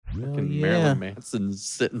Fucking yeah. Marilyn Manson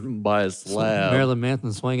sitting by a slab. Marilyn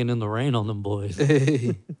Manson swinging in the rain on them boys.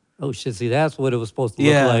 Hey. Oh shit! See, that's what it was supposed to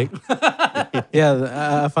look Yeah. like.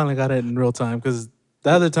 Yeah, I finally got it in real time because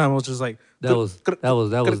the other time I was just like, That was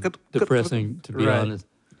depressing, to be Right. honest.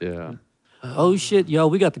 Yeah. Oh shit, yo,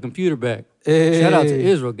 we got the computer back. Hey. Shout out to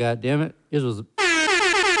Israel, goddammit. Israel's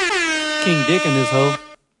King Dick in this hoe.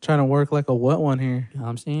 Trying to work like a what one here. You know what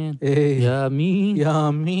I'm saying? Hey. Yeah, me. Yeah,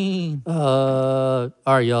 I mean. All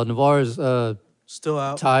right, y'all. Navarre's Still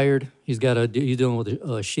out. tired. He's dealing with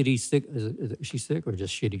a shitty sick. Is she sick or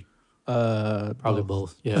just shitty? Probably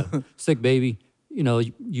both. Yeah, sick baby. You know,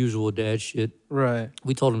 usual dad shit. Right.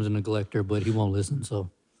 We told him to neglect her, but he won't listen. So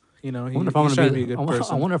You know, I wonder if he's trying to be the, a good I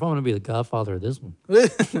person. wonder if I'm gonna be the godfather of this one.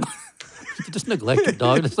 Just neglect her,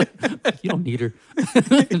 dog. It's like, you don't need her.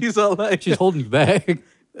 He's all like, She's holding you back.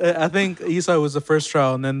 I think Esau was the first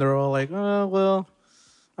trial, and then they're all like, oh, well,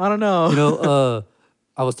 I don't know. You know,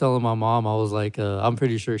 I was telling my mom, I was like, I'm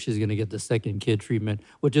pretty sure she's gonna get the second kid treatment,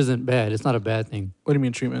 which isn't bad. It's not a bad thing. What do you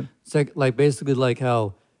mean treatment? Like basically like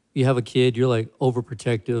how you have a kid, you're like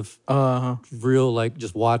overprotective, real like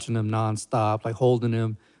just watching them nonstop, like holding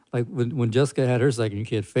him. Like when Jessica had her second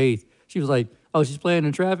kid, Faith, she was like, oh, she's playing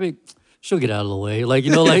in traffic. She'll get out of the way. Like,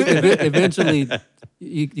 you know, like eventually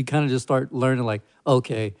you kind of just start learning like,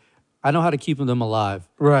 okay, I know how to keep them alive.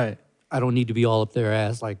 Right. I don't need to be all up their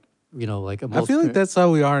ass like, you know, like I feel like that's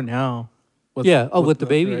how we are now. With, with the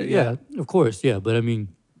baby. right, yeah, of course. Yeah. But I mean,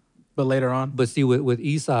 But later on. but see, with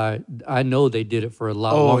Esai, I know they did it for a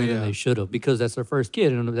lot Oh, longer yeah. than they should have because that's their first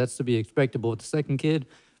kid and that's to be expected. But with the second kid,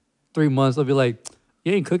 3 months, they'll be like,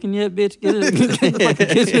 you ain't cooking yet, bitch. Get in the fucking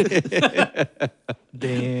kitchen.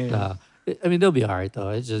 Damn. Nah. I mean, they'll be all right, though.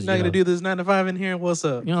 It's just, You're not going to do this 9 to 5 in here? What's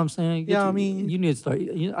up? You know what I'm saying? Yeah, I mean- You need to start,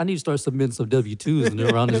 I need to start submitting some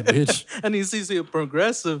W-2s around this bitch. I need to see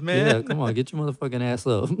progressive, man. Yeah, come on. Get your motherfucking ass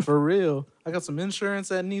up. For real. I got some insurance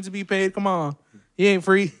that needs to be paid. Come on. He ain't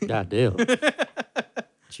free. God damn.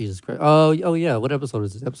 Jesus Christ. Oh, yeah. What episode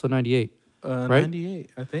is this? Episode 98. Right? 98,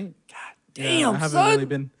 I think. Damn, I haven't son. really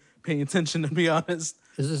been paying attention, to be honest.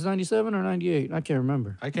 Is this 97 or 98? I can't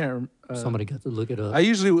remember. I can't. Somebody got to look it up. I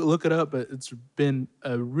usually look it up, but it's been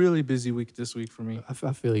a really busy week this week for me. I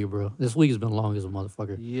feel you, bro. This week has been long as a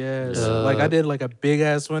motherfucker. Yes. Like I did like a big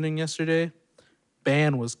ass wedding yesterday.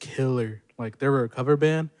 Band was killer. Like they were a cover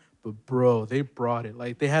band, but bro, they brought it.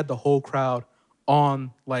 Like they had the whole crowd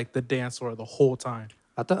on like the dance floor the whole time.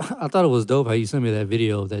 I thought it was dope how you sent me that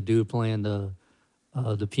video of that dude playing the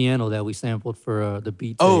piano that we sampled for the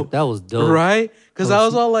beat tape. Oh, that was dope. Right? Because Oh, I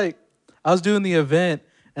was all like, I was doing the event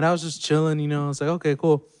and I was just chilling, you know. It's like, okay,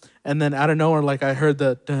 cool. And then out of nowhere, like I heard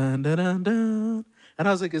the dun dun dun dun. And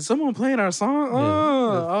I was like, is someone playing our song?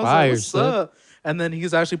 Oh, I was fire, like, what's son. up? And then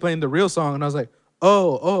he's actually playing the real song. And I was like,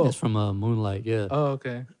 oh. It's from Moonlight, yeah. Oh,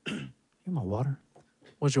 okay. Here's my water.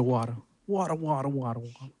 What's your water? Water.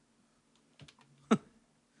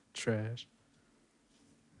 Trash.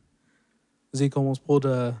 Zeke almost pulled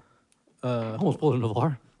I almost pulled a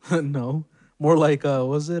Navarre. no. More like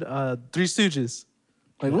was it Three Stooges?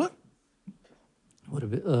 Like what? What a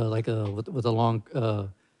bit, like with a long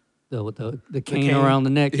with the cane cane. around the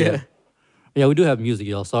neck. Yeah. Yeah, we do have music,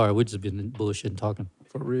 y'all. Sorry, we just been bullshitting talking.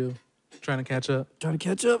 For real. Trying to catch up. Trying to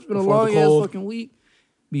catch up. It's been a Before the long ass cold. fucking week.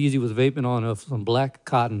 Be Easy was vaping on some black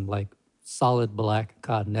cotton, like solid black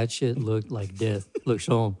cotton. That shit looked like death. Look,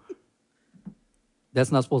 show him.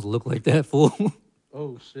 That's not supposed to look like that, fool.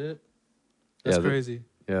 Oh shit. That's Yeah, crazy.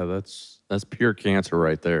 Yeah, that's pure cancer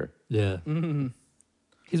right there. Yeah. Mm-hmm.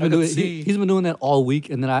 He's I been could doing see- he's been doing that all week,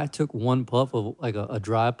 and then I took one puff of like a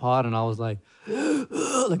dry pod, and I was like,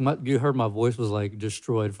 like you heard my voice was like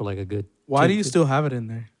destroyed for like a good. Why do you still have it in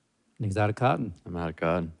there? Niggas out of cotton. I'm out of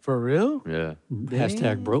cotton. For real? Yeah.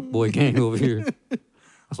 Hashtag broke boy gang over here.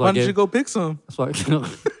 That's Why I don't you gave- go pick some? That's why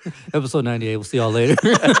episode 98. We'll see y'all later.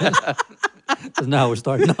 'Cause now we're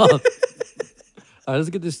starting off. All right, let's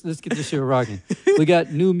get this shit rocking. We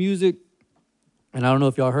got new music, and I don't know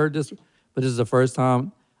if y'all heard this, but this is the first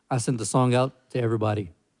time I sent the song out to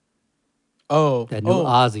everybody. Oh. That new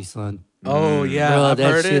Ozzy, son. Oh yeah. Bro, I've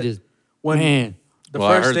that heard shit it. is when man. the Well,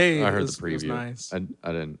 first I heard, day I heard was, the preview. was nice. I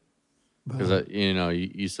didn't because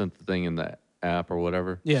you sent the thing in the app or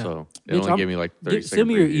whatever. Yeah. So it Bitch, only gave me like 30 Send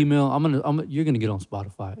me your preview. email. You're gonna get on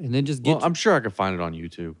Spotify, and then just get. Well, I'm sure I could find it on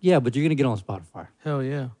YouTube. yeah, but you're gonna get on Spotify. Hell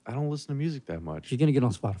yeah. I don't listen to music that much. You're gonna get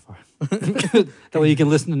on Spotify. That way you can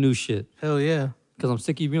listen to new shit. Hell yeah. Because I'm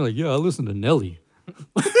sick of you being like, yeah, I listen to Nelly.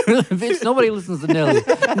 Bitch, nobody listens to Nelly.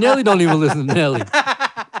 Nelly don't even listen to Nelly.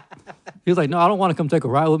 He was like, no, I don't want to come take a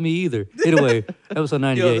ride with me either. Anyway, episode Yo,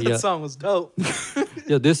 98. that Yeah, song was dope.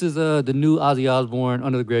 yeah. This is the new Ozzy Osbourne,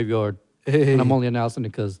 Under the Graveyard. Hey, And I'm only announcing it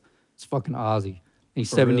because it's fucking Ozzy. He's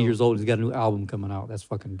For 70 real. years old. He's got a new album coming out. That's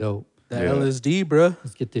fucking dope. that Yeah. LSD, bruh.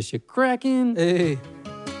 Let's get this shit cracking. Hey,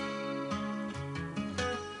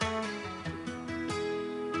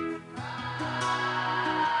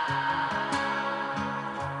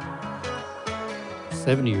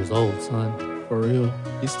 70 years old, son. for real.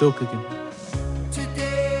 He's still cooking.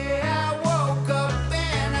 Today I woke up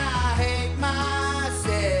and I hate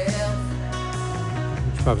myself.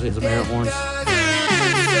 You should probably say some air horns.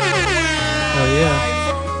 Hell yeah.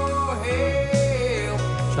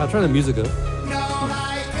 Should I turn the music up? No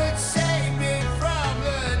light could save me from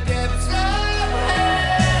the depths of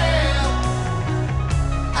hell.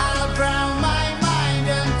 I'll drown my mind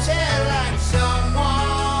until I'm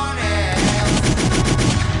someone else.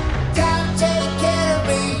 Don't take care of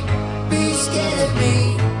me, be scared of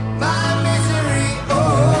me. My misery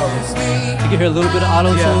owes me. You can hear a little bit of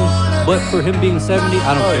auto tune, but for him being 70,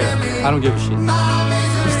 I don't care. I don't give a shit.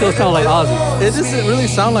 He still sounds like Ozzy. It doesn't really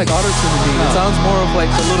sound like autotune to me. It sounds more of like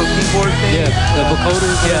the little keyboard thing. Yeah, the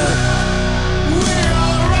vocoders. Yeah. We're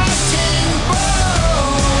all rotting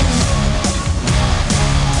bones.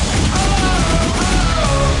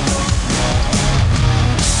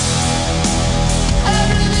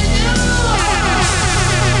 Everything you are,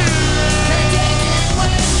 can't take it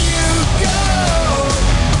when you go.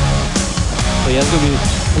 But yeah, it's gonna be a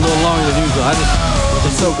little longer than usual.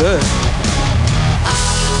 It's so good.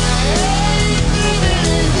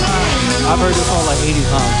 I've heard this song like 80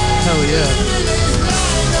 times. Hell yeah.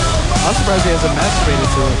 I'm surprised he hasn't masturbated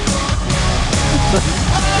to it.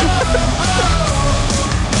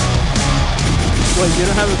 Wait, you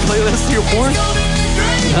don't have a playlist to your porn?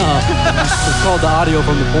 No, it's called the audio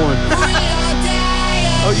from the porn.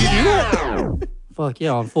 Oh, you do that? Fuck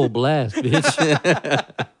yeah, on full blast, bitch.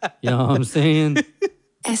 You know what I'm saying?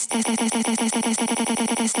 STS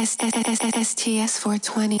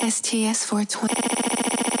 420, STS 420,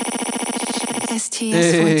 STS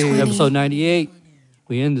Hey. 420. Episode 98.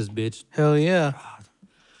 We end this bitch. Hell yeah.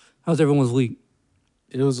 How's everyone's week?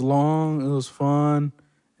 It was long, it was fun,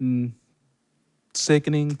 and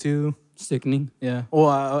sickening too. Sickening. Yeah. Well,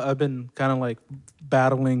 I've been kind of like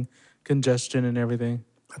battling congestion and everything.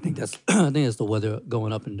 I think that's the weather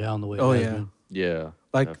going up and down the way. Oh, it has yeah. been. Yeah,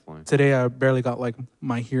 Like definitely. today, I barely got like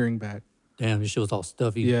my hearing back. Damn, this shit was all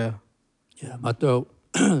stuffy. Yeah. Yeah, my throat,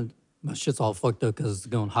 my shit's all fucked up because it's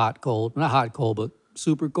going hot, cold. Not hot, cold, but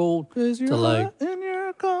super cold. Cause To you're like, hot and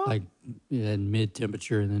you're cold. like yeah, mid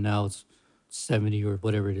temperature, and then now it's 70 or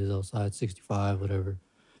whatever it is outside, 65, whatever.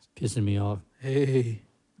 It's pissing me off. Hey,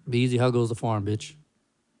 Be easy, how goes the farm, bitch?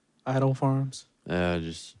 Idle Farms.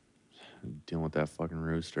 Just dealing with that fucking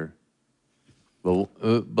rooster.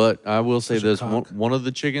 But I will say Such a this: cock. one of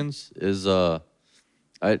the chickens is I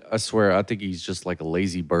swear I think he's just like a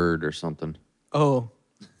lazy bird or something. Oh,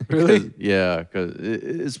 really? Yeah, because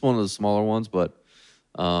it's one of the smaller ones, but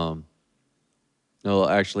no,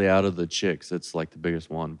 actually, out of the chicks, it's like the biggest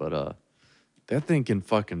one. But that thing can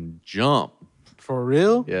fucking jump. For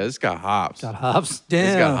real? Yeah, it's got hops. Got hops? Damn.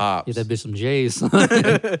 It's got hops. Get that bitch some J's.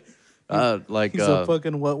 Like He's a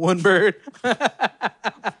fucking what? One bird?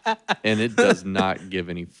 and it does not give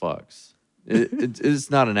any fucks.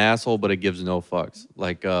 It's not an asshole, but it gives no fucks.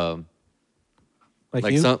 Like Like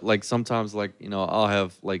you? sometimes I'll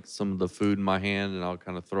have like some of the food in my hand and I'll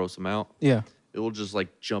kind of throw some out. Yeah. It will just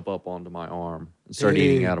like jump up onto my arm and start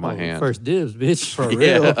eating out of my hand. First dibs, bitch. For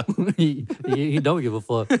real? Yeah. he don't give a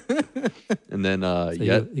fuck. And then So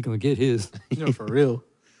he gonna get his. No, for real.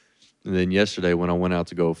 and then yesterday when I went out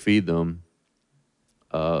to go feed them,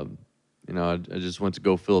 I just went to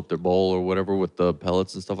go fill up their bowl or whatever with the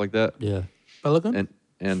pellets and stuff like that. Yeah. Pelican?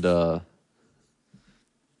 And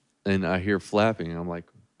I hear flapping. And I'm like,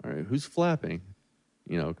 all right, who's flapping?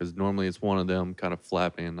 Because normally it's one of them kind of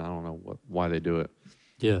flapping. And I don't know why they do it.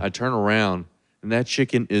 Yeah. I turn around and that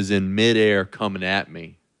chicken is in midair coming at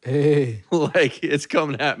me. Hey. Like it's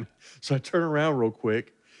coming at me. So I turn around real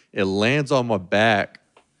quick. It lands on my back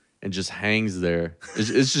and just hangs there.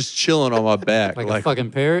 It's just chilling on my back. like a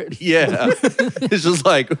fucking parrot. Yeah. It's just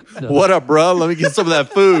like, what up, bro? Let me get some of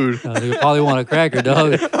that food. They probably want a cracker,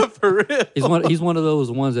 dog. For real? He's one of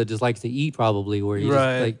those ones that just likes to eat, probably. Where he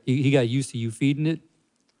Right. just, like he got used to you feeding it.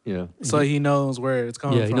 Yeah. So he knows where it's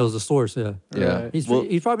coming Yeah, from. he knows the source. Yeah. Yeah. Right. He's Well,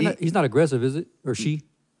 he's probably he's not aggressive, is it? Or she?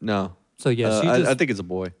 No. So yeah, she's I just think it's a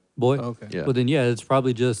boy. boy. Okay. Yeah. But then yeah, it's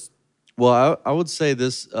probably just Well, I would say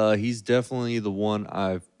this. He's definitely the one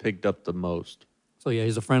I've picked up the most. so yeah,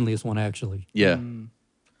 he's the friendliest one actually. Yeah.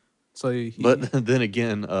 So But then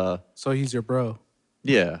again, so he's your bro.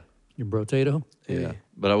 yeah. Your brotato. Yeah.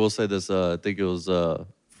 But I will say this. I think it was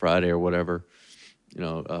Friday or whatever. you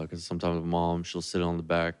know, because sometimes mom, she'll sit on the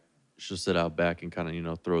back, she'll sit out back and kind of, you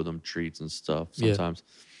know, throw them treats and stuff. Yeah. Sometimes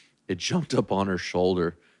it jumped up on her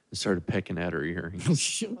shoulder and started pecking at her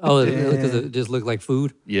earrings. Oh, because it just looked like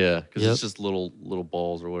food, Yeah, because Yep. it's just little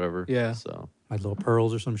balls or whatever. Yeah. So like little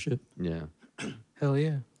pearls or some shit. yeah, Hell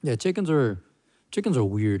yeah. Yeah, chickens are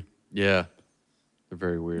weird. yeah, they're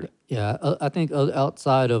very weird. Yeah, I think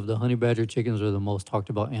outside of the honey badger, chickens are the most talked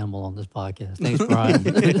about animal on this podcast. Thanks, Brian.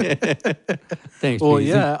 Thanks. Well, BZ.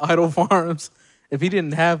 yeah, Idle Farms. If he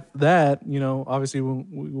didn't have that, you know, obviously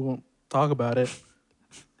we won't talk about it.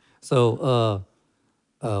 So,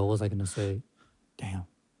 what was I gonna say? Damn,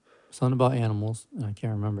 something about animals, and I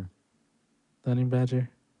can't remember. Honey badger,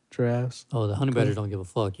 giraffes, Oh, the honey badgers don't give a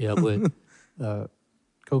fuck. Yeah, but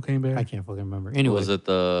cocaine bear. I can't fucking remember. Anyway, Was it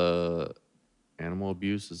the animal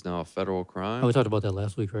abuse is now a federal crime? oh, we talked about that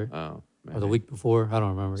last week, right? Oh, Or the maybe. week before? I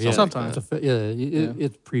don't remember. Yeah, Sometimes.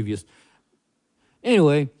 it's previous.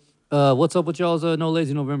 Anyway, what's up with y'all's No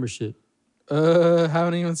Lazy November shit?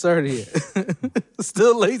 Haven't even started yet.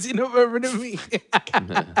 Still lazy November to me.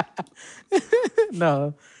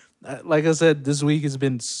 No, like I said, this week has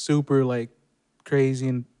been super like crazy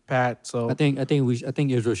and packed. So I think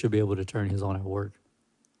Israel should be able to turn his on at work.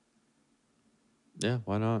 Yeah,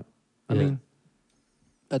 why not? I Yeah. mean,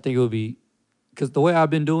 I think it would be because the way I've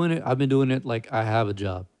been doing it like I have a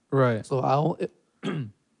job. right. So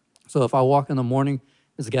so if I walk in the morning,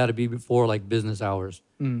 it's got to be before like business hours,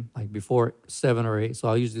 like before 7 or 8. So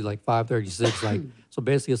I usually like 5:36. Like so,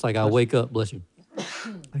 basically, it's like I wake up. Bless you.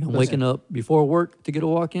 Like I'm waking up before work to get a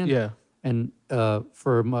walk in. Yeah. And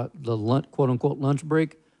for the lunch, quote unquote lunch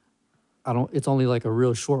break, it's only like a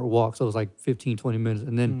real short walk, so it's like 15, 20 minutes.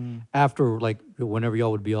 And then after, like, whenever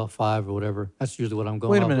y'all would be off 5 or whatever, that's usually what I'm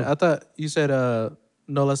going. Wait a off minute. of. I thought you said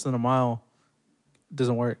no less than a mile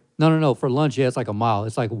doesn't work. No. For lunch, yeah, it's like a mile.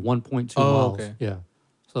 It's like 1.2 Oh, miles. okay. Yeah.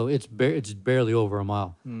 So it's barely over a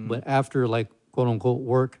mile. But after, like, quote unquote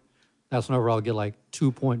work, that's whenever I'll get like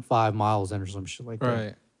 2.5 miles in or some shit like that.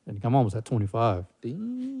 Right. And I'm almost at 25.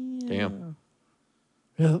 Damn.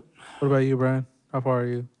 Yeah. What about you, Brian? How far are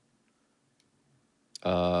you?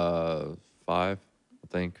 5, I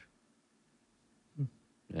think.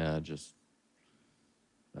 Yeah, I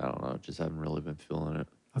don't know. Just haven't really been feeling it.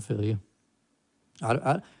 I feel you.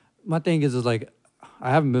 My thing is like,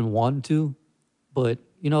 I haven't been wanting to, but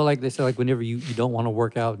you know, like they say, like whenever you don't want to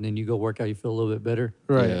work out and then you go work out, you feel a little bit better.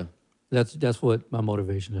 Right. Yeah. That's what my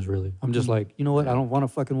motivation is really. I'm just like, you know what? I don't want to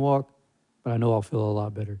fucking walk, but I know I'll feel a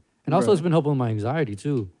lot better. And also, Right. it's been helping with my anxiety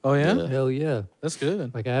too. Oh yeah? Yeah. Hell yeah! That's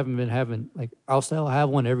good. Like I haven't been having like I'll say I'll have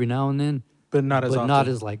one every now and then, But not as but often. not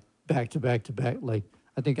as like back to back to back. Like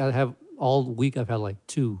I think I have all week. I've had like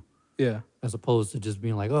 2. Yeah. As opposed to just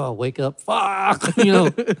being like, oh, wake up, fuck, you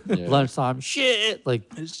know, lunchtime, shit.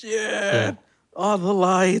 Like, Yeah. All the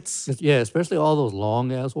lights. yeah, especially all those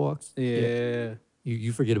long ass walks. Yeah.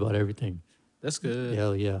 You forget about everything. That's good.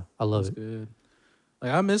 Hell yeah, I love That's it. good.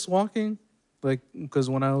 Like I miss walking, like because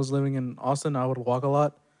when I was living in Austin, I would walk a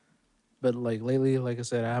lot. But like lately, like I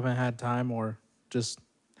said, I haven't had time or just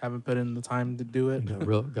haven't put in the time to do it.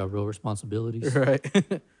 Got real responsibilities. Right.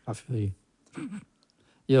 I feel you.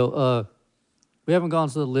 Yo, we haven't gone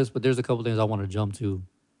to the list, but there's a couple things I want to jump to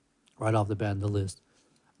right off the bat in the list.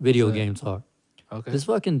 Video What's that? game talk. Okay. This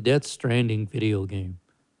fucking Death Stranding video game.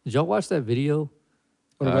 Did y'all watch that video?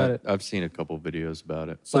 What about it? I've seen a couple videos about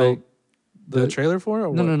it, So Like, the trailer for it?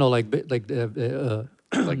 Or no, what? no, like like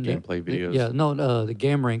gameplay videos. Yeah, no, the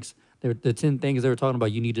game ranks. The 10 things they were talking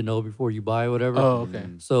about you need to know before you buy or whatever. Oh, okay.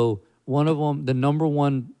 So one of them, the number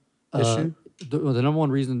one Issue? the number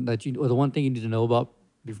one reason that or the one thing you need to know about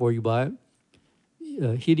before you buy it,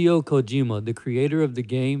 Hideo Kojima, the creator of the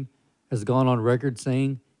game, has gone on record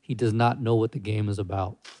saying he does not know what the game is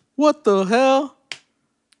about. What the hell?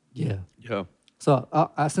 Yeah. Yeah. So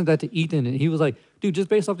I sent that to Ethan, and he was like, "Dude, just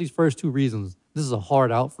based off these first 2 reasons, this is a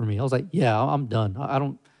hard out for me." I was like, "Yeah, I'm done. I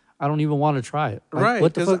don't even want to try it." Like, Right,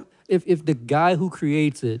 What the 'cause fuck? If the guy who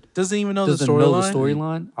creates it Doesn't even know the doesn't know the storyline?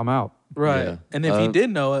 storyline, I'm out. Right. Yeah. And if he did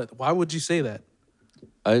know it, why would you say that?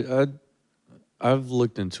 I've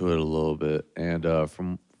looked into it a little bit, and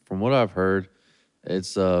from what I've heard,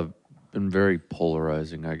 it's been very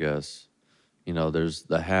polarizing. I guess, you know, there's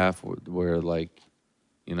the half where like,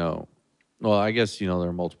 you know, well, I guess there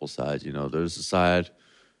are multiple sides. You know, there's a side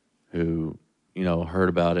who heard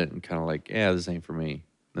about it and kind of like, yeah, this ain't for me.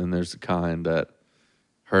 Then there's the kind that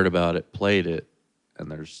heard about it, played it, and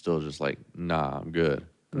they're still just like, nah, I'm good.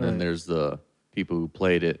 And then Right. there's the people who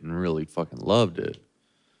played it and really fucking loved it.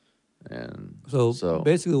 And So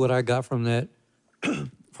basically, what I got from that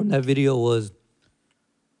video was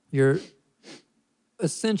you're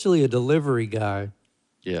essentially a delivery guy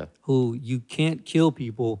Yeah. who you can't kill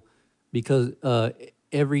people because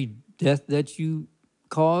every death that you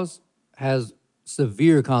cause has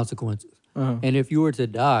severe consequences. And if you were to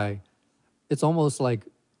die, it's almost like,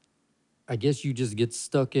 I guess you just get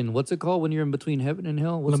stuck in, what's it called when you're in between heaven and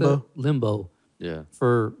hell? What's Limbo. that? Limbo. Yeah.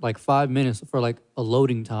 For like 5 minutes, for like a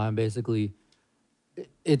loading time, basically.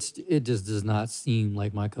 It just does not seem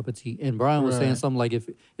like my cup of tea. And Brian was saying Right. something like, if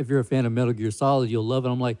you're a fan of Metal Gear Solid, you'll love it.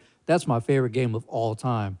 I'm like, that's my favorite game of all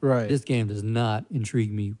time. Right. This game does not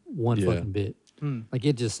intrigue me one Yeah. fucking bit. Like,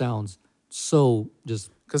 it just sounds so just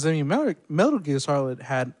Because I mean, Metal Gear Solid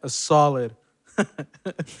had a solid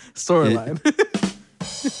storyline.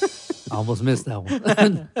 I almost missed that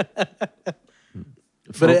one.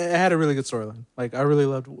 But it had a really good storyline. Like I really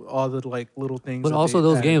loved all the like little things. But that also they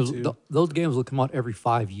those added games, to. those games will come out every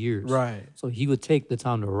 5 years. Right. So he would take the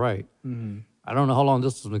time to write. I don't know how long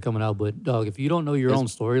this has been coming out, but dog, if you don't know your own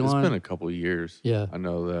It's storyline, been a couple of years. Yeah. I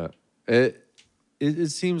know that. It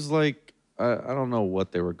seems like I don't know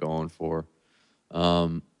what they were going for,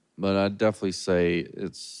 but I'd definitely say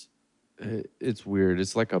it's weird.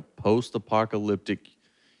 It's like a post-apocalyptic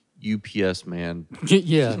UPS man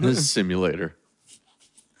yeah, simulator.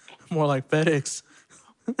 More like FedEx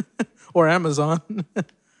or Amazon.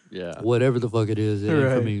 Yeah. whatever the fuck it is, it ain't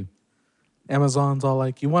for Right. me. Amazon's all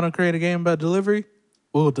like, you want to create a game about delivery?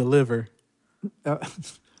 We'll deliver.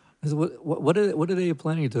 What are they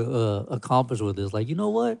planning to accomplish with this? Like, you know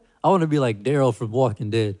what? I want to be like Daryl from Walking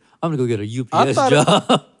Dead. I'm gonna go get a UPS thought-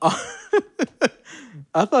 job.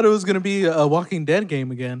 I thought it was gonna be a Walking Dead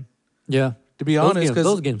game again. yeah, To be those honest, games, 'cause-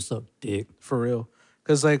 those games suck dick. For real.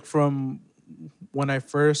 Because like from when I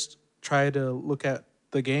first tried to look at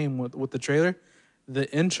the game with the trailer,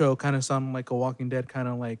 the intro kind of sounded like a Walking Dead kind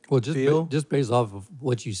of like Well, just feel. just based off of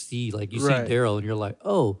what you see, like you Right. see Daryl and you're like,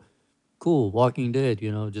 oh, cool, Walking Dead.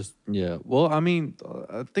 You know, just Yeah. Well, I mean,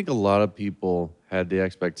 I think a lot of people had the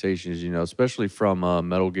expectations, especially from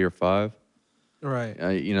Metal Gear 5. Right.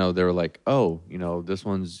 They were like, oh, this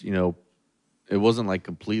one's, it wasn't like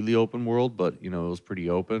completely open world, but, it was pretty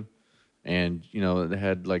open. And, it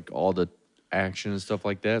had like all the action and stuff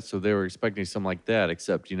like that. So they were expecting something like that,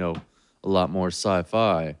 except, a lot more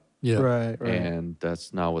sci-fi. yeah. Right. Right. And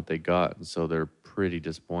that's not what they got. And so they're pretty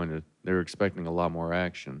disappointed. They were expecting a lot more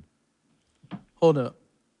action. Hold up.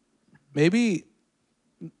 Maybe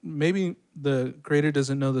the creator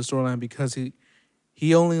doesn't know the storyline because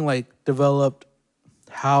he only like developed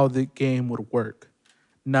how the game would work.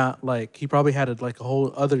 Not like he probably had a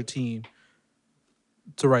whole other team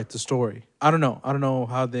to write the story. I don't know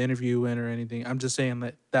how the interview went or anything. I'm just saying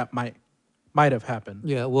that might have happened.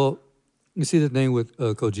 Yeah, well, you see the thing with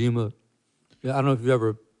Kojima. Yeah, I don't know if you've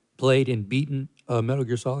ever played and beaten a Metal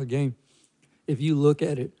Gear Solid game. If you look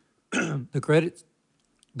at it, the credits,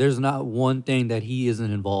 there's not one thing that he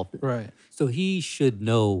isn't involved in. Right. So he should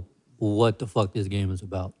know what the fuck this game is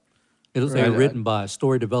about. It'll say Right. written by,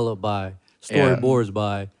 story developed by, Yeah. storyboards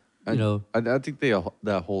by, you know. I think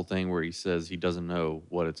that whole thing where he says he doesn't know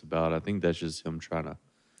what it's about, I think that's just him trying to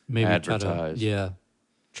Maybe advertise. yeah.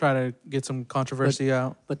 Try to get some controversy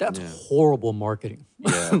out. But that's Yeah. horrible marketing.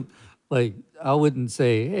 Yeah. Like, I wouldn't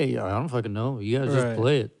say, hey, I don't fucking know. You guys Right. just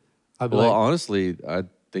play it. I'd be Well, like, honestly, I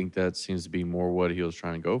think that seems to be more what he was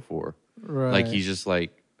trying to go for. Right. Like he's just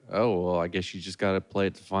like, oh well, I guess you just got to play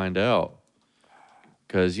it to find out.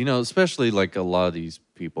 Because especially like a lot of these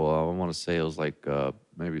people, I want to say it was like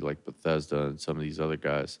maybe like Bethesda and some of these other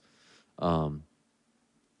guys.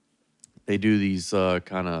 They do these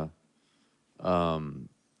kind of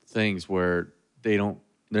things where they're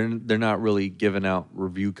not really giving out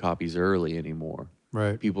review copies early anymore.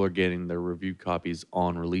 right. People are getting their review copies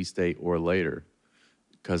on release date or later,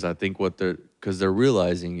 because I think because they're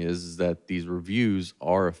realizing is that these reviews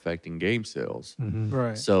are affecting game sales.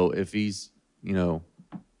 right. So if he's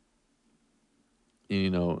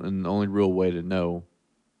and the only real way to know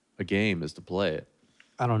a game is to play it.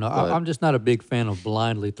 I don't know. But- I'm just not a big fan of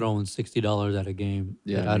blindly throwing $60 at a game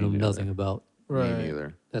Yeah, that I me know neither. nothing about. Right. Me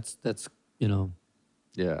neither. That's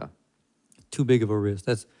Yeah. too big of a risk.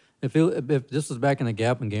 That's if this was back in the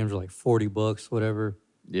gap when games were like $40, whatever,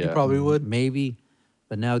 Yeah. You probably would. maybe.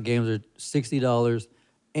 But now games are $60,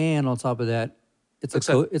 and on top of that, it's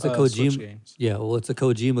Except, a Switch Kojima. games. Yeah, well, it's a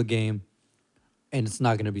Kojima game, and it's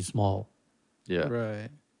not going to be small. Yeah. Right.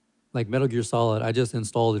 Like Metal Gear Solid, I just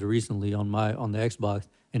installed it recently on the Xbox,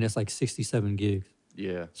 and it's like 67 gigs.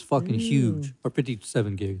 Yeah. It's fucking huge, or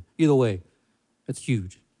 57 gigs. Either way, it's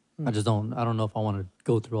huge. I don't know if I want to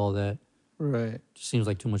go through all that. Right. Just seems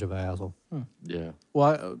like too much of a hassle. Yeah.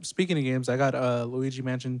 Well, speaking of games, I got Luigi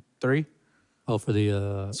Mansion 3 Oh, for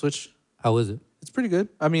the Switch. how is it? It's pretty good.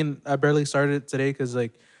 I mean, I barely started it today because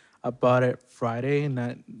like I bought it Friday and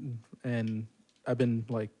I've been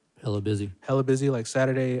like Hella busy. hella busy. Like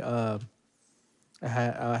Saturday, I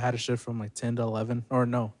had a shift from like 10 to 11 or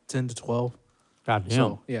no 10 to 12. God damn.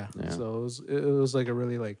 So yeah. Yeah. So it was like a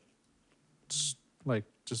really like just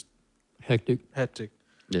Hectic. hectic.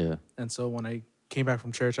 Yeah. And so when I came back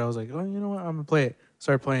from church, I was like, oh, you know what? I'm gonna play it.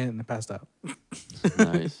 Started playing it and then passed out.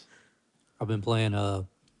 Nice. I've been playing I've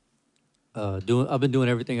been doing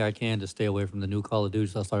everything I can to stay away from the new Call of Duty.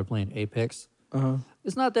 So I started playing Apex.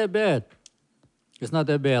 It's not that bad. It's not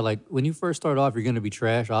that bad. Like when you first start off, you're gonna be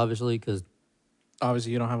trash, obviously, because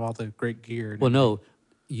Obviously, you don't have all the great gear. and well, everything. no,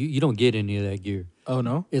 you don't get any of that gear. Oh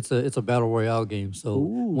no. It's a battle royale game. So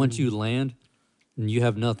once you land, and you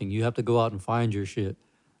have nothing, you have to go out and find your shit.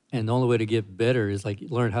 And the only way to get better is like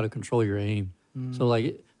learn how to control your aim. So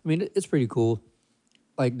like, it's pretty cool.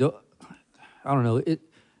 Like I don't know,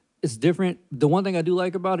 it's different. The one thing I do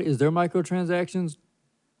like about it is their microtransactions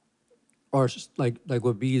are just like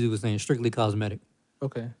what Beezy was saying, strictly cosmetic.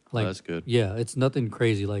 Okay. Like that's good. Yeah, it's nothing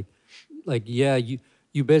crazy. Like yeah,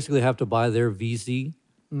 you basically have to buy their VC,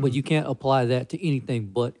 but you can't apply that to anything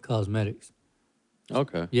but cosmetics.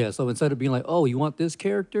 Okay. Yeah, so instead of being like, oh, you want this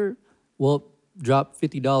character? Well, drop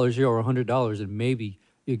 $50 here or $100, and maybe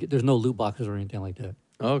there's no loot boxes or anything like that.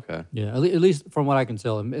 Okay. Yeah, at least from what I can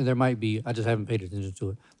tell, and there might be. I just haven't paid attention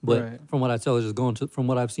to it. But Right. from what I tell, from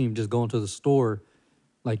what I've seen, just going to the store,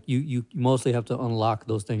 like you mostly have to unlock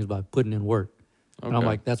those things by putting in work. And I'm Okay.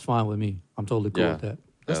 like, that's fine with me. I'm totally cool Yeah. with that.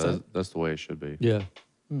 That's the way it should be. Yeah.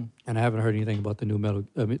 And I haven't heard anything about the new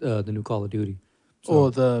the new Call of Duty.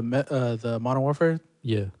 Oh, the Modern Warfare.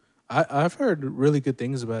 Yeah. I've heard really good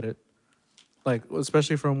things about it. Like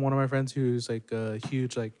especially from one of my friends who's like a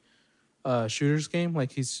huge like shooters game.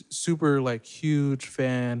 Like he's super like huge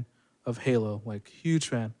fan of Halo, like huge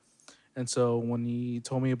fan. And so when he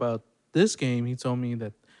told me about this game, he told me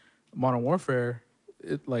that Modern Warfare,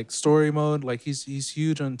 it like story mode, like he's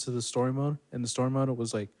huge into the story mode, and the story mode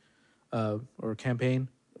was like or campaign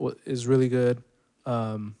is really good.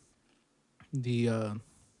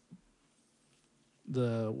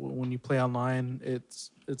 The when you play online,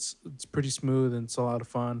 it's pretty smooth and it's a lot of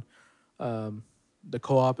fun. The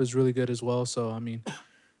co-op is really good as well. So I mean,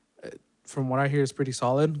 from what I hear, it's pretty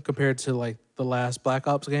solid compared to like the last Black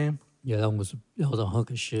Ops game. Yeah, that was a hunk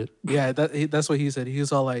of shit. Yeah, that's what he said. He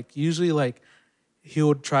was all like, usually like he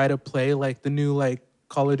would try to play like the new like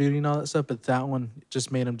Call of Duty and all that stuff, but that one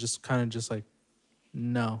just made him just kind of just like,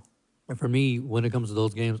 no. And for me, when it comes to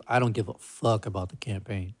those games, I don't give a fuck about the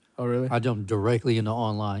campaign. Oh really? I jump directly into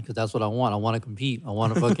online because that's what I want. I want to compete. I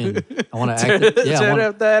want to I want to act. Turn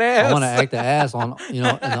up that ass. I want to act the ass on in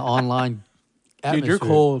the online atmosphere. Dude, you're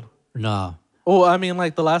cold. Nah. Oh, I mean,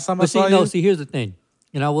 like the last time I But saw see, no. you. See, here's the thing,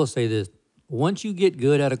 and I will say this: once you get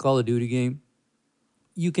good at a Call of Duty game,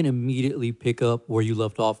 you can immediately pick up where you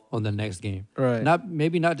left off on the next game. Right.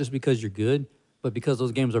 Maybe not just because you're good, but because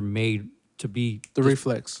those games are made to be The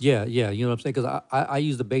reflex. Yeah, you know what I'm saying? Because I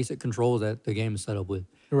use the basic controls that the game is set up with.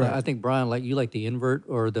 Right. I think Brian, like you like the invert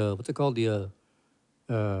or the what's it called? The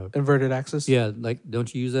Inverted axis. yeah, like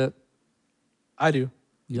don't you use that? I do.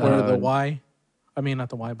 Yeah. Or the Y. I mean, not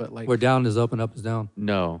the Y, but like. Where down is up and up is down.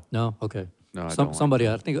 No. No, okay. No, I don't like Somebody,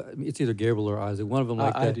 I think it's either Gabriel or Isaac. One of them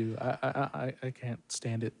like that. I do. I can't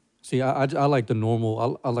stand it. See, I like the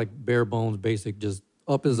normal. I like bare bones, basic. Just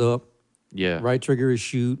up is up, Yeah. right trigger is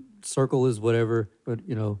shoot, circle is whatever. But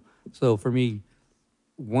so for me,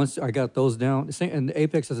 once I got those down, and the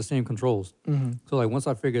Apex has the same controls. So like once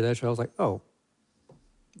I figured that shit, I was like, oh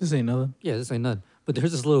This ain't nothing. yeah, this ain't nothing. But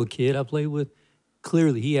there's this little kid I played with.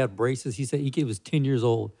 Clearly, he had braces. He said he was 10 years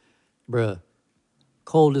old, bruh.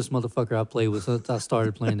 Coldest motherfucker I played with since I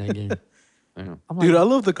started playing that game. Yeah. I'm like, Dude, I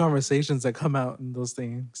love the conversations that come out in those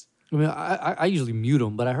things. I mean, I usually mute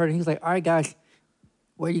him, but I heard he's like, all right, guys,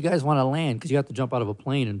 where do you guys want to land? Because you have to jump out of a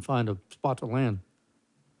plane and find a spot to land.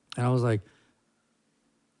 And I was like,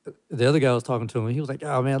 the other guy was talking to him, and he was like,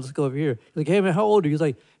 oh, man, let's go over here. He's like, hey, man, how old are you? He's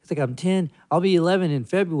like, I'm 10. I'll be 11 in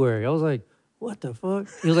February. I was like, what the fuck?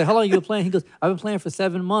 He was like, how long you been playing? He goes, I've been playing for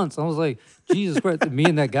 7 months. I was like, Jesus Christ. Me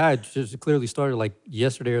and that guy just clearly started like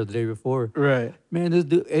yesterday or the day before. Right. Man, this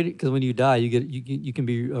dude, because when you die, you can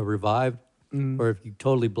be revived, or if you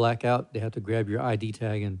totally black out, they have to grab your ID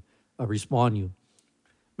tag and respawn you.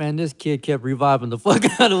 Man, this kid kept reviving the fuck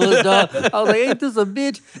out of us, dog. I was like, ain't this a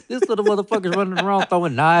bitch? This little motherfucker's running around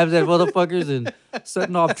throwing knives at motherfuckers and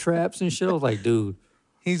setting off traps and shit. I was like, dude.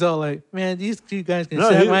 He's all like, man, these two guys can No,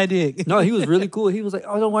 suck he- my dick. No, he was really cool. He was like,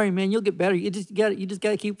 oh, don't worry, man, you'll get better. You just gotta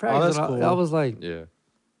keep practicing. that's I- cool. I was like, Yeah.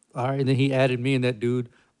 all right. And then he added me and that dude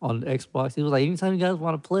on Xbox. He was like, anytime you guys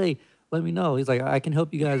want to play, let me know. He's like, I can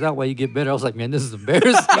help you guys out while you get better. I was like, man, this is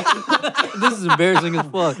embarrassing. This is embarrassing as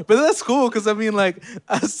fuck. But that's cool because I mean, like,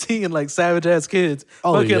 I've seen like savage ass kids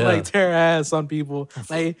fucking yeah. like tear ass on people.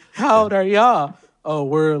 Like, how old are y'all? Oh,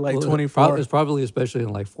 we're like Well, 24. It's probably especially in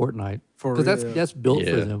like Fortnite. For Because real. that's built for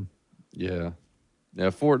Yeah. them. Yeah. Yeah,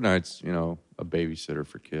 Fortnite's, a babysitter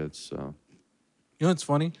for kids, so. You know what's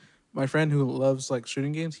funny? My friend who loves like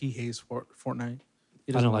shooting games, he hates Fortnite.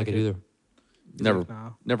 He I doesn't don't like it either. He's Never like,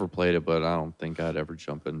 "Nah." never played it, but I don't think I'd ever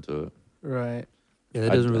jump into it. Right. Yeah,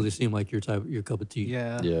 it I- doesn't really seem like your cup of tea.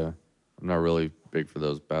 Yeah. Yeah. I'm not really big for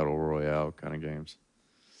those battle royale kind of games.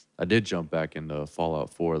 I did jump back into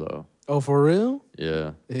Fallout 4 though. Oh, for real?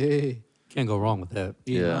 Yeah. Hey. Can't go wrong with that.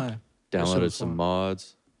 Yeah. That shit Downloaded was some fun.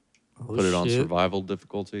 mods, Oh, put it on shit. survival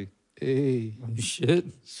difficulty. Hey. Oh, shit.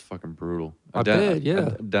 It's fucking brutal. I bet, yeah.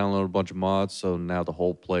 I downloaded a bunch of mods, so now the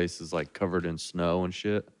whole place is like covered in snow and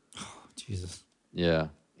shit. Jesus. Yeah,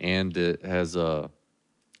 and it has and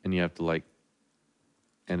you have to like,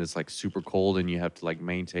 and it's like super cold, and you have to like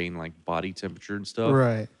maintain like body temperature and stuff.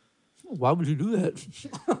 Right. Why would you do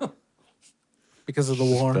that? Because of the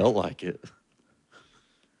war. Felt like it.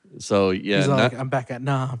 So yeah, He's like, I'm back at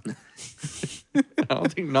Nam. I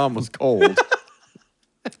don't think Nam was cold.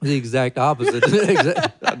 The exact opposite.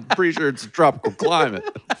 I'm pretty sure it's a tropical climate.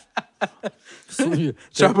 So their,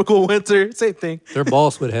 Tropical winter, same thing. their ball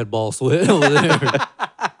sweat had ball sweat over there.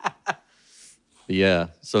 Yeah,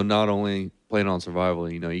 so not only playing on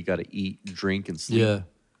survival, you got to eat, drink, and sleep Yeah.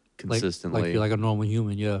 consistently. Like you're like a normal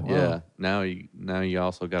human, yeah. Yeah. Now you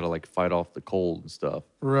also got to like fight off the cold and stuff.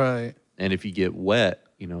 Right. And if you get wet,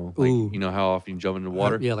 like Ooh. you know how often you jump into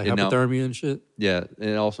water. Yeah, like And now- hypothermia and shit. yeah, and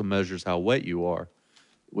it also measures how wet you are,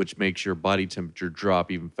 which makes your body temperature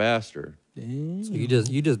drop even faster. So you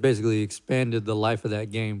just basically expanded the life of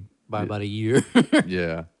that game by about a year.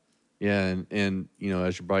 Yeah, yeah, and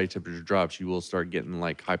as your body temperature drops, you will start getting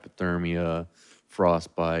like hypothermia,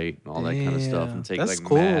 frostbite, and all that kind of stuff, Damn, and take that's like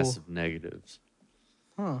cool. massive negatives.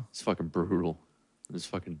 Huh. It's fucking brutal. It's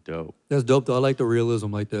fucking dope. That's dope though. I like the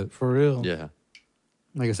realism like that. For real. Yeah,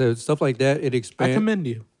 Like I said, stuff like that, it I expands. commend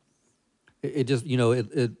you. It just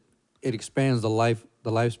it expands the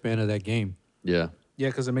lifespan of that game. yeah, Yeah,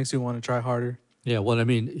 because it makes you want to try harder. Yeah, well, I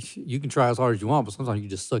mean, you can try as hard as you want, but sometimes you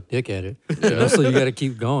just suck dick at it. So you got to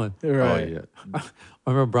keep going. Right. Oh yeah, I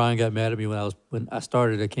remember Brian got mad at me when I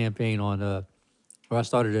started a campaign on or I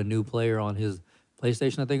started a new player on his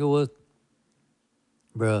PlayStation, I think it was.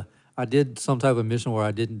 Bruh, I did some type of mission where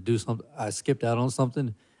I didn't do something. I skipped out on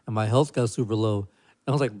something, and my health got super low. And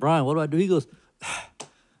I was like, Brian, what do I do? He goes,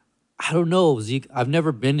 I don't know, Zeke. I've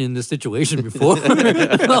never been in this situation before.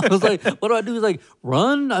 I was like, what do I do? He's like,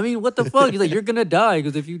 run? I mean, what the fuck? He's like, you're gonna die.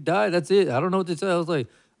 Because if you die, that's it. I don't know what to say. I was like,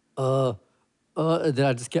 and then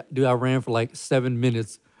I just kept, I ran for like 7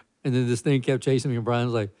 minutes, and then this thing kept chasing me, and Brian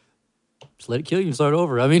was like, just let it kill you and start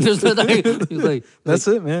over. I mean, there's nothing. He was like, That's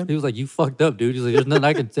it, man. He was like, you fucked up, dude. He's like, there's nothing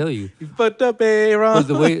I can tell you. You fucked up, Aaron. But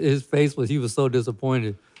the way his face was, he was so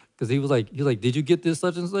disappointed because he was like, did you get this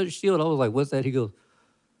such and such shield? I was like, what's that? He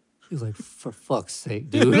was like, for fuck's sake,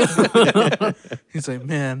 dude. He's like,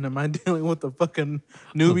 man, am I dealing with a fucking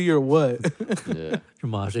newbie or what? yeah. Your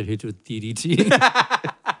mom should hit you with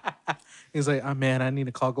DDT. He's like, oh, man, I need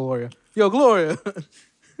to call Gloria. Yo, Gloria,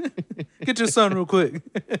 get your son real quick.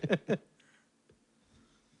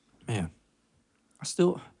 Man,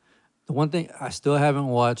 the one thing I still haven't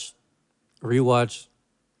rewatched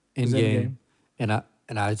Is Endgame, Endgame?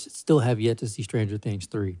 and I still have yet to see Stranger Things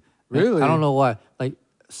 3. Really? I don't know why. Like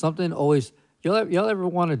something always. Y'all ever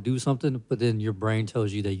want to do something, but then your brain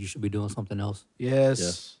tells you that you should be doing something else?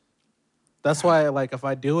 Yes. That's why, like, if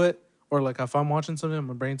I do it, or like if I'm watching something,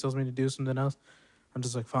 my brain tells me to do something else, I'm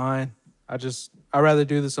just like, fine. I'd rather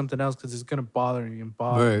do this something else because it's gonna bother me and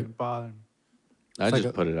bother me Right. and bother me. I It's like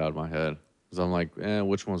just put it out of my head because I'm like,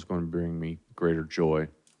 which one's going to bring me greater joy?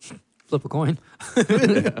 Flip a coin.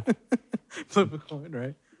 Flip a coin,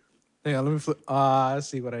 right? Hang on, let me flip. I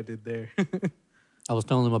see what I did there. I was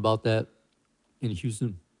telling them about that in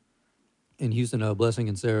Houston. Blessing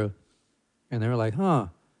and Sarah, and they were like, "Huh?"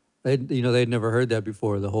 They'd never heard that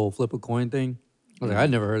before. The whole flip a coin thing. I was like,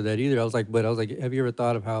 I'd never heard that either. I was like, have you ever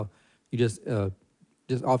thought of how you just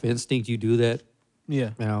off instinct you do that?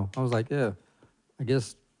 Yeah. I was like, yeah. I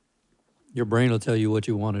guess your brain will tell you what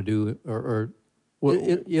you want to do, or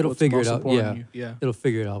it'll what's figure it most out. important Yeah, to you. Yeah. it'll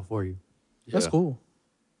figure it out for you. That's Yeah. cool.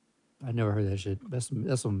 I never heard that shit. That's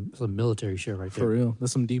some military shit right there. For real.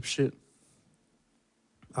 That's some deep shit.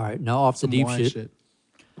 All right, now off Some the deep wine shit.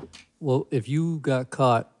 Well, if you got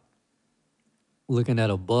caught looking at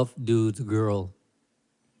a buff dude's girl,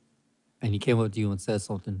 and he came up to you and said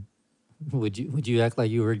something, Would you act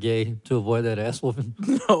like you were gay to avoid that ass whooping?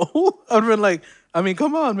 No, I'd been like, I mean,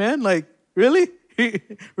 come on, man. Like, really?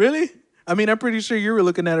 Really? I mean, I'm pretty sure you were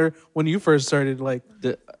looking at her when you first started like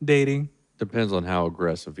D- dating. Depends on how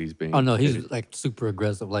aggressive he's being. Oh no, he's like super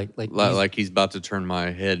aggressive. Like he's about to turn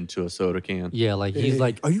my head into a soda can. Yeah, like he's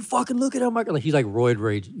like, are you fucking looking at my girl? Like he's like roid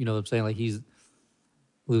rage. You know what I'm saying? Like he's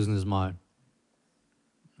losing his mind.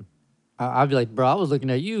 I'd be like, bro, I was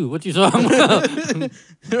looking at you. What you talking about?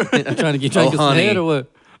 I'm trying to get some honey. head or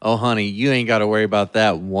what? Oh, honey, you ain't got to worry about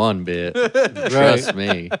that one bit. Trust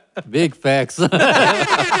me. Big facts.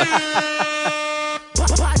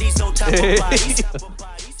 Bodies on top of bodies.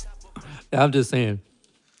 I'm just saying,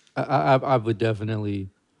 I would definitely,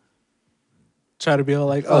 Try to be all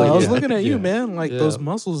like, Oh, I was yeah. looking at you, Yeah. man. Like Yeah. those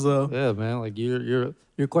muscles, though. yeah, man. Like you're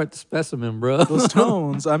quite the specimen, bro. Those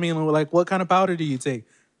tones. I mean, like, what kind of powder do you take?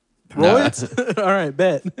 Roids? All right,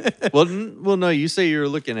 bet. Well, no, you say you're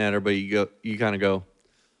looking at her, but you kind of go,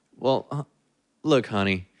 well, look,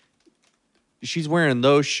 honey, she's wearing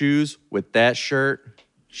those shoes with that shirt.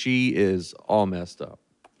 She is all messed up.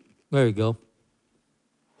 There you go.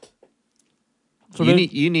 So,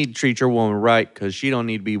 You need to treat your woman right because she don't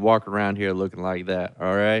need to be walking around here looking like that.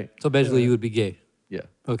 All right? so basically, you would be gay. Yeah.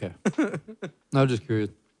 Okay. No, I'm just curious.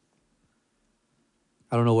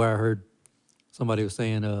 I don't know where I heard somebody was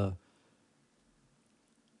saying,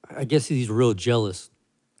 I guess he's real jealous.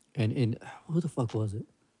 And who the fuck was it?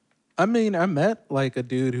 I mean, I met like a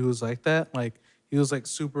dude who was like that. Like, he was like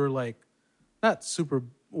super, like, not super,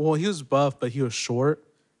 well, he was buff, but he was short.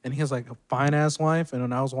 And he has like a fine ass wife. And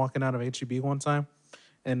when I was walking out of HEB one time,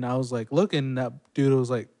 and I was like looking, that dude was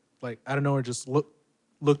like I don't know, or just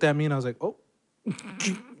looked at me, and I was like, oh.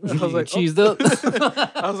 And I was like, cheesed up.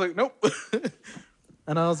 I was like, nope.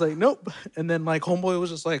 And I was like, nope. And then like homeboy was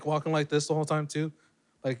just like walking like this the whole time too.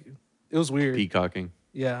 Like it was weird. Peacocking.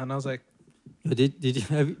 Yeah. And I was like, Did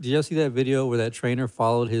y'all see that video where that trainer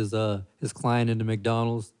followed his client into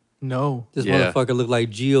McDonald's? no. This Yeah. motherfucker looked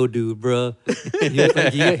like Geodude, bruh. he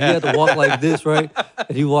had to walk like this, right?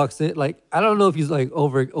 And he walks in, like, I don't know if he's like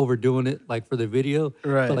overdoing it, like for the video.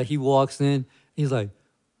 Right. But like he walks in, he's like,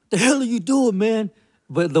 the hell are you doing, man?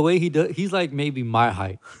 But the way he does, he's like maybe my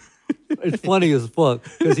height. It's funny as fuck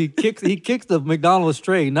because he kicks the McDonald's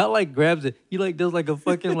tray, not like grabs it. He like does like a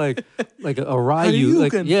fucking like a Ryu,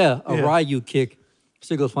 like Hadouken. Ryu kick.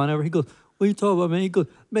 Shit goes fine over. He goes, what are you talking about, man? He goes,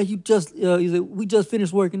 man, he's like, we just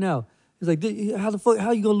finished working out. He's like,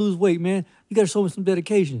 how you gonna lose weight, man? You gotta show me some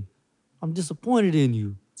dedication. I'm disappointed in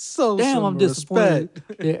you. So Damn, some I'm disappointed.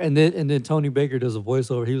 respect. Yeah, and then Tony Baker does a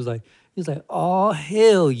voiceover. He's like, oh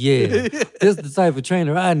hell yeah, this is the type of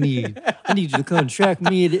trainer I need. I need you to come track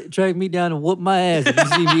me down and whoop my ass if you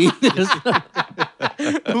see me eat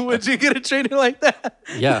this. Would you get a trainer like that?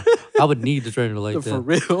 Yeah, I would need the trainer like For that.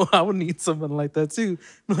 real, I would need someone like that too.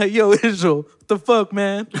 Like, yo, Israel, what the fuck,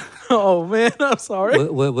 man? Oh man, I'm sorry.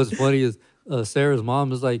 What's funny is Sarah's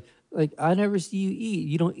mom is like, I never see you eat.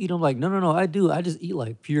 You don't eat. I'm like, no, I do. I just eat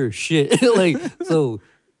like pure shit. Like, so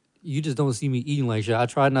you just don't see me eating like shit. I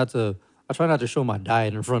try not to show my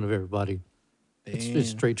diet in front of everybody. It's Damn.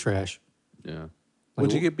 straight trash. Yeah.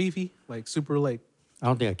 Would you get beefy? Like super, like I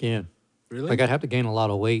don't think I can. really? Like I'd have to gain a lot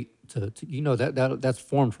of weight to that's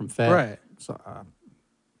formed from fat. Right. So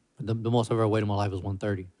the most I've ever weighed in my life was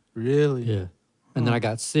 130. Really? Yeah. And then I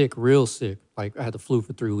got sick, real sick. Like I had the flu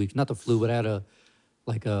for 3 weeks. Not the flu, but I had a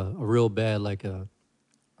real bad, like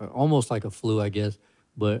almost like a flu, I guess.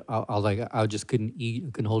 But I was like, I just couldn't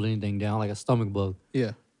eat, couldn't hold anything down, like a stomach bug.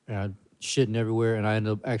 Yeah. And I shitting everywhere, and I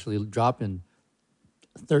ended up actually dropping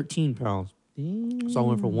 13 pounds. So I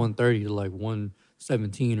went from 130 to like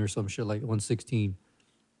 117 or some shit, like 116.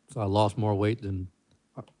 So I lost more weight than.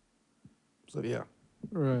 So yeah,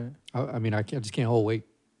 Right. I mean, I just can't hold weight.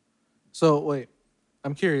 So wait,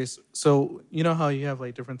 I'm curious. So you know how you have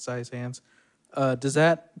like different size hands? Does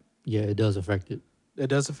that Yeah, it does affect it. it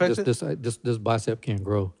does affect it? This bicep can't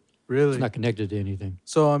grow. Really? It's not connected to anything.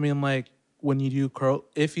 So I mean, like when you do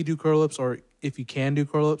if you do curl ups, or if you can do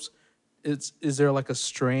curl ups, is there like a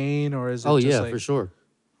strain, or is it? Oh just yeah, like, for sure.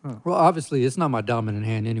 Well, obviously, it's not my dominant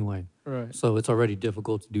hand anyway. Right. So it's already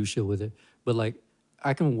difficult to do shit with it. But like,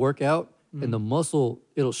 I can work out, and the muscle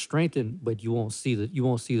it'll strengthen, but you won't see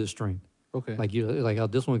the strength. Okay. Like how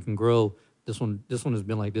this one can grow. This one has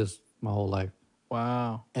been like this my whole life.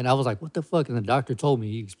 Wow. And I was like, what the fuck? And the doctor told me,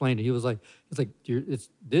 he explained it. He was like,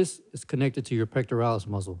 this is connected to your pectoralis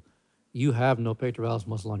muscle. You have no pectoralis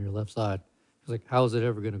muscle on your left side. He's like, how is it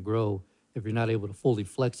ever going to grow if you're not able to fully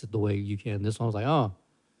flex it the way you can? This one was like, oh,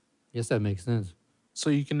 yes, that makes sense. So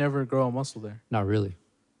you can never grow a muscle there. Not really.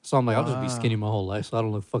 So I'm like, I'll just be skinny my whole life, so I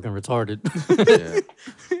don't look fucking retarded. Yeah.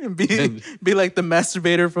 be like the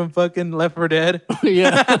masturbator from fucking Left 4 Dead.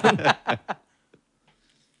 Yeah.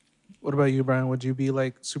 What about you, Brian? Would you be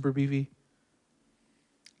like super beefy?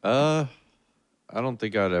 I don't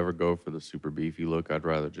think I'd ever go for the super beefy look. I'd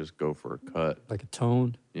rather just go for a cut. Like a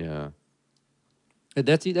toned. Yeah.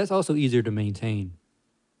 That's also easier to maintain.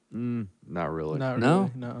 Not really. Not No?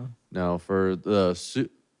 really. No. No, for the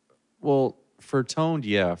for toned,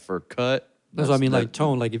 yeah. For cut, That's what I mean, that- like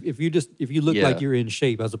tone. Like if you look Yeah. like you're in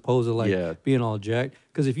shape as opposed to like Yeah. being all jacked.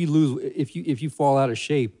 Because if you fall out of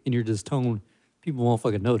shape and you're just toned, people won't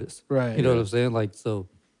fucking notice. Right. You know what I'm saying? Like so.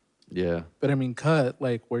 Yeah. But I mean, cut,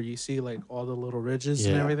 like where you see like all the little ridges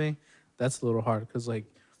and Yeah. everything, that's a little hard because like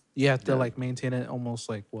you have to like maintain it almost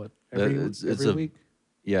like what That- every it's every a- week.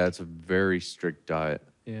 Yeah, it's a very strict diet.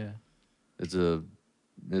 Yeah. It's a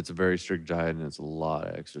very strict diet and it's a lot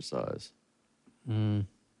of exercise. No,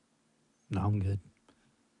 I'm good.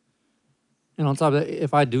 And on top of that,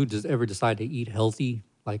 if I do just ever decide to eat healthy,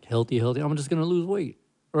 like healthy, I'm just gonna lose weight.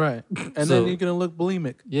 Right. And So- then you're gonna look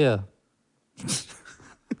bulimic. Yeah.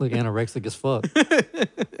 Look anorexic as fuck.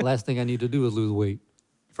 Last thing I need to do is lose weight.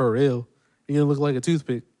 For real. You're gonna look like a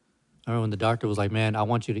toothpick. I remember when the doctor was like, "Man, I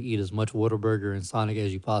want you to eat as much Whataburger and Sonic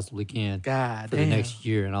as you possibly can God for damn. the next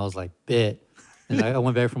year." And I was like, "Bet." And I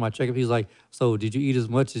went back for my checkup. He was like, "So did you eat as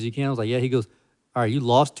much as you can?" I was like, "Yeah." He goes, "All right, you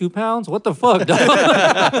lost 2 pounds? What the fuck, dog?"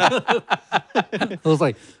 I was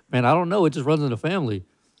like, "Man, I don't know. It just runs in the family.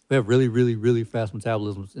 We have really, really, really fast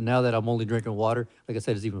metabolisms. And now that I'm only drinking water, like I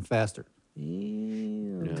said, it's even faster.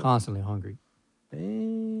 Damn. I'm constantly hungry."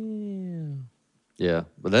 Damn. Yeah,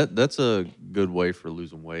 but that's a good way for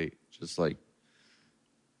losing weight. Just like,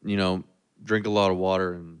 drink a lot of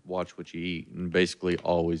water and watch what you eat, and basically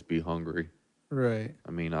always be hungry. Right.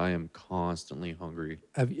 I mean, I am constantly hungry.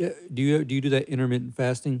 Do you do that intermittent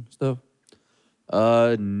fasting stuff?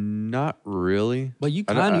 Not really. But you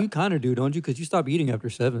I- kind of do, don't you? Because you stop eating after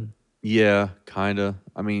 7. Yeah, kinda.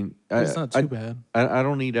 I mean, It's not too bad. I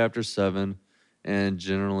don't eat after 7, and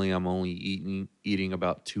generally I'm only eating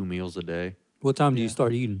about 2 meals a day. What time do you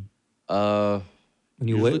start eating? Uh, When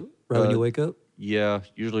you Usually, wake, right when you wake up? yeah,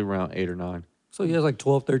 usually around 8 or 9. So you have like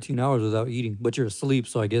 12, 13 hours without eating, but you're asleep.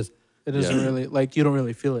 So I guess, It doesn't Yeah. really like you don't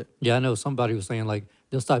really feel it. yeah, I know somebody was saying like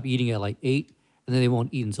they'll stop eating at like 8 and then they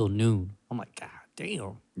won't eat until noon. I'm like, God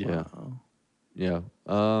damn. Yeah. Yeah.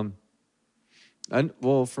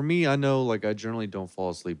 Well, for me, I know like I generally don't fall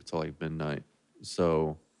asleep until like midnight.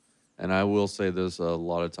 So, and I will say this a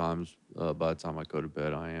lot of times, by the time I go to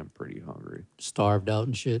bed, I am pretty hungry. Starved out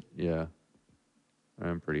and shit. Yeah. I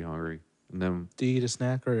am pretty hungry. And then, Do you eat a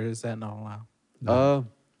snack or is that not allowed?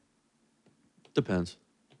 depends.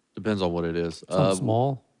 Depends on what it is. Something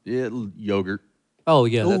small. Yeah, yogurt. Oh,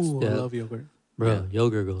 yeah. That's, Ooh, I yeah. love yogurt. Bro,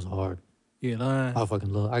 yogurt goes hard. You know, I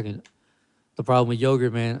fucking love The problem with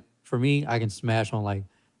yogurt, man, for me, I can smash on like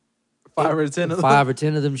 5 or 10 of them. 5 or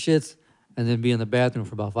 10 of them shits and then be in the bathroom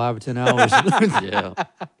for about 5 or 10 hours. Yeah.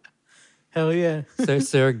 Hell yeah.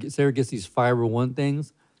 Sarah gets these Fiber One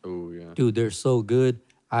things. Oh, yeah. Dude, they're so good.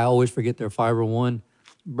 I always forget their Fiber One.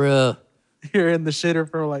 Bruh, You're in the shitter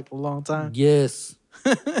for like a long time. yes.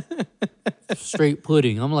 Straight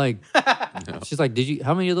pudding. I'm like, she's like,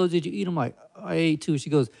 how many of those did you eat? I'm like, I ate 2. She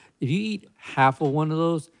goes, if you eat half of one of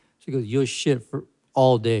those, she goes, you're shit for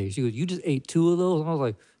all day. She goes, you just ate 2 of those? And I was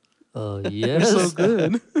like, yes. They're so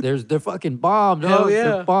good. They're fucking bomb, dog. Hell yeah.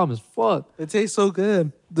 They're bomb as fuck. It tastes so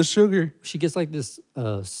good. The sugar. She gets like this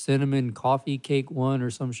cinnamon coffee cake one or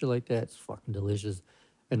some shit like that. It's fucking delicious.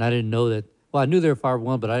 And I didn't know that. Well, I knew they were Fiber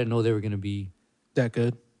One, but I didn't know they were going to be. That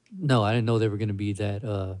good. No, I didn't know they were going to be that.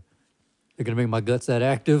 They're going to make my guts that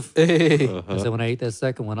active. Hey. And so when I ate that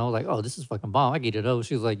second one, I was like, oh, this is fucking bomb. I can eat it over.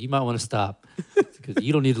 She was like, you might want to stop because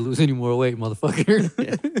you don't need to lose any more weight,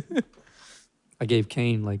 motherfucker. I gave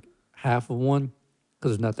Kane like half of one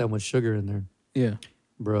because there's not that much sugar in there. Yeah.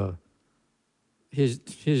 Bruh. His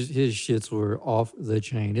shits were off the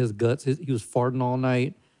chain. His guts, he was farting all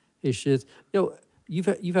night. His shits. Yo, you've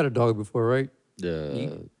had a dog before, right?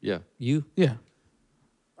 Yeah. You? Yeah.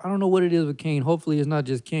 I don't know what it is with Kane. Hopefully it's not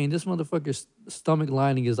just Kane. This motherfucker's stomach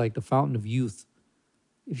lining is like the fountain of youth.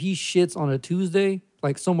 If he shits on a Tuesday,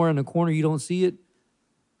 like somewhere in the corner you don't see it,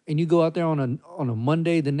 and you go out there on a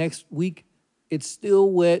Monday the next week, it's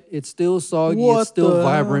still wet, it's still soggy, What it's still the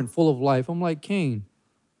vibrant, full of life. I'm like, Kane,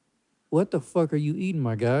 what the fuck are you eating,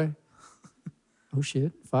 my guy? Oh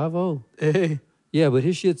shit, 5-0. Hey. Yeah, but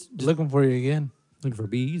his shit's just Looking for you again. looking for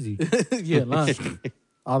be easy. Yeah, lunch.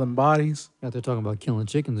 All them bodies. Out there talking about killing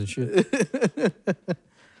chickens and shit.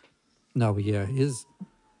 No, but yeah,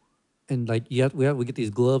 and like we get these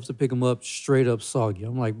gloves to pick them up straight up soggy.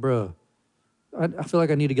 I'm like, bruh, I feel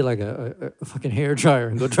like I need to get like a fucking hair dryer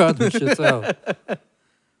and go dry them shits out.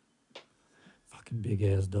 Fucking big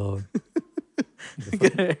ass dog.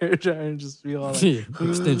 Get a hair dryer and just be all like, Yeah,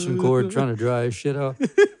 extension cord trying to dry his shit out.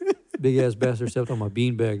 Big ass bastard stepped on my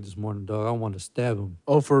beanbag this morning, dog. I wanted to stab him.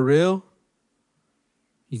 oh, for real?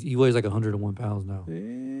 He weighs like 101 pounds now.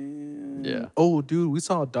 Yeah. Oh, dude, we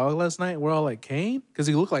saw a dog last night. We're all like, Kane? Because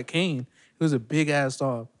he looked like Kane. He was a big ass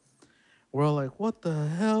dog. We're all like, what the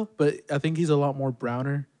hell? But I think he's a lot more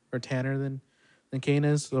browner or tanner than Kane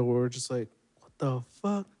is. So we're just like, what the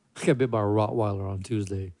fuck? I got bit by a Rottweiler on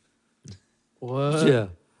Tuesday. What? Yeah.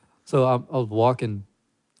 So I was walking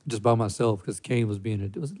just by myself because Kane was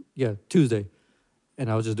Tuesday. And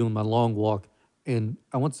I was just doing my long walk. And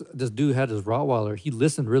this dude had this Rottweiler. He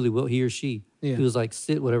listened really well, he or she. Yeah. He was like,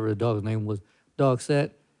 sit, whatever the dog's name was. Dog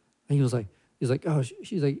sat. And he's like, oh,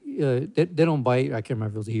 she's like, they don't bite. I can't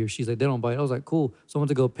remember if it was he or she's like, they don't bite. I was like, cool. So I went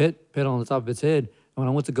to go pet on the top of its head. And when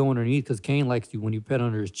I went to go underneath, because Kane likes you when you pet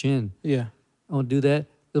under his chin. Yeah. I want to do that.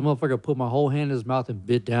 This motherfucker put my whole hand in his mouth and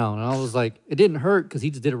bit down. And I was like, it didn't hurt because he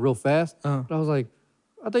just did it real fast. But I was like,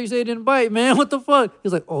 I thought you said it didn't bite, man. What the fuck? He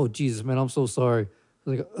was like, oh, Jesus, man, I'm so sorry. I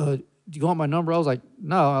was like, do you want my number? I was like,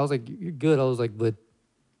 no. I was like, you're good. I was like,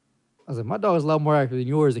 my dog is a lot more active than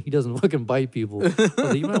yours, and he doesn't fucking bite people. I was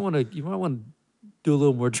like, you might want to do a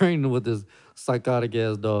little more training with this psychotic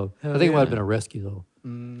ass dog. I think it might have been a rescue though.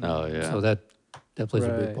 Oh yeah. So that plays a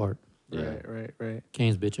big Right. part. Yeah. Right.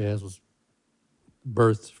 Kane's bitch ass was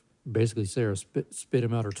birthed. Basically, Sarah spit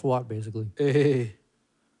him out her twat. Basically. Hey.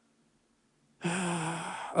 Oh,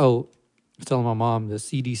 I was telling my mom the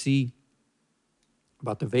CDC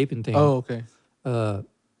about the vaping thing. Oh, okay.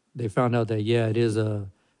 They found out that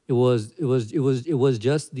it was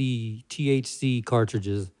just the THC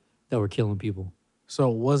cartridges that were killing people.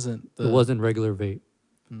 So it wasn't It wasn't regular vape.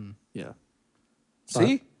 Yeah.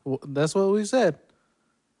 See? That's what we said.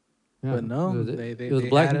 Yeah. But no, it was they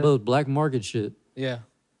black had it was black market shit. Yeah.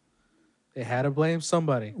 They had to blame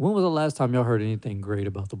somebody. When was the last time y'all heard anything great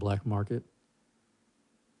about the black market?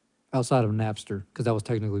 Outside of Napster, because that was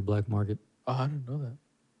technically black market. Oh, I didn't know that.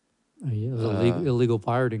 Yeah, it was illegal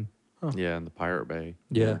pirating. Yeah, in the Pirate Bay.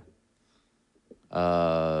 Yeah.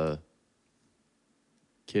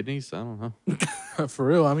 Kidneys? I don't know. For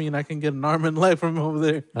real. I mean, I can get an arm and leg from over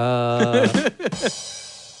there.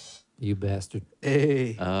 You bastard.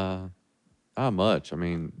 Hey. Not much. I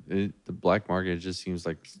mean, the black market just seems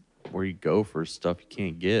like where you go for stuff you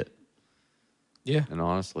can't get. Yeah. And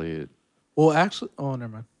honestly, Well, actually, oh,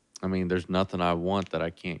 never mind. I mean, there's nothing I want that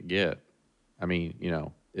I can't get. I mean,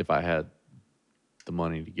 if I had the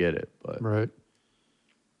money to get it, but Right.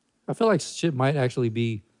 I feel like shit might actually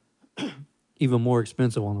be even more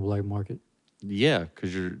expensive on the black market. yeah,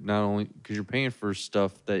 because you're paying for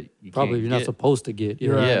stuff that you Probably can't you're get. not supposed to get.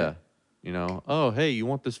 You're Yeah. right. Oh, hey, you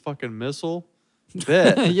want this fucking missile?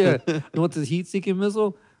 Bet. Yeah. You want this heat-seeking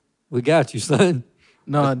missile? We got you, son.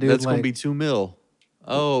 No, dude. That's like, gonna be $2 million.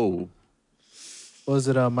 Oh, what was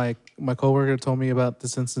it? My coworker told me about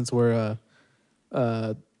this instance where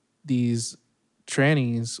these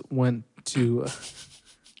trannies went to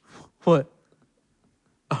what?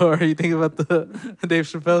 Oh, are you thinking about the Dave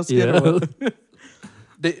Chappelle skit? Yeah. Or what?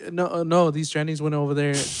 These trannies went over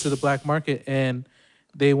there to the black market and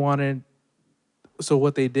they wanted. So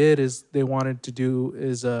what they did is they wanted to do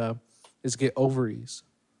is get ovaries.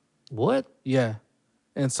 What? Yeah,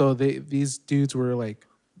 and so these dudes were like,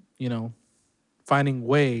 finding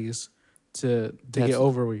ways to get That's-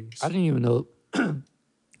 ovaries. I didn't even know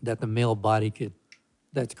that the male body could.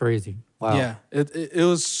 That's crazy. Wow. Yeah, it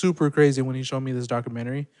was super crazy when he showed me this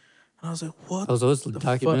documentary, and I was like, "What?" Oh, so it's a the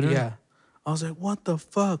documentary? Fuck? Yeah, I was like, "What the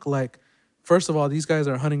fuck?" Like, first of all, these guys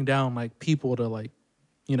are hunting down like people to like,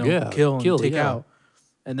 Yeah, kill and take yeah. out,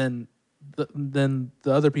 and then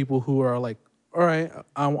the other people who are like, "All right,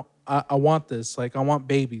 I want this. Like, I want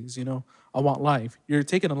babies. I want life. You're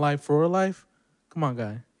taking a life for a life. Come on,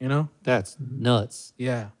 guy. That's nuts.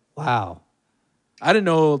 Yeah." Wow. I didn't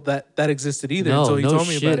know that existed either No, until he no told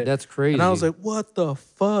me shit, about it. that's crazy. And I was like, "What the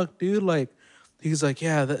fuck, dude?" Like, he's like,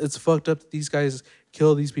 "Yeah, it's fucked up that these guys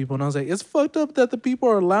kill these people." And I was like, "It's fucked up that the people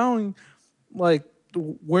are allowing, like,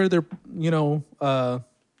 where they're,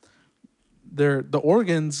 the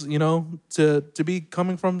organs, to be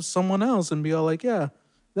coming from someone else and be all like, yeah,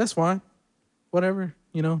 that's fine, whatever,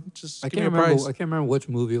 just I give can't me a remember. price." I can't remember which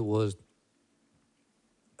movie it was.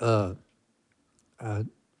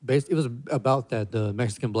 It was about that the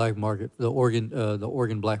Mexican black market, the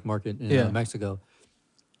Oregon black market in Yeah. Mexico,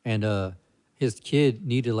 and his kid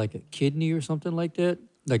needed like a kidney or something like that.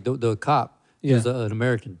 Like the cop, he was an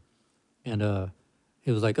American, and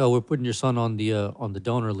he was like, "Oh, we're putting your son on the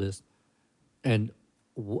donor list." And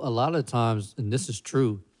a lot of times, and this is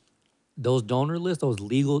true, those donor lists, those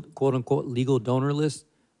legal, quote unquote, legal donor lists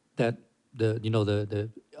that the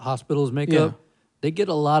hospitals make Yeah. up, they get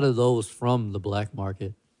a lot of those from the black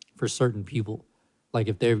market for certain people. Like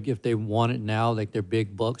if they want it now, like they're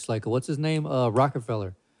big bucks. Like what's his name?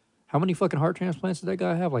 Rockefeller. How many fucking heart transplants did that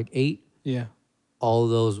guy have? Like 8. Yeah. All of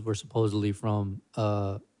those were supposedly from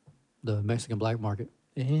the Mexican black market.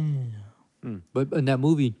 Damn. But in that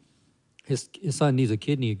movie, his son needs a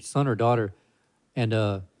kidney, son or daughter,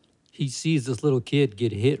 and he sees this little kid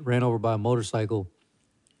get hit, ran over by a motorcycle,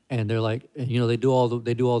 and they're like, and, they do all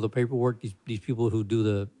the paperwork. These people who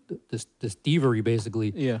do this thievery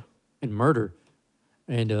basically Yeah. and murder,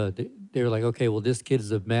 and they were like, okay, well this kid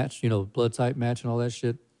is a match, blood type match and all that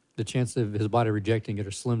shit. The chance of his body rejecting it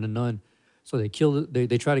are slim to none. So they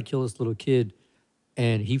try to kill this little kid,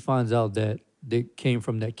 and he finds out that they came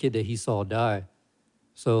from that kid that he saw die.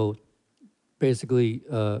 So basically,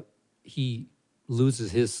 he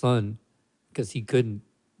loses his son because he couldn't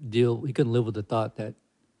live with the thought that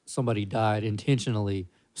somebody died intentionally,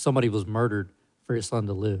 somebody was murdered for his son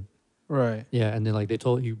to live. Right. Yeah, and then like he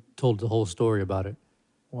told the whole story about it.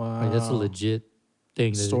 Wow. Like that's a legit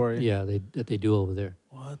thing. Story. That they do over there.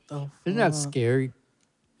 What the fuck? Isn't that scary?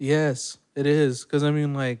 Yes, it is. Because, I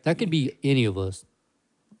mean, like, That could be any of us.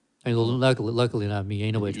 I mean, luckily not me.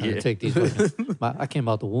 Ain't nobody trying to take these. I came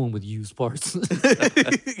out the womb with used parts.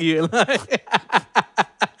 you're like,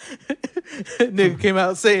 nigga came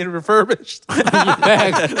out saying refurbished.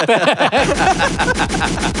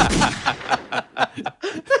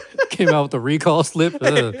 Came out with a recall slip.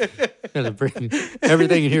 Gotta bring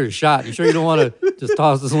everything in here is shot. You sure you don't want to just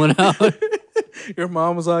toss this one out? Your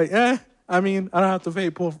mom was like, I mean, I don't have to pay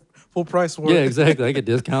full price for Yeah, it. exactly. I get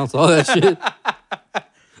discounts, all that shit.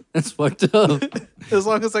 That's fucked up. As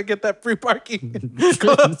long as I get that free parking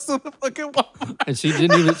close to the fucking wall. And she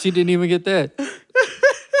didn't even get that.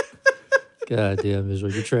 God damn,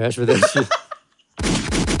 Israel, you're trash for that shit.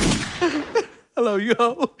 Hello, yo.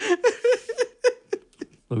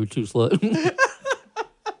 Oh, you're too slut.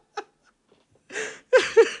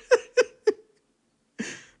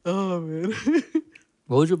 Oh, man.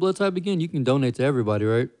 What was your blood type again? You can donate to everybody,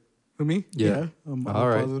 right? For me? Yeah. I'm All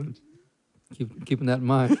right. positive. Keeping that in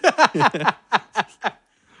mind.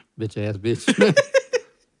 Bitch ass bitch.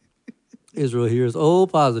 Israel here is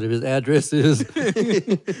positive. His address is.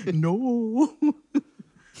 No.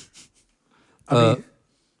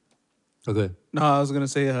 Okay. No, I was gonna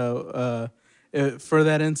say how for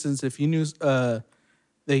that instance, if you knew that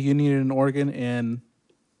you needed an organ and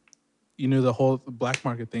you knew the whole black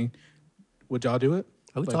market thing, would y'all do it?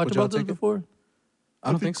 Have we Like, talked would y'all about this take it? before?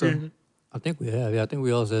 I don't think so. I think we have. Yeah, I think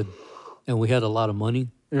we all said, and we had a lot of money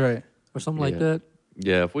You're right. or something like Yeah. that.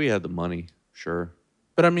 Yeah, if we had the money, sure.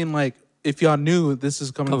 But I mean, like, if y'all knew this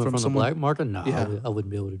is coming, Coming from the someone, black market, no, Yeah. I wouldn't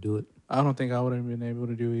be able to do it. I don't think I would have been able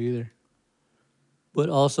to do it either. But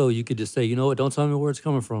also, you could just say, you know what? Don't tell me where it's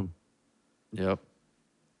coming from, Yep.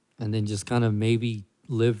 and then just kind of maybe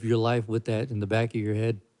live your life with that in the back of your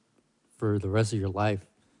head for the rest of your life.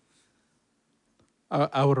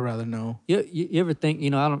 I would rather know. You ever think,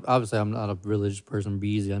 obviously I'm not a religious person,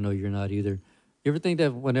 Beezy. I know you're not either. You ever think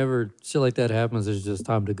that whenever shit like that happens, it's just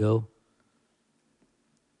time to go?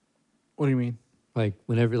 What do you mean? Like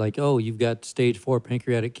whenever, like, oh, you've got stage 4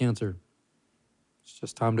 pancreatic cancer. It's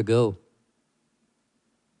just time to go.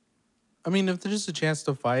 I mean, if there's a chance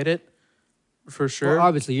to fight it, for sure. Well,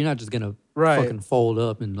 obviously, you're not just gonna Right. fucking fold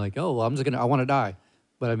up and like, oh, well, I want to die.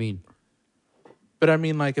 But I mean, But I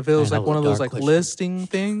mean, like, if it was Man, that like one was of a those dark like question. listing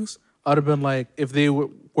things, I'd have been like, if they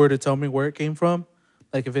were to tell me where it came from,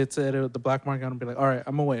 like if it's at the black market, I'd be like, all right,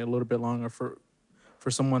 I'm gonna wait a little bit longer for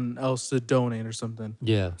someone else to donate or something.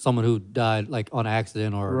 yeah, someone who died like on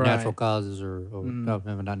accident or Right. natural causes or no,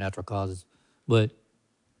 maybe not natural causes, but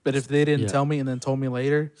But if they didn't Yeah. tell me and then told me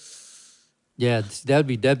later, yeah, that'd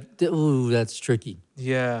be ooh, that's tricky.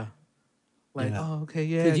 yeah, like, Yeah. oh, okay,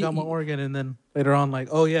 yeah, 'Cause I got my organ, and then later on, like,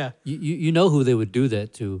 oh yeah, You know who they would do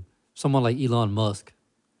that to? Someone like Elon Musk,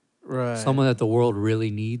 right, someone that the world really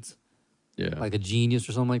needs, Yeah. like a genius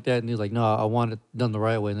or something like that. And he's like, no, I want it done the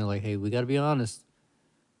right way. And they're like, hey, we got to be honest.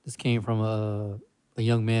 This came from a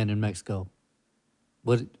young man in Mexico.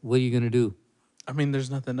 What are you gonna do? I mean, there's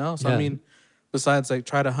nothing else. Yeah. I mean, besides like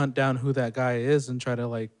try to hunt down who that guy is and try to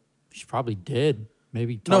like He's probably dead.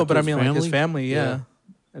 Maybe talk no, to but I his mean like his family, yeah, Yeah.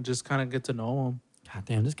 and just kind of get to know him. God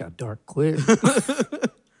damn, this got dark quick.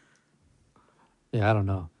 Yeah, I don't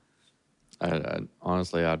know.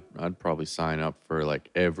 Honestly, I'd probably sign up for like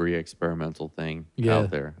every experimental thing Yeah. out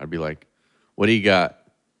there. I'd be like, "What do you got?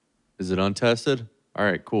 Is it untested? All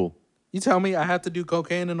right, cool. You tell me I have to do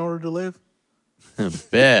cocaine in order to live?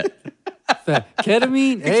 Bet.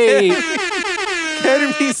 Ketamine? Hey.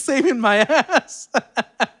 Ketamine saving my ass.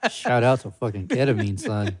 Shout out to fucking ketamine,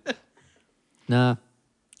 son. Nah,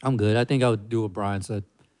 I'm good. I think I would do what Brian said.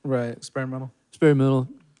 Right, experimental. Experimental.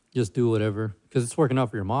 Just do whatever. Because it's working out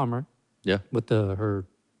for your mom, right? Yeah. With her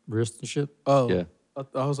wrist and shit. Oh, Yeah.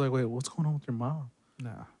 I was like, wait, what's going on with your mom?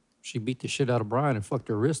 Nah. She beat the shit out of Brian and fucked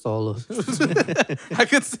her wrist all up. I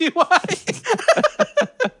could see why.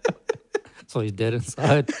 So he's dead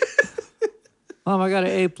inside. Mom, I got an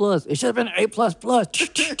A+. It should have been an A++.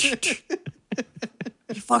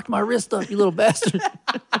 You fucked my wrist up, you little bastard.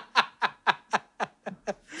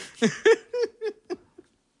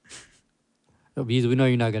 We know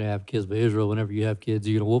you're not going to have kids, but Israel, whenever you have kids,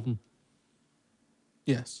 you're going to whoop them?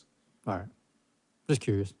 Yes. All right. Just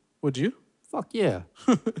curious. Would you? Fuck yeah.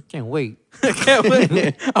 Can't wait. I can't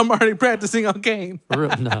wait. I'm already practicing on cane. For real.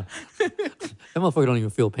 No. That motherfucker don't even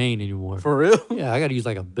feel pain anymore. For real? Yeah, I got to use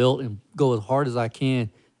like a belt and go as hard as I can.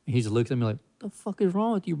 And he just looks at me like, the fuck is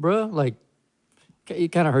wrong with you, bro? Like,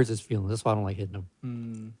 it kind of hurts his feelings. That's why I don't like hitting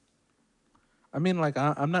him. I mean, like,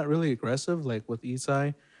 I'm not really aggressive, like, with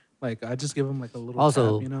Isai. Like, I just give him, like, a little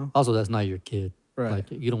Also, tap, you know? also that's not your kid. Right.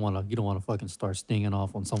 Like, you don't want to fucking start stinging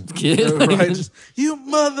off on someone's kid. Right? Just, you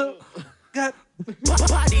mother... God.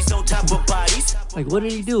 Bodies on top of bodies. Like, what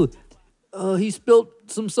did he do? He spilled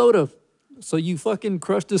some soda. So you fucking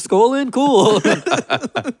crushed his skull in? Cool.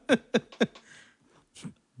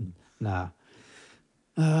 Nah.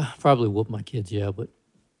 Probably whoop my kids, yeah, but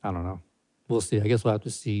I don't know. We'll see. I guess we'll have to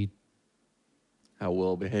see. How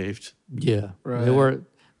well behaved. Yeah. Right.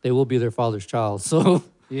 They will be their father's child. So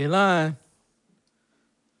You ain't lying.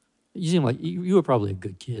 you seem like you were probably a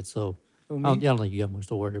good kid, so Who, I me? don't think you got much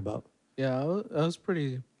to worry about. Yeah, I was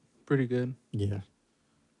pretty good. Yeah.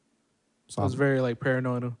 So I was very, like,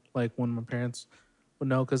 paranoid, like, when my parents would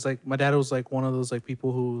know. Because, like, my dad was, like, one of those, like,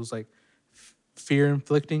 people who was, like,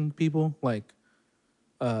 fear-inflicting people. Like,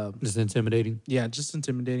 just intimidating. yeah, just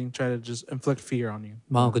intimidating. Try to just inflict fear on you.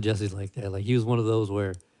 My Uncle Jesse's like that. Like, he was one of those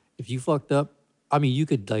where if you fucked up, I mean, you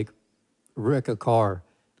could, like, wreck a car.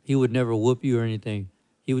 He would never whoop you or anything.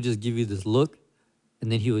 He would just give you this look,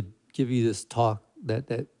 and then he would give you this talk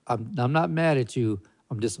that I'm not mad at you.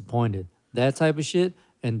 I'm disappointed. That type of shit.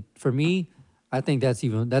 And for me, I think that's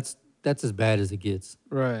as bad as it gets.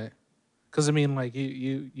 Right. Because, I mean, like,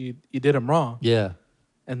 you did him wrong. Yeah.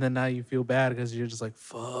 And then now you feel bad because you're just like,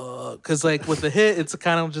 fuck. Because, like, with the hit, it's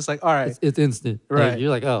kind of just like, all right. It's instant. Like, Right. you're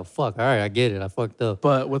like, oh, fuck. All right, I get it. I fucked up.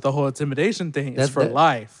 But with the whole intimidation thing, it's That- for that-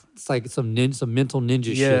 life. It's like some mental ninja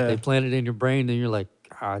Yeah. shit. They plant it in your brain, and you're like,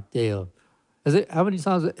 ah, damn. How many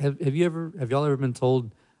times have y'all ever been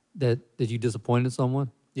told that you disappointed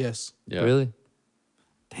someone? Yes. Yeah. Really?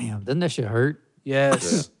 Damn, doesn't that shit hurt?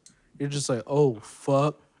 Yes. You're just like, oh,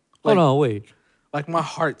 fuck. Hold on, wait. Like, my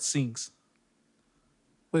heart sinks.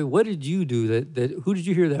 Wait, what did you do that who did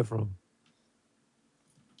you hear that from?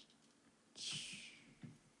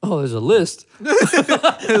 Oh, there's a list.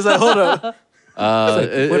 It's like, hold up.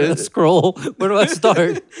 Where do I scroll? Where do I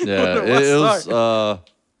start? Yeah, Where do I it was. start?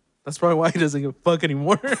 That's probably why he doesn't give a fuck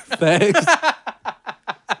anymore. Facts.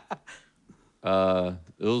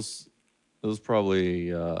 It was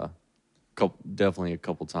probably definitely a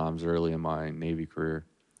couple times early in my Navy career.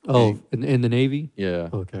 Oh, in the Navy? Yeah.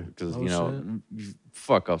 Okay. Because Oh, you know, you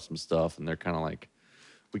fuck up some stuff, and they're kind of like,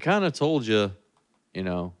 we kind of told you, you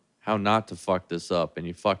know, how not to fuck this up, and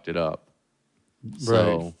you fucked it up.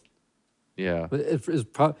 So, yeah.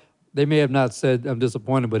 But they may have not said I'm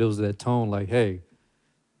disappointed, but it was that tone like, hey,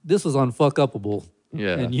 this was unfuck-upable.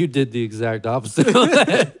 Yeah. And you did the exact opposite of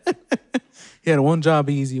that. He had one job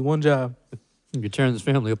easy, one job. You could tear this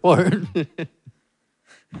family apart.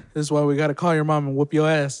 This is why we got to call your mom and whoop your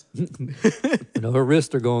ass. You know, her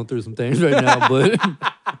wrists are going through some things right now, but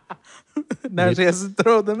Now she has to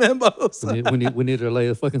throw the members. we need her to lay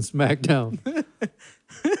a fucking smack down.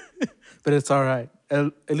 But it's all right.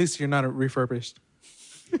 At least you're not refurbished.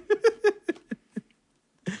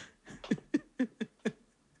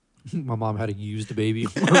 My mom had a used baby.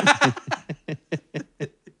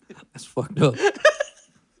 That's fucked up.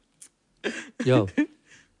 Yo,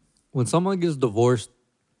 when someone gets divorced,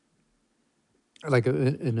 like I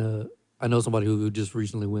know somebody who just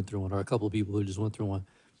recently went through one, or a couple of people who just went through one.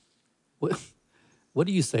 What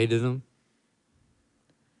do you say to them?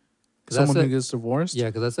 'Cause I Someone who said- gets divorced? Yeah,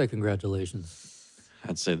 because I say congratulations,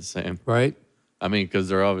 I'd say the same. right? I mean, because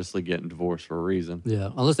they're obviously getting divorced for a reason. Yeah,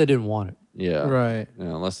 unless they didn't want it. Yeah. Right. Yeah,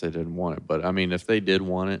 unless they didn't want it. But I mean, if they did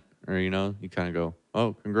want it, or, you know, you kind of go,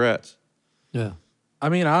 oh, congrats. Yeah. I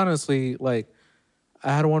mean, honestly, like,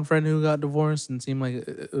 I had one friend who got divorced and seemed like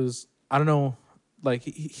it was, I don't know, like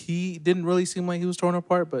he didn't really seem like he was torn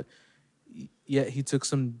apart, but yet he took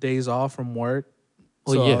some days off from work.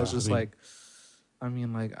 Well, So yeah, I was just I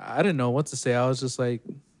mean- like, like I didn't know what to say. I was just like,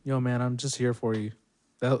 yo, man, I'm just here for you.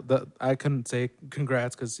 That I couldn't say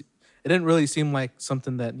congrats because it didn't really seem like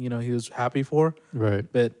something that he was happy for. Right.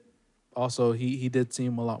 But also he did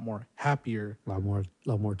seem a lot more happier. A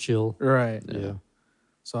lot more chill. Right. Yeah.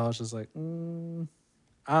 So I was just like, I'm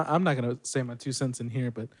not gonna say my 2 cents in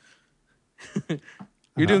here, but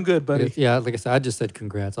you're doing good, buddy. Yeah, like I said, I just said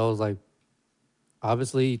congrats. I was like,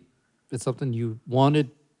 obviously, it's something you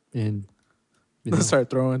wanted, and you know. Start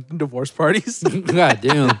throwing divorce parties. God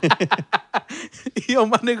damn. Yo,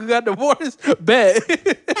 my nigga got divorced. Bet.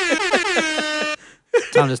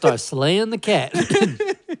 Time to start slaying the cat.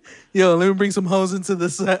 Yo, let me bring some hoes into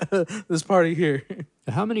this this party here.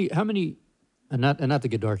 How many, and not to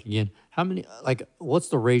get dark again, how many, like, what's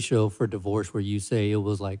the ratio for divorce where you say it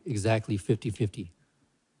was like exactly 50-50?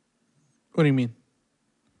 What do you mean?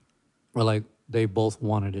 Or like they both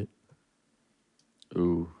wanted it?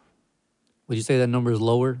 Ooh. Would you say that number is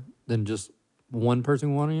lower than just one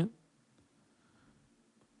person wanting it?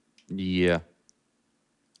 Yeah.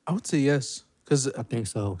 I would say yes, because I think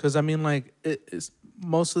so. I mean, like it's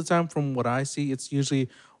most of the time from what I see, it's usually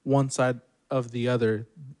one side of the other.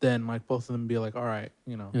 Then like both of them be like, all right,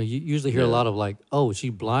 You know, you usually hear a Yeah. lot of like, oh,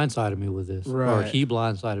 she blindsided me with this. Or Right. he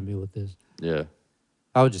blindsided me with this. Yeah.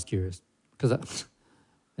 I was just curious.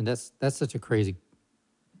 And that's such a crazy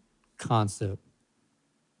concept.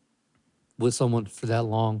 With someone for that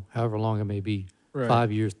long, however long it may be, Right.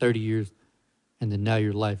 5 years, 30 years, and then now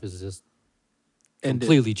your life is just Ended.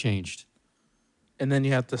 completely changed. And then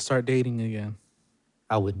you have to start dating again.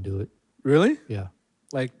 I wouldn't do it. Really? Yeah.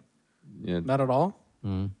 Like Yeah. not at all?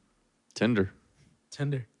 Tinder.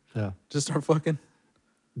 Tinder. Yeah. Just start fucking.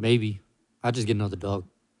 Maybe. I'd just get another dog.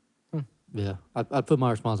 Yeah. I'd put my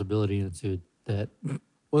responsibility into that.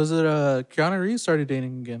 Was it Keanu Reeves started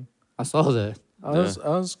dating again? I saw that. I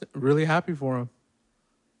was really happy for him.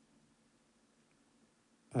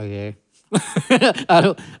 Okay.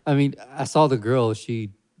 I mean, I saw the girl.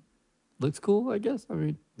 She looks cool, I guess. I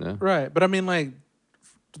mean, Yeah. Right. But I mean like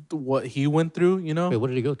what he went through, wait, what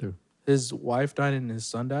did he go through? his wife died and his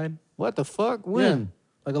son died. What the fuck? When? Yeah.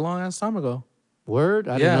 Like a long ass time ago. Word?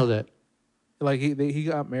 I Yeah. didn't know that. Like he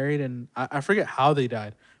got married and I forget how they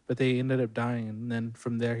died, but they ended up dying. And then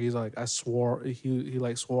from there he's like, I swore he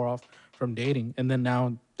like swore off from dating. And then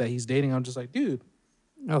now that he's dating, I'm just like, dude,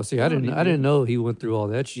 Oh, see, I didn't know he went through all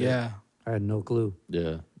that shit. yeah. I had no clue.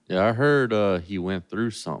 Yeah. Yeah. I heard he went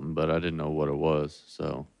through something, but I didn't know what it was.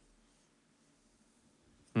 So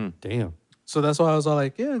Damn. So that's why I was all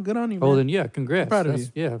like, yeah, good on you, man. Oh, then yeah, congrats. proud of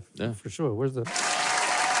That's- Yeah, Yeah. for sure. Where's the?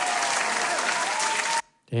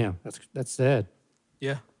 Damn, that's sad.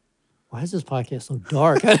 Yeah. Why is this podcast so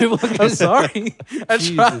dark? I didn't fucking- I'm sorry. I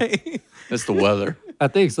Jesus. tried. it's the weather. I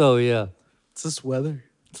think so. Yeah, It's this weather.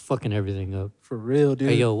 it's fucking everything up. For real, dude.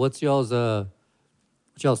 Hey, yo, what's y'all's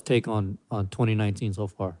take on 2019 so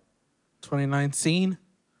far? 2019.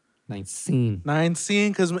 19.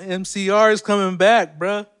 19, because MCR is coming back,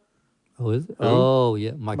 bruh. Oh, is it? Oh,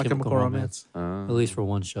 yeah, My My Chemical Chemical Romance. Romance. At least for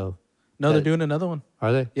one show. No, they're doing another one.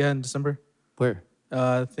 Are they? Yeah, in December. Where?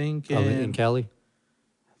 I think Oh, in Cali?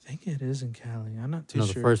 I think it is in Cali. I'm not too No,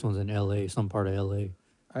 sure. the first one's in LA, some part of LA.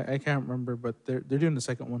 I can't remember, but they're doing the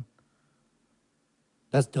second one.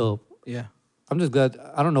 That's dope. Yeah. I'm just glad.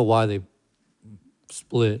 I don't know why they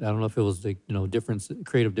split. I don't know if it was the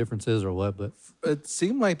creative differences or what, but It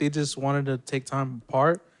seemed like they just wanted to take time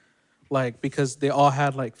apart, like because they all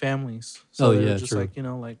had like families. So Oh, they were yeah, just true. like,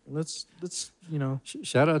 like let's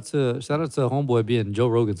shout out to Homeboy being Joe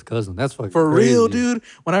Rogan's cousin. That's fucking for crazy. real, dude.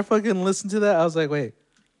 When I fucking listened to that, I was like, wait,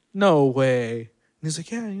 no way. And he's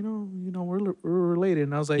like, yeah, we're related.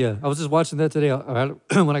 And I was like, Yeah, I was just watching that today.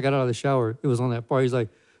 When I got out of the shower, it was on that part. He's like,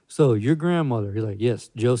 "So your grandmother?" He's like, "Yes."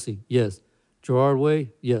 Josie, yes. Gerard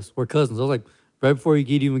Way, yes. We're cousins. I was like, right before you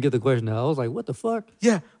could even get the question out, I was like, "What the fuck?"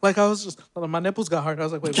 yeah, like I was just my nipples got hard. I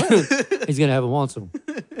was like, wait, what? He's gonna have him on some.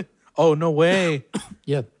 Oh, no way.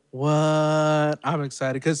 Yeah, What? I'm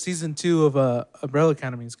excited because season 2 of Umbrella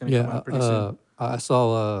Academy is gonna come yeah. out pretty soon. I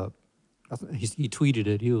saw. He tweeted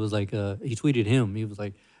it. He was like, he tweeted him. He was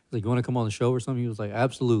like, "You want to come on the show or something?" He was like,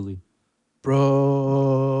 "Absolutely."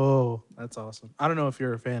 Bro, that's awesome. I don't know if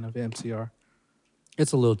you're a fan of MCR.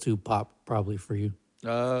 It's a little too pop, probably for you.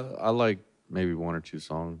 I like maybe one or two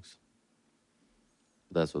songs.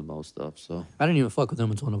 That's with most stuff. So I didn't even fuck with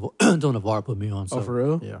them until until Navarre put me on. So, Oh, for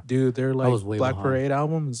real? Yeah, Dude, their like was way Black behind. Parade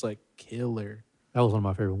album is like killer. that was one of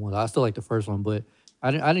my favorite ones. I still like the first one, but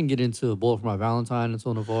I didn't get into Bullet for My Valentine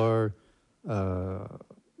until Navarre.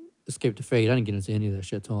 Escape to Fate. I didn't get into any of that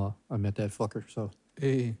shit till I met that fucker. So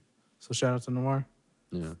Hey, so shout out to Noir.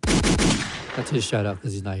 Yeah. that's his shout out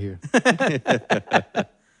because he's not here.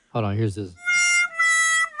 Hold on, here's this.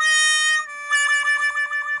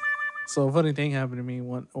 So a funny thing happened to me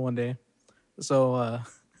one day. So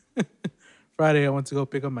Friday I went to go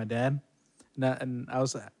pick up my dad, and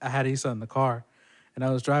I had Issa in the car, and I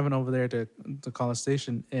was driving over there to College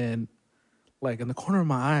Station, and like in the corner of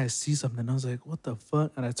my eye I see something. I was like, what the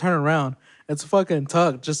fuck? And I turn around, it's fucking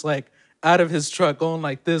Tuck just like out of his truck going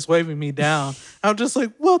like this, waving me down. I'm just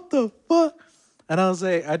like, what the fuck? And I was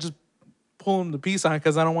like, I just pull him the peace sign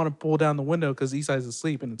because I don't want to pull down the window because Esai's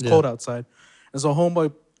asleep and it's cold outside. And so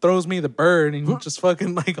homeboy throws me the bird and he just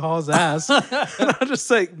fucking like hauls ass. And I'm just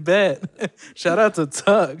like, bet. Shout out to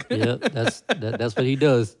Tuck. Yeah, that's what he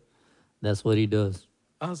does. That's what he does.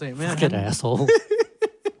 I was like, man, Fucking asshole.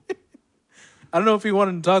 I don't know if he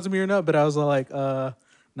wanted to talk to me or not, but I was like, nah,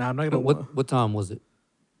 I'm not gonna. What time was it?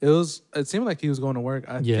 It seemed like he was going to work.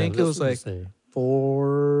 I Yeah, think it that's was what I like say.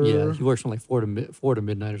 4. Yeah, he works from like 4 to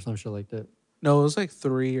midnight or some shit like that. No, it was like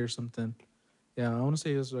 3 or something. Yeah, I want to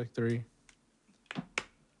say it was like 3.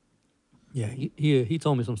 Yeah, he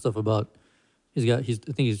told me some stuff about I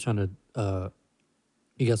think he's trying to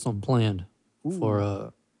he got something planned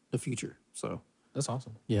for the future. So That's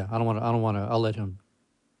awesome. yeah, I don't want to I'll let him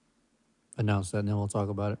announce that and then we'll talk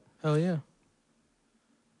about it. Hell yeah.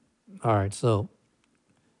 All right, so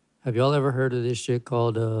have y'all ever heard of this shit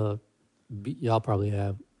called y'all probably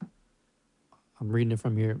have. I'm reading it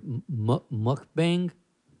from here. Mukbang?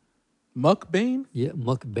 Mukbang? Yeah,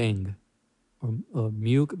 mukbang. Or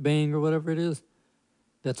mukbang or whatever it is.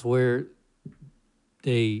 That's where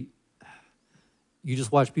you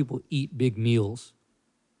just watch people eat big meals.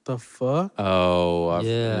 The fuck? Oh, I've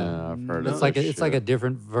Yeah. heard It's of like this it's like a shit.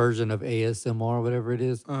 different version of ASMR or whatever it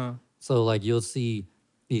is. So like you'll see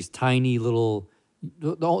these tiny little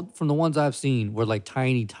from the ones I've seen were like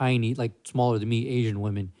tiny, like smaller than me, Asian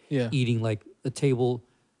women eating like a table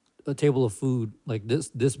of food like this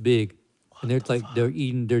big. And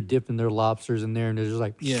they're dipping their lobsters in there and they're just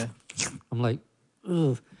like I'm like,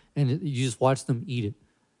 ugh. And you just watch them eat it.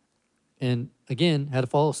 And again, had to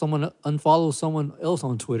unfollow someone else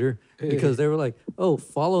on Twitter because they were like, oh,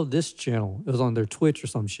 follow this channel. It was on their Twitch or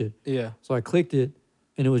some shit. Yeah. So I clicked it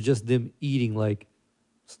and it was just them eating like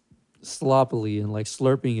sloppily and like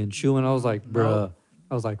slurping and chewing. I was like, bruh.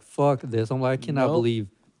 I was like, fuck this. I'm like, I cannot believe.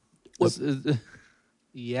 This is-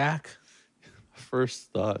 Yak.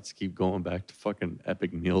 First thoughts keep going back to fucking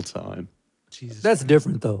Epic Mealtime. Jesus. That's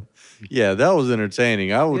different though. Yeah, that was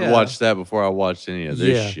entertaining. I would Yeah. watch that before I watched any of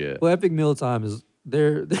this shit. Well, Epic Mealtime is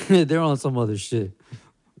they're on some other shit.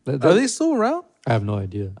 Are they still around? I have no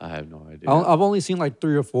idea. I have no idea. I've only seen like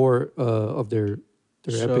 3 or 4 of their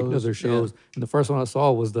Shows, shows, and the first one I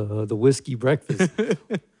saw was the whiskey breakfast.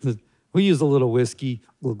 We used a little whiskey.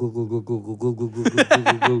 Glug, glug, glug, glug, glug, glug, glug, glug, glug,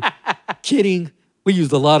 glug, glug, glug. Kidding. We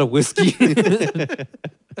used a lot of whiskey.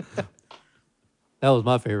 That was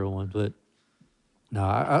my favorite one, but no,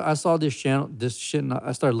 I saw this channel, this shit, and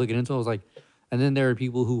I started looking into it. I was like, and then there are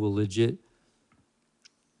people who will legit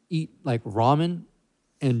eat like ramen,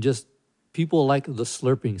 and just people like the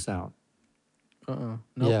slurping sound. Nope.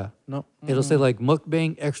 Yeah. Nope. It'll say like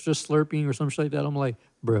mukbang, extra slurping, or some shit like that. I'm like,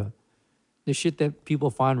 bruh, the shit that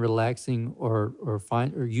people find relaxing or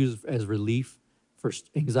use as relief for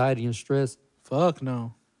anxiety and stress. Fuck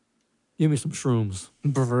no. Give me some shrooms.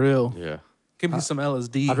 For real. Yeah. Give me some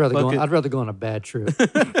LSD. I'd rather go on a bad trip.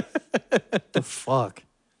 The fuck.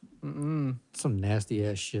 Some nasty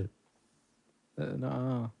ass shit.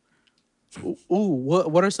 Nah. Ooh,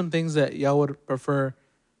 what are some things that y'all would prefer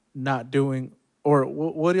not doing, or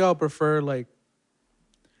what do y'all prefer? Like,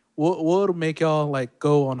 what would make y'all like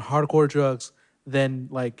go on hardcore drugs than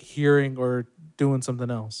like hearing or doing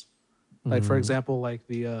something else? Like for example, like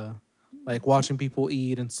the like watching people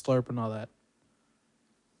eat and slurp and all that.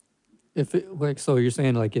 If it like so, you're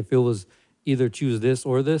saying like if it was either choose this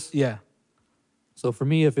or this. Yeah. So for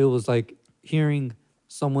me, if it was like hearing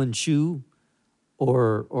someone chew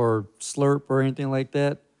or slurp or anything like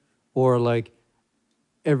that, or like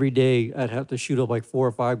every day I'd have to shoot up like 4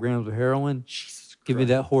 or 5 grams of heroin. Give me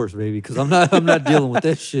that horse, baby, because I'm not dealing with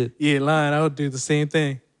that shit. Yeah, lying. I would do the same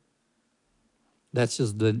thing. That's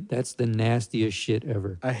the nastiest shit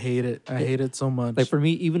ever. I hate it. I hate it so much. Like for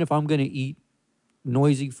me, even if I'm gonna eat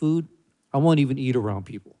noisy food, I won't even eat around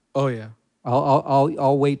people. Oh yeah.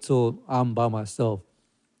 I'll wait till I'm by myself,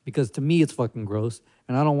 because to me it's fucking gross,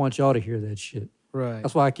 and I don't want y'all to hear that shit. Right.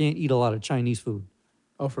 That's why I can't eat a lot of Chinese food.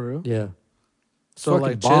 Oh, for real? Yeah. So fucking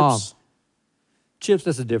like bomb. chips. chips,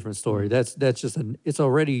 that's a different story. That's just it's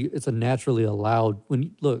a naturally allowed when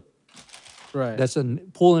you look. Right.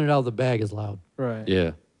 Pulling it out of the bag is loud. right.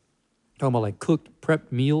 Yeah. Talking about like cooked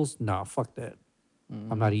prepped meals, nah, fuck that.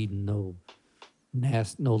 I'm not eating no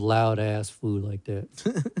loud ass food like that.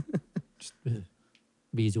 Just,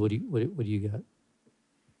 Beezy, what do you got?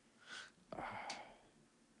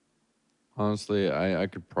 Honestly, I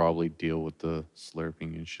could probably deal with the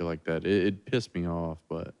slurping and shit like that. It pissed me off,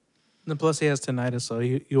 but And plus, he has tinnitus, so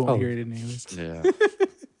you won't Oh. hear it anyways. yeah.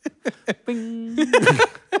 Bing.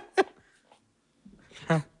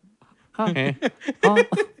 Huh? Huh?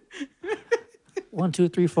 1, 2,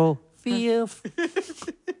 3, 4, 5.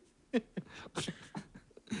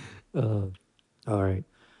 All right.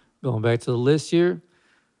 Going back to the list here.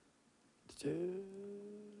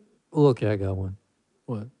 Oh, okay, I got one.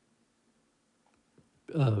 What?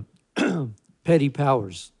 Petty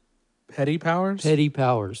powers. Petty powers? Petty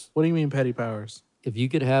powers. What do you mean petty powers? If you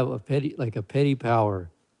could have a petty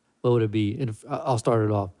power, what would it be? And I'll start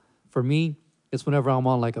it off. For me, it's whenever I'm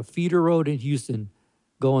on like a feeder road in Houston,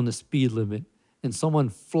 going the speed limit, and someone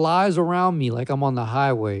flies around me like I'm on the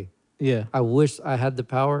highway. Yeah. I wish I had the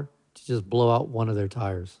power to just blow out one of their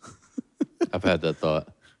tires. I've had that thought.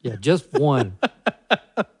 Yeah, just one.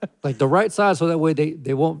 Like the right side, so that way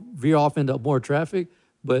they won't veer off into more traffic,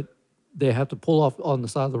 but they have to pull off on the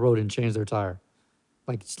side of the road and change their tire.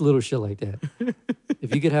 Like it's little shit like that.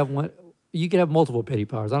 If you could have one, you could have multiple petty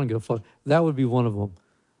powers. I don't give a fuck. That would be one of them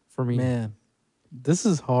for me. Man, this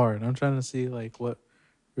is hard. I'm trying to see like what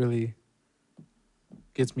really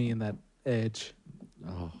gets me in that edge.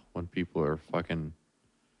 Oh, when people are fucking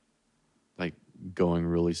like going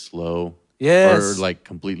really slow. Yes. Or like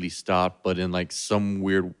completely stopped, but in like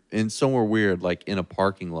somewhere weird, like in a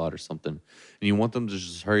parking lot or something. And you want them to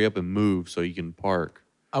just hurry up and move so you can park.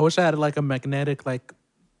 I wish I had like a magnetic like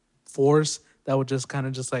force that would just kind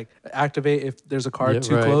of just like activate if there's a car Yeah,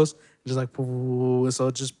 too right. close, just like so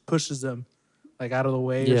it just pushes them like out of the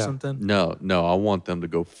way or Yeah. something. No, I want them to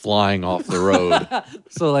go flying off the road.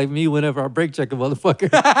 So like me, whenever I brake check a motherfucker,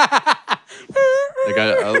 I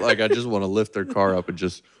just want to lift their car up and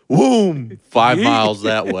just boom 5 miles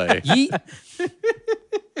that way. yeet.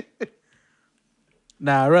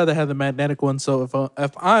 Nah, I'd rather have the magnetic one. So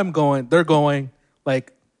if I'm going, they're going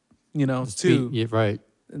like, too, Speed, yeah, right.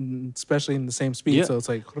 and especially in the same speed. Yeah. So it's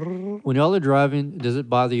like, When y'all are driving, does it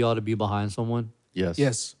bother y'all to be behind someone? Yes.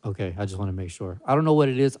 yes, Okay, I just want to make sure. I don't know what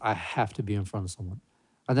it is. I have to be in front of someone.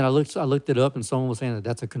 And then I looked it up, and someone was saying that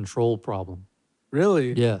that's a control problem.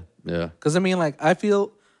 really? Yeah, Yeah. Because I mean, like I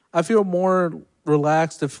feel more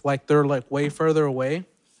relaxed if like they're like way further away.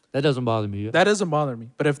 that doesn't bother me. That doesn't bother me.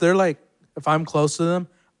 But if they're like, if I'm close to them,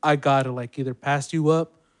 I gotta like either pass you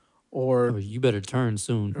up or Oh, you better turn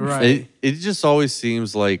soon. right. It just always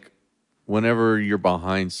seems like whenever you're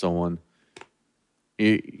behind someone,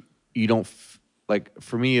 you don't like.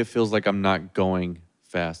 For me, it feels like I'm not going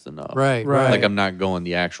fast enough. Right, Right. right. Like I'm not going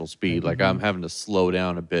the actual speed. Like I'm having to slow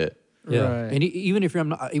down a bit. Yeah, Right. and even if I'm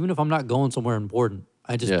not going somewhere important,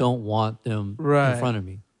 I just Yeah. don't want them Right. in front of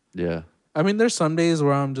me. Yeah. I mean, there's some days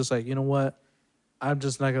where I'm just like, you know what? I'm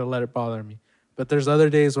just not gonna let it bother me. But there's other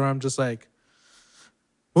days where I'm just like,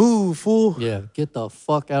 ooh, fool. Yeah, get the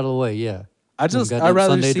fuck out of the way. Yeah, I'd goddamn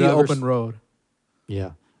rather Sunday see drivers. open road.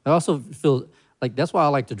 yeah. I also feel like that's why I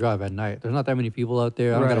like to drive at night. There's not that many people out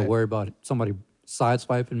there. I don't got to Right. worry about somebody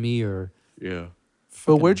sideswiping me or. Yeah.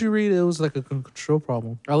 But where'd you read it was like a control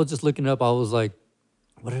problem? I was just looking up. I was like,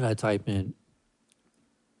 what did I type in?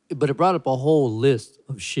 But it brought up a whole list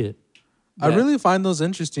of shit. I that- really find those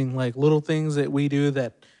interesting, like little things that we do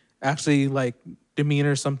that actually like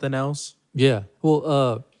demeanor something else. Yeah.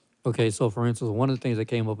 Well, okay. So for instance, one of the things that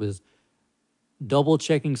came up is double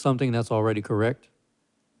checking something that's already correct.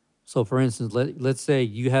 So for instance, let's say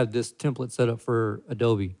you have this template set up for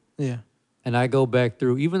Adobe, Yeah. and I go back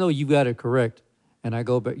through, even though you got it correct, and I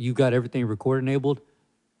go back, you got everything record enabled.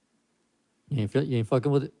 You ain't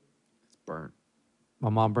fucking with it. It's burnt. My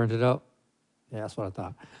mom burnt it out. Yeah, that's what I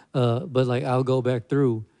thought. But like, I'll go back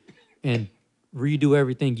through and redo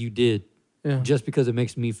everything you did, Yeah. just because it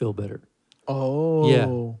makes me feel better.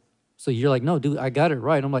 Oh. So you're like, no, dude, I got it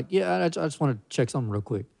right. I'm like, yeah, I just want to check something real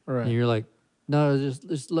quick. Right. And you're like, no,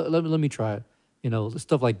 just let me try it.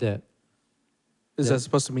 Stuff like that. Is that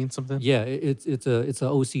supposed to mean something? Yeah, it's a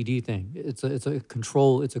OCD thing. It's a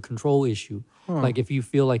control issue. Like if you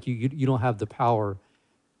feel like you don't have the power,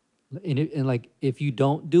 and like if you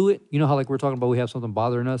don't do it, you know how like we're talking about we have something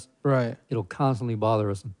bothering us, Right. it'll constantly bother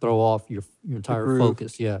us and throw off your entire groove.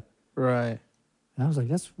 focus. Yeah, Right. and I was like,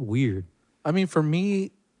 that's weird. I mean, for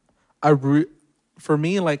me,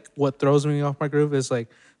 like what throws me off my groove is like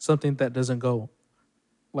something that doesn't go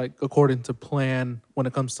like according to plan when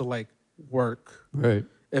it comes to like work. Right.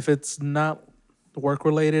 If it's not work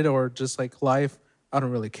related or just like life, I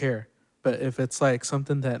don't really care. But if it's like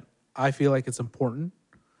something that I feel like it's important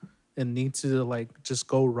and needs to like just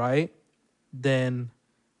go right, then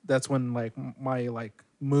that's when like my like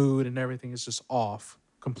mood and everything is just off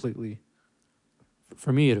completely.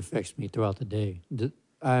 For me, it affects me throughout the day.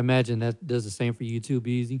 I imagine that does the same for you too,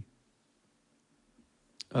 Beezy.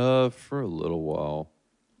 For a little while.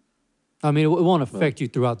 I mean, it won't affect you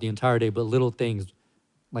throughout the entire day, but little things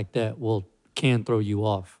like that can throw you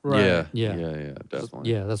off. Right. Yeah, Yeah. yeah,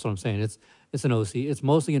 definitely. Yeah, that's what I'm saying. It's an OC. It's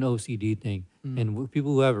mostly an OCD thing, and with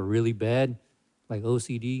people who have it really bad, like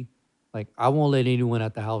OCD, like I won't let anyone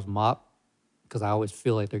at the house mop because I always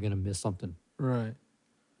feel like they're gonna miss something. Right.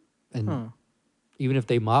 And even if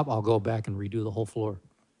they mop, I'll go back and redo the whole floor.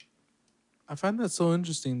 I find that so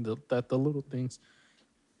interesting that the little things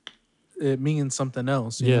it means something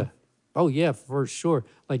else. you Yeah. know? Oh yeah, for sure.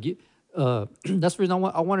 Like that's the reason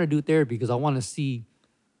I want to do therapy because I want to see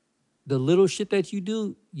the little shit that you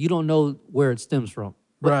do. You don't know where it stems from,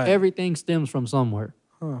 but Right. everything stems from somewhere.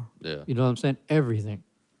 Yeah. You know what I'm saying? Everything.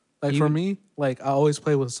 Like for Even- me, like I always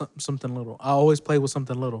play with something little. I always play with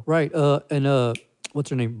something little. Right. What's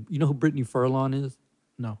her name? You know who Brittany Furlan is?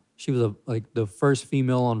 No. She was like the first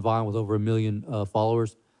female on Vine with over 1 million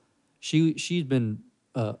followers. She's been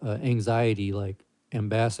anxiety like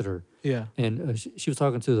ambassador. Yeah. And she was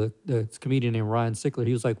talking to the comedian named Ryan Sickler.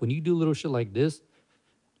 He was like, when you do little shit like this,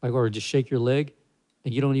 like or just shake your leg,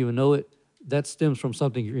 and you don't even know it, that stems from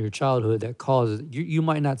something in your childhood that causes you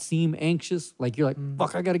might not seem anxious, like you're like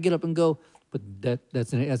fuck, I got to get up and go, but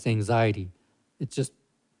that's anxiety. It's just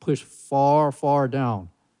pushed far down,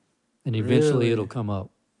 and eventually Really? it'll come up.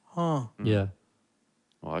 Huh. Yeah,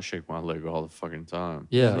 Well, I shake my leg all the fucking time.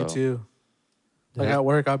 yeah. Me too. Like Yeah. at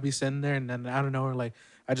work, I'll be sitting there, and then I don't know, like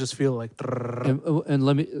I just feel like, And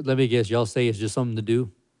let me guess, y'all say it's just something to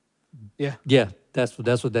do. yeah, Yeah, that's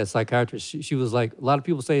what that psychiatrist. She was like, a lot of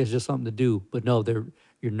people say it's just something to do, but no,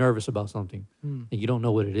 you're nervous about something and you don't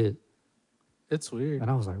know what it is. it's weird. And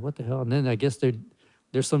I was like, what the hell? And then I guess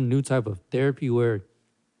there's some new type of therapy where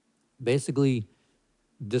basically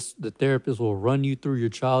the therapist will run you through your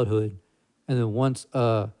childhood, and then once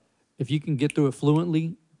if you can get through it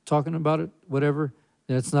fluently, talking about it, whatever,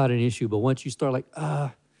 then it's not an issue. But once you start like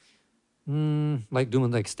like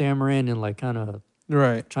doing like stammering and like kind of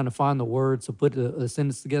Right. trying to find the words to put a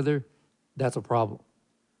sentence together, that's a problem.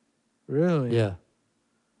 Really. Yeah.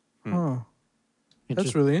 Huh. That's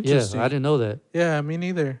Interest- really interesting. Yeah, I didn't know that. Yeah, me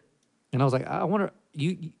neither. And I was like, I wonder,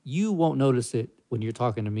 you won't notice it when you're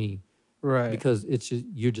talking to me Right. because it's just,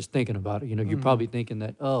 you're just thinking about it. You know, you're probably thinking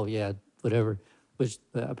that, oh yeah, whatever. But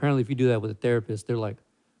apparently if you do that with a therapist, they're like,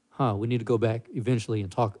 we need to go back eventually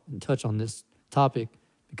and talk and touch on this topic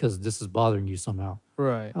because this is bothering you somehow.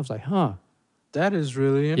 Right. I was like, That is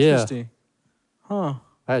really interesting. Huh.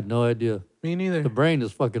 I had no idea. Me neither. The brain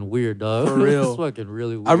is fucking weird, dog. For real. It's fucking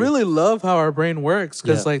really weird. I really love how our brain works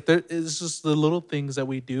because Yeah. like it's just the little things that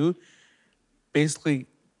we do, basically,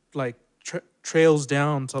 like trails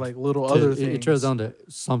down to like little other things. It trails down to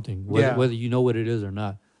something, whether, Yeah. whether you know what it is or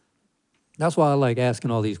not. That's why I like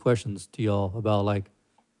asking all these questions to y'all about like,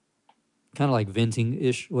 kind of like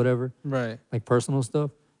venting-ish, whatever, Right. like personal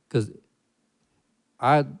stuff. Because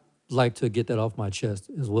I like to get that off my chest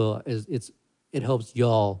as well as it helps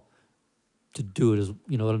y'all to do it as,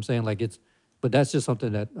 you know what I'm saying? Like but that's just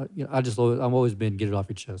something that, I've always been get it off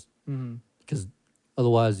your chest. Because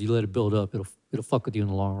otherwise you let it build up, it'll fuck with you in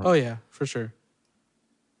the long run. Oh yeah, for sure.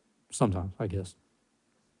 Sometimes, I guess.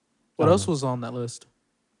 What don't else know. was on that list?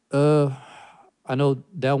 I know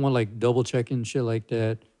that one, like double checking shit like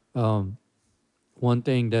that. One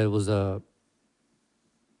thing that was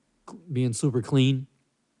being super clean.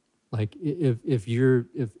 Like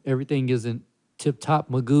if everything isn't tip top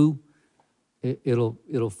magoo,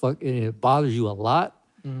 it'll fuck and it bothers you a lot.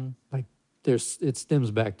 Like it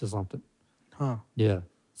stems back to something. Huh. Yeah.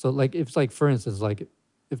 So like if it's like for instance, like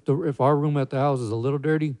if our room at the house is a little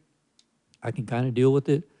dirty, I can kind of deal with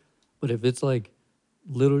it. But if it's like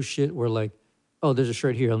little shit where like, oh, there's a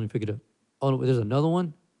shirt here, let me pick it up. Oh, no, there's another one,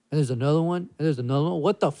 and there's another one, and there's another one.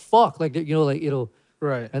 What the fuck? Like like it'll.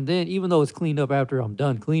 Right. And then even though it's cleaned up after I'm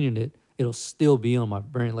done cleaning it, it'll still be on my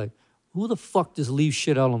brain. Like, who the fuck just leaves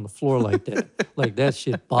shit out on the floor like that? Like that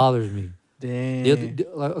shit bothers me. Damn.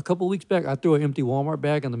 Like a couple weeks back, I threw an empty Walmart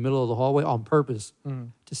bag in the middle of the hallway on purpose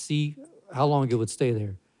to see how long it would stay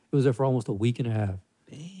there. It was there for almost a week and a half.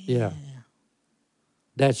 Yeah.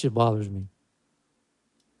 That shit bothers me.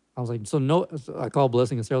 I was like, so I called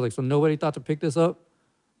Blessing and Sarah, like, so nobody thought to pick this up?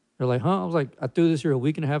 They're like, huh? I was like, I threw this here a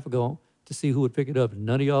week and a half ago. to see who would pick it up. And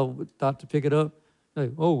none of y'all thought to pick it up.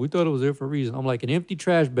 Like, oh, we thought it was there for a reason. I'm like, an empty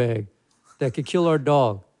trash bag that could kill our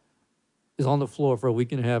dog is on the floor for a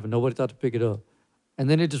week and a half, and nobody thought to pick it up. And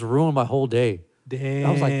then it just ruined my whole day. Damn.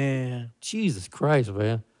 I was like, Jesus Christ,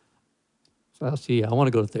 man. So I'll see. I want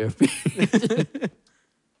to go to therapy.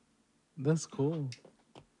 That's cool.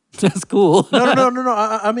 That's cool. No.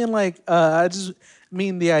 I mean, like, I just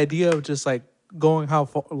mean the idea of just like going how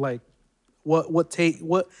far, like,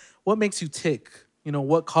 what makes you tick? You know,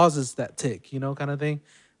 what causes that tick? You know, kind of thing.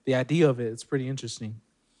 The idea of it's pretty interesting.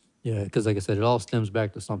 Yeah, because like I said, it all stems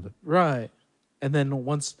back to something. Right. And then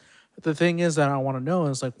once the thing is that I want to know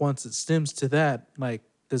is like once it stems to that, like,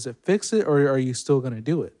 does it fix it or are you still gonna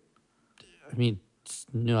do it? I mean,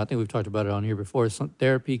 I think we've talked about it on here before. Some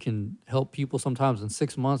therapy can help people sometimes in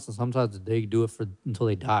 6 months, and sometimes they do it for until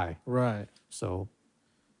they die. Right. So,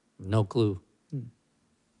 no clue.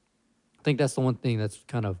 I think that's the one thing that's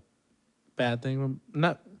kind of Bad thing.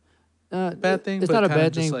 Not bad thing. It's but not a kinda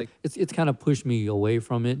bad just thing. Like, It's kind of pushed me away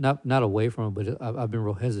from it. Not away from it, but I've been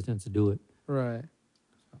real hesitant to do it. right.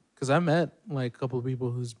 Because I met like a couple of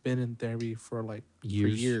people who's been in therapy for like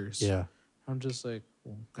Years. For years. Yeah. I'm just like,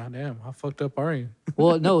 well, goddamn, how fucked up are you?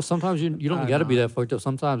 Well, no. Sometimes you don't I got to be know. that fucked up.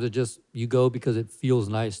 Sometimes it just you go because it feels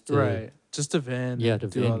nice to Right. Just to vent. yeah and to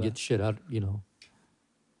do vent all and get that. shit out. You know.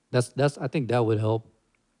 That's I think that would help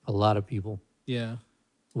a lot of people. Yeah.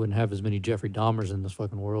 Wouldn't have as many Jeffrey Dahmers in this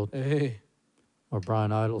fucking world Hey. or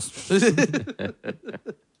Brian Idols.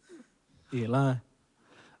 You lying.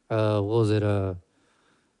 What was it?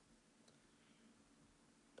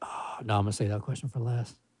 No, I'm gonna say that question for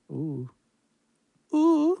last. Ooh.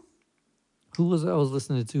 Who was it I was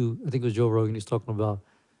listening to? I think it was Joe Rogan. He's talking about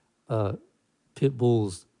pit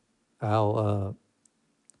bulls. How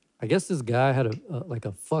I guess this guy had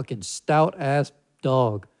a fucking stout ass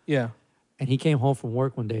dog, Yeah. and he came home from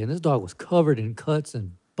work one day, and this dog was covered in cuts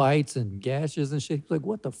and bites and gashes and shit. He was like,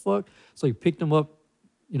 "What the fuck?" So he picked him up,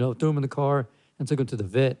 threw him in the car and took him to the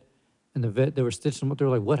vet. And the vet, they were stitching him up. They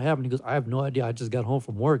were like, "What happened?" He goes, "I have no idea. I just got home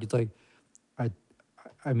from work." It's like,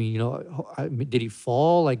 I mean, did he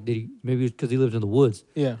fall? Like, maybe because he lived in the woods.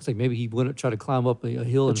 Yeah. It's like maybe he went to try to climb up a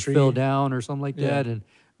hill and tree. fell down or something like Yeah. that, and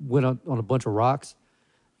went on a bunch of rocks.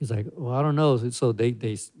 He's like, "Well, I don't know." So they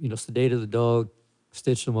sedated the dog,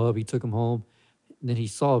 stitched him up. He took him home. And then he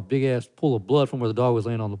saw a big ass pool of blood from where the dog was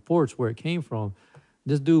laying on the porch where it came from.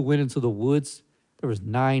 This dude went into the woods. There was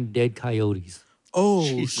 9 dead coyotes. Oh,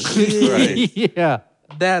 Jesus shit. Christ. Yeah.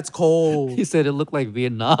 That's cold. He said it looked like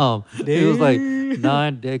Vietnam. It was like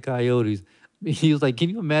 9 dead coyotes. He was like, "Can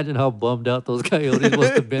you imagine how bummed out those coyotes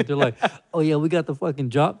must have been?" They're like, "Oh yeah, we got the fucking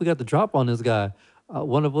drop. We got the drop on this guy.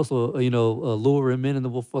 One of us will, lure him in and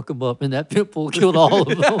then we'll fuck him up." And that pit bull killed all of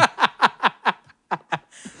them.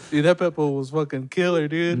 Dude, that pit bull was fucking killer,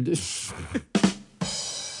 dude.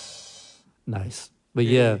 Nice, but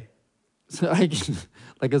yeah, so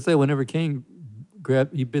like I said, whenever King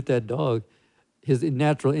he bit that dog, his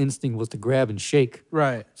natural instinct was to grab and shake.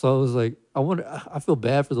 Right. So I was like, I feel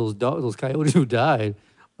bad for those coyotes who died.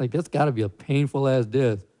 Like, that's got to be a painful ass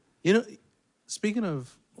death. Speaking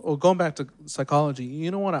of, going back to psychology,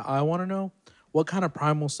 you know what I want to know? What kind of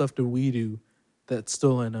primal stuff do we do that's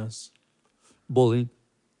still in us? Bullying,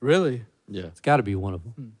 Really? Yeah. it's got to be one of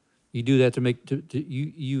them. You do that to make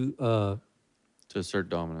To assert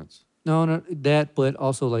dominance. no that, but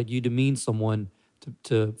also like you demean someone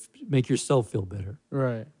to make yourself feel better.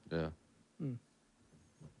 Right. Yeah.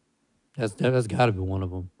 That's got to be one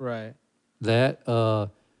of them. Right. That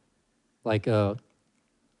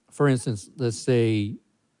for instance, let's say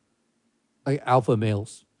like alpha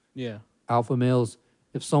males. Yeah. Alpha males,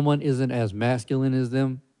 if someone isn't as masculine as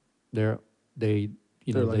them, they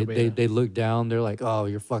They're like a beta. they look down. They're like, "Oh,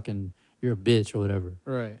 you're a bitch" or whatever.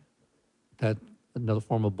 Right. That another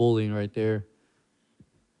form of bullying right there.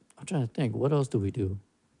 I'm trying to think. What else do we do?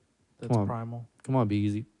 That's Come on. primal. Come on, be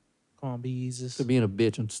easy. Come on, be easy. Quit being a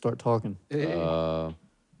bitch and start talking. Hey. I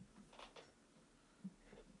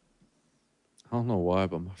don't know why,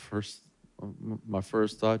 but my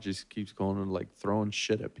first thought just keeps going to like throwing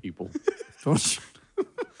shit at people.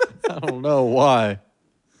 I don't know why.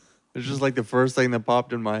 It's just like the first thing that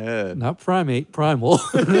popped in my head. Not primal.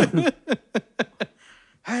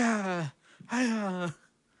 Hiya. Hiya.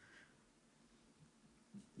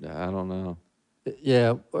 Yeah, I don't know.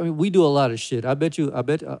 Yeah, I mean, we do a lot of shit. I'm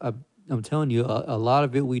telling you, a lot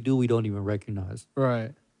of it we do, we don't even recognize.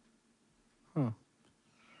 Right. Huh.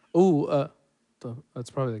 Ooh, that's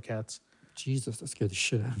probably the cats. Jesus, that scared the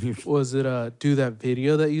shit out of me. Was it do that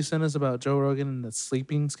video that you sent us about Joe Rogan and the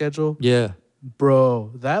sleeping schedule? Yeah.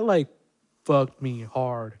 Bro, that like fucked me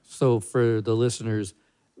hard. So for the listeners,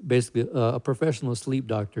 basically a professional sleep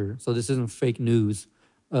doctor. So this isn't fake news.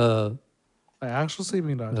 Like actual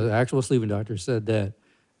sleeping doctor. The actual sleeping doctor said that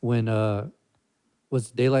when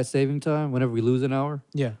what's daylight saving time, whenever we lose an hour,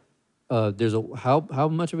 Yeah. there's a how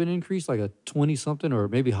much of an increase? Like a 20 something or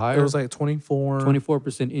maybe higher. It was like 24.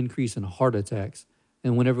 24% increase in heart attacks.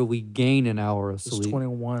 And whenever we gain an hour of It was sleep,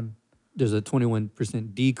 21. there's a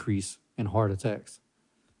 21% decrease in heart attacks.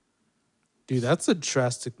 Dude, that's a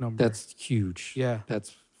drastic number. That's huge. Yeah.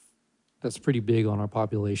 That's pretty big on our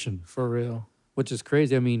population, For real. which is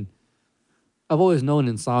crazy. I mean, I've always known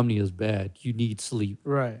insomnia is bad. You need sleep.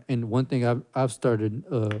 Right. And one thing I've started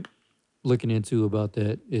looking into about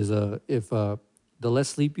that is if the less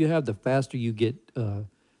sleep you have, the faster you get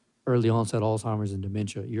early onset Alzheimer's and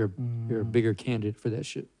dementia. You're a bigger candidate for that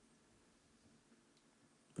shit,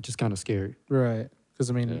 which is kind of scary. Right. Because,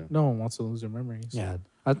 I mean, Yeah. no one wants to lose their memories. Yeah,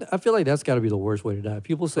 I feel like that's got to be the worst way to die.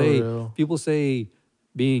 People real. say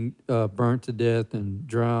being burnt to death and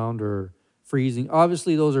drowned or freezing.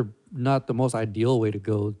 Obviously, those are not the most ideal way to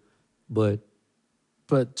go, but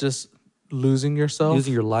But just losing yourself,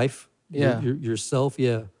 using your life, Yeah. yourself,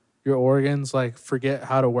 yeah. your organs, like forget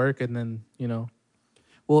how to work, and then,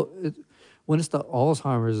 Well, when it's the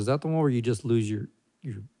Alzheimer's, is that the one where you just lose your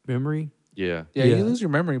memory? Yeah. yeah, Yeah. you lose your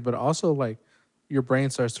memory, but also like your brain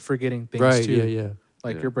starts forgetting things Right? too. Yeah.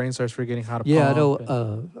 Like Yeah. your brain starts forgetting how to Yeah, I pump know.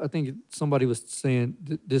 and- I think somebody was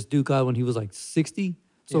saying this dude got when he was like 60,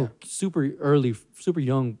 so Yeah. super early, super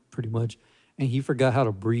young, pretty much, and he forgot how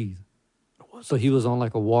to breathe. So he was on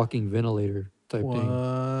like a walking ventilator type thing,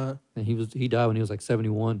 what? and he died when he was like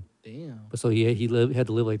 71. Damn, But so he had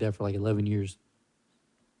to live like that for like 11 years.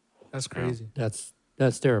 that's crazy. That's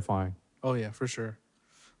terrifying. Oh yeah, for sure.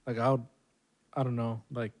 Like I don't know,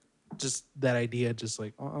 like just that idea, just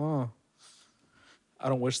like I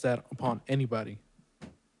don't wish that upon anybody.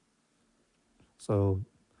 So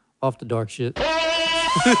off the dark shit.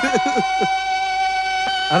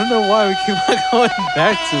 I don't know why we keep like going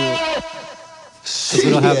back to it. We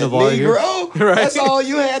don't have Shit, Navarro here. Negro. Right. That's all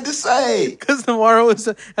you had to say. Because Navarro has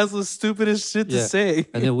the stupidest shit to Yeah. say.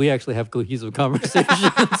 And then we actually have cohesive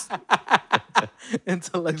conversations.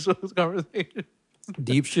 Intellectual conversation.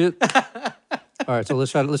 Deep shit. All right, so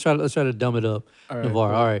let's try to dumb it up, All right, Navarre.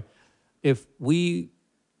 cool. All right, if we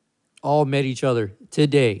all met each other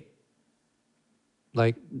today,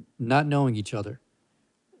 like not knowing each other,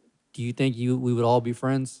 do you think we would all be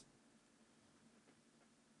friends?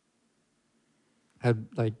 Have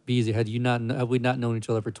we not known each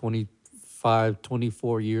other for 25,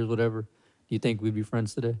 24 years, whatever? Do you think we'd be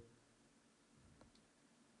friends today?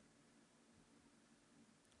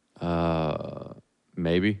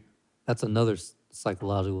 Maybe. That's another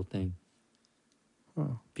psychological thing.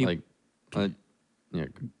 People, Yeah. Go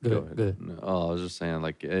Go ahead, ahead. go ahead. No, oh, I was just saying,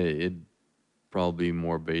 like, it'd probably be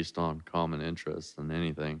more based on common interests than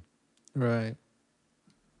anything. Right.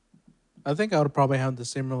 I think I would probably have the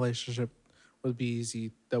same relationship with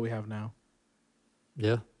BEZ that we have now.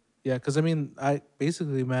 yeah, Yeah, because I mean, I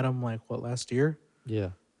basically met him like last year?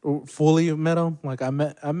 yeah. Or fully met him. Like I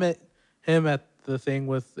met him at the thing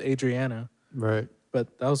with Adriana, Right.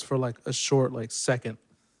 but that was for like a short like second.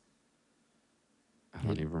 I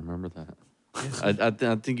don't even remember that.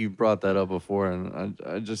 I think you brought that up before, and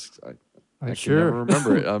I can Sure. never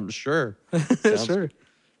remember it. I'm sure. Sounds Sure.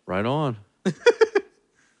 Right on.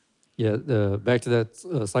 Yeah, back to that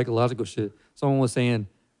psychological shit. Someone was saying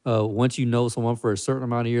once you know someone for a certain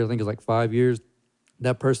amount of years, I think it's like 5 years,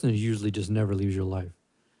 that person is usually just never leaves your life.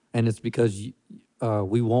 And it's because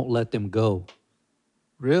we won't let them go.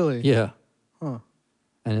 Really? Yeah. Huh.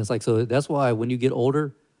 And it's like, so that's why when you get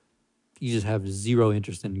older, you just have zero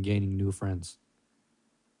interest in gaining new friends.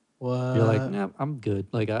 What? You're like, nah, I'm good.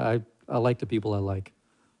 Like, I like the people I like.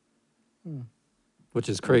 Which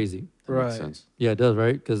is crazy. That makes Right. sense. Yeah, it does,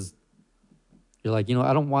 right? Because you're like,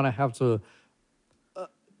 I don't want to have to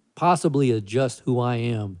possibly adjust who I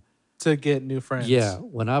am. To get new friends. Yeah,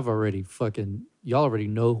 when I've already y'all already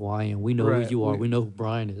know who I am. We know Right, who you are. we- We know who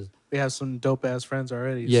Brian is. We have some dope ass friends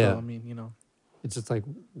already. Yeah. So I mean, It's just like,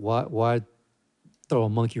 why throw a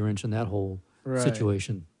monkey wrench in that whole Right.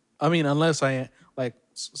 situation? I mean, unless I like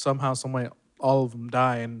somehow, some way, all of them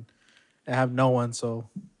die and I have no one, so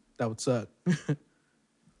that would suck.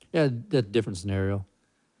 Yeah, that's a different scenario.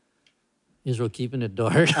 Israel keeping it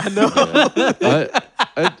dark.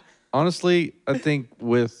 I honestly, I think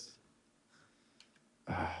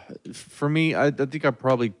for me, I think I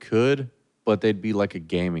probably could, but they'd be like a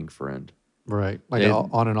gaming friend. Right. Like It-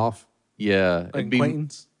 on and off. Yeah, Like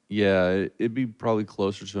acquaintance. it'd be probably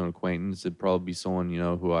closer to an acquaintance. It'd probably be someone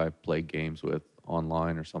who I play games with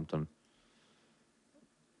online or something.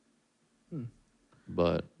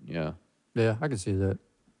 But yeah, Yeah, I can see that.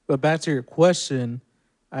 But back to your question,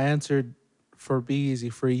 I answered for Be Easy.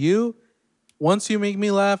 For you, once you make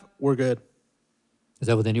me laugh, we're good. Is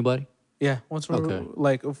that with anybody? Yeah, once we're Okay.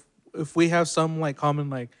 like if we have some like common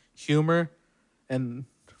like humor, and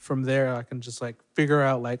from there I can just like figure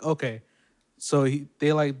out like okay, so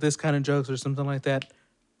they like this kind of jokes or something like that.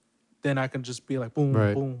 Then I can just be like boom,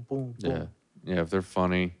 Right. boom, boom, boom. yeah, yeah. If they're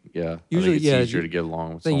funny, yeah. Usually, I think yeah, it's easier you- to get along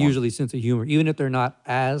with I think someone. usually sense of humor, even if they're not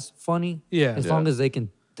as funny. Yeah. As Yeah. long as they can,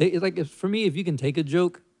 like for me, if you can take a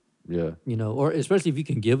joke, Yeah, you know, or especially if you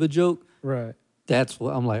can give a joke, Right. that's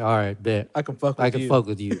what I'm like. All right, bet I can fuck with I can you. fuck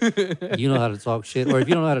with you. You know how to talk shit, or if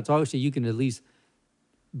you don't know how to talk shit, you can at least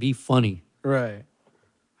be funny. Right.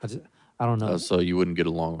 I don't know. so you wouldn't get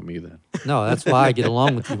along with me then. No, that's why I get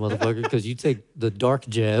along with you, motherfucker, because you take the dark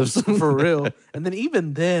jabs. For real. And then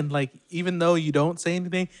even then, like even though you don't say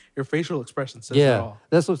anything, your facial expression says it Yeah, all.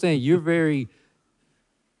 that's what I'm saying. You're very,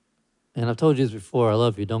 and I've told you this before. I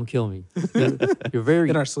love you. Don't kill me. You're very,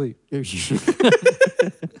 In our sleep. you're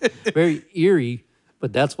very eerie,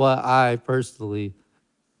 but that's why I personally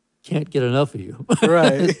can't get enough of you.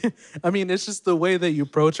 Right. I mean, it's just the way that you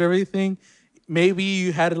approach everything. Maybe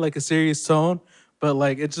you had it like a serious tone, but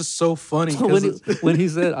like it's just so funny. 'cause when he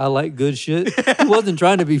said I like good shit, he wasn't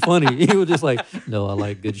trying to be funny. He was just like, no, I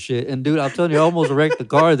like good shit. And dude, I'm telling you, I almost wrecked the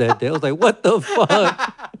car that day. I was like, what the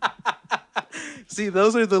fuck? see,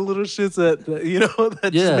 those are the little shits that you know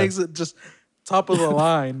that just Yeah. makes it just top of the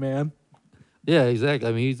line, man. Yeah, exactly.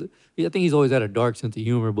 I mean, I think he's always had a dark sense of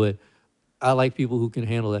humor, but I like people who can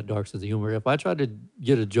handle that dark sense of humor. If I try to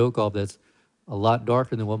get a joke off that's a lot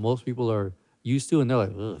darker than what most people are used to, and they're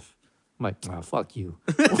like, ugh. I'm like, oh, fuck you.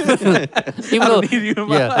 Even I don't need you in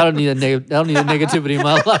my yeah, I don't need I don't need a negativity in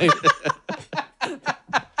my life.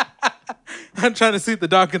 I'm trying to see the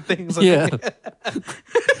dark and things. Like, Yeah.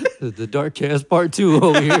 The Dark Cast Part 2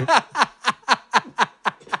 over here.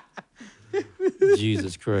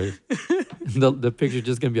 Jesus Christ. The picture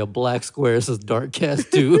just going to be a black square. It says Dark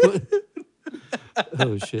Cast 2.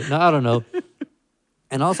 Oh, shit. No, I don't know.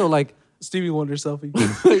 And also, like, Stevie Wonder selfie.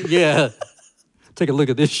 yeah. Take a look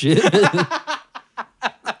at this shit.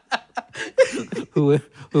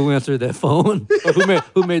 Who answered that phone? Or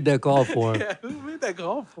who made that call for him? Yeah, who made that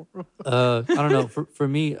call for him? I don't know. For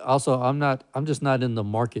me, also, I'm just not in the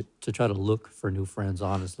market to try to look for new friends,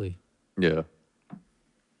 honestly. Yeah,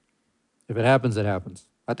 If it happens, it happens.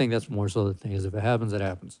 I think that's more so the thing is if it happens, it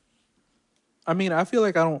happens. I mean, I feel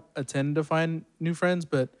like I don't tend to find new friends,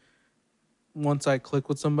 but once I click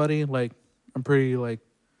with somebody, like I'm pretty like,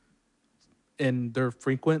 and they're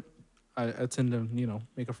frequent, I tend to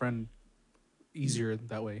make a friend easier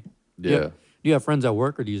that way. yeah. Do you have friends at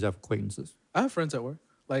work or do you just have acquaintances? I have friends at work.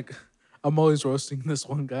 Like I'm always roasting this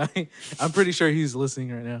one guy. I'm pretty sure he's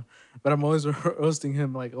listening right now, but I'm always roasting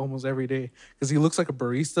him like almost every day because he looks like a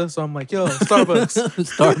barista. So I'm like, yo, Starbucks.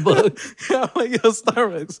 Starbucks. I'm like, yo,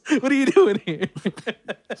 Starbucks. What are you doing here?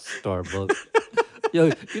 Starbucks.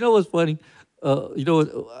 Yo, you know what's funny? You know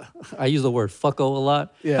what? I use the word "fucko" a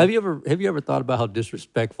lot. Yeah. Have you ever thought about how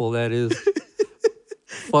disrespectful that is?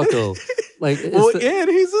 Fucko. Like, it's Well, the- and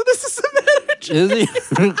he's an assistant manager. is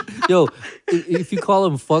he? Yo, if you call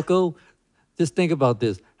him fucko, just think about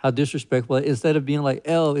this. How disrespectful. Instead of being like,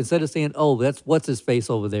 instead of saying, oh, that's what's his face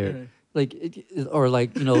over there. Right. Like, or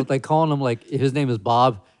like, like calling him like, his name is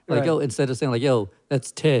Bob. Like, Right. yo, instead of saying like, yo,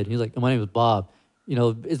 that's Ted. He's like, my name is Bob.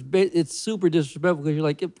 It's super disrespectful because you're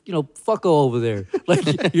like, fucko over there.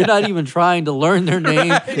 Like, you're not even trying to learn their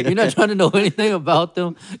name. You're not trying to know anything about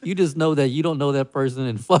them. You just know that you don't know that person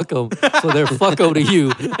and fuck them. So they're fucko to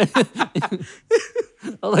you.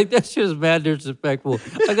 I'm like, that shit is mad disrespectful.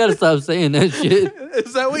 I gotta stop saying that shit.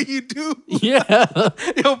 Is that what you do? Yeah.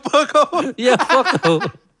 Yo, Bucko, Yeah,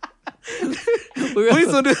 fucko. please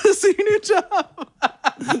don't do this to your new job.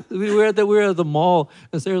 We were at the mall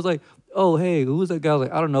and Sarah's like, oh, hey, who's that guy? I was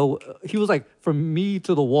like, I don't know. He was like, from me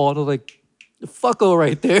to the wall. And I was like, fucko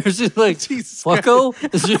right there. She's like, Jesus fucko?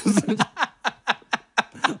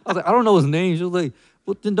 I was like, I don't know his name. She was like,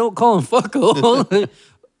 well, then don't call him fucko.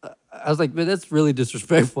 I was like, man, that's really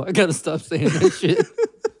disrespectful. I gotta stop saying that shit.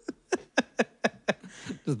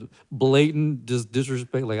 Just blatant, just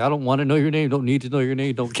disrespect. Like, I don't want to know your name. Don't need to know your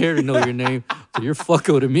name. Don't care to know your name. So you're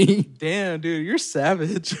fucko to me. Damn, dude, you're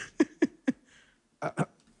savage.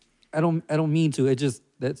 I don't mean to. It just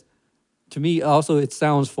that's to me. Also, it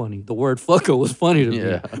sounds funny. The word "fucko" was funny to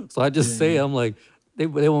Yeah. me, so I just say I'm like they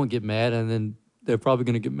won't get mad, and then they're probably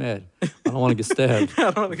gonna get mad. I don't want to get stabbed. I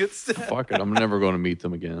don't want to get stabbed. Fuck it. I'm never going to meet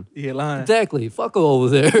them again. You're lying. Exactly, fucko over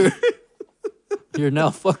there. You're now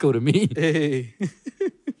fucko to me. Hey.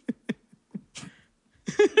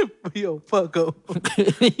 Yo, fucko.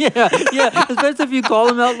 yeah. Especially if you call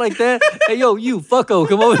him out like that. Hey, yo, you fucko,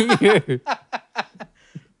 come over here.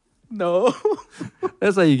 No.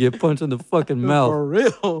 That's how you get punched in the fucking mouth. For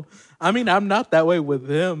real. I mean, I'm not that way with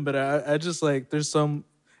him, but I just like, there's some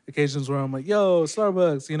occasions where I'm like, yo,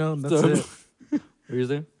 Starbucks, you know, and that's it. What are you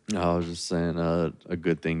saying? I was just saying a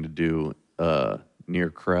good thing to do near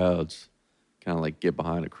crowds, kind of like get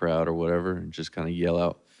behind a crowd or whatever and just kind of yell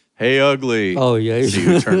out, "Hey, ugly." Oh, yeah. See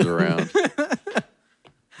who turns around.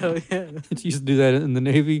 Hell yeah. Did you used to do that in the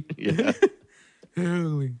Navy? Yeah.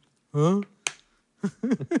 Really? Huh?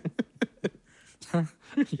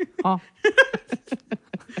 Huh?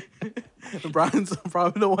 Brian's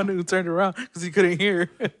probably the one who turned around because he couldn't hear.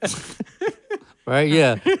 Right?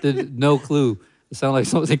 Yeah. No clue. It sounded like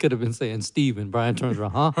something they could have been saying. Steve and Brian turns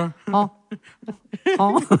around. Huh? Huh?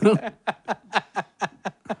 Huh?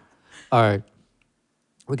 All right.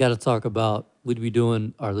 We got to talk about, we'd be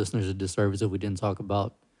doing our listeners a disservice if we didn't talk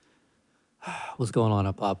about what's going on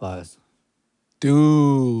at Popeyes.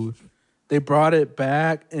 Dude, they brought it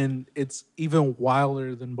back and it's even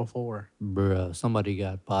wilder than before. Bruh, somebody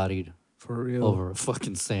got bodied For real. over a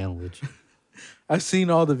fucking sandwich. I've seen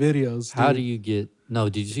all the videos. How dude. do you get, no,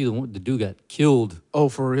 did you see the dude got killed? Oh,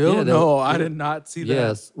 for real? Yeah, No, that- I did not see that.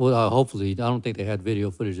 Yes. Well, hopefully. I don't think they had video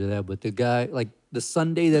footage of that, but the guy, like the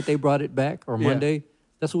Sunday that they brought it back or Yeah. Monday,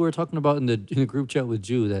 that's what we were talking about in the group chat with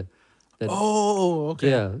Jew. That Oh, okay.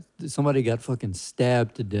 yeah, somebody got fucking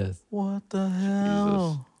stabbed to death. What the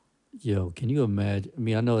hell? Yo, can you imagine? I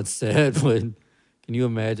mean, I know it's sad, but can you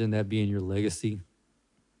imagine that being your legacy?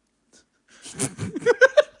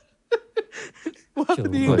 What Yo,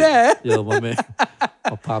 do you my- dad? Yo, my man,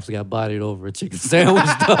 my pops got bodied over a chicken sandwich,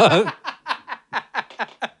 dog.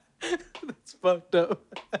 It's fucked up.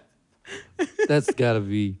 That's gotta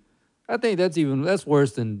be. I think that's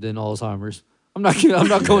worse than Alzheimer's. I'm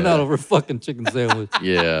not going out over a fucking chicken sandwich.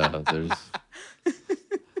 Yeah. There's.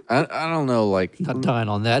 I don't know. Like Not dying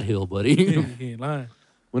on that hill, buddy. He ain't lying.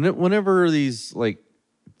 whenever these like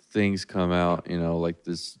things come out, you know, like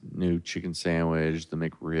this new chicken sandwich, the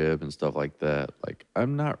McRib, and stuff like that. Like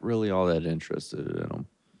I'm not really all that interested in them.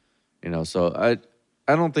 You know, so I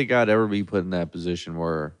don't think I'd ever be put in that position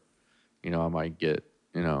where, you know, I might get,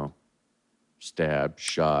 you know, stabbed,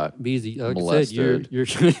 shot. Beezy, like molested. I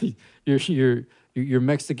said, you're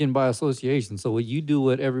Mexican by association. So what you do,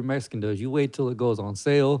 what every Mexican does, you wait till it goes on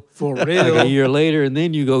sale, For like real. a year later, and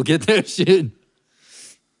then you go get that shit.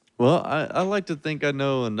 Well, I like to think I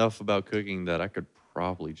know enough about cooking that I could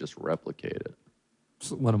probably just replicate it.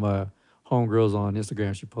 So one of my homegirls on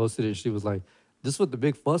Instagram, she posted it. She was like, "This what the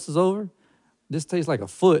big fuss is over? This tastes like a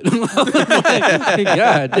foot."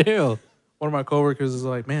 God damn. One of my coworkers is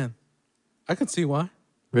like, man, I can see why.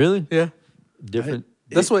 Really? Yeah. Different.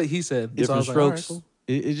 That's what he said. So I Different was like, all right, strokes. cool.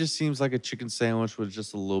 It just seems like a chicken sandwich with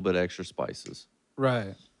just a little bit extra spices.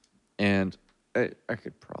 Right. And I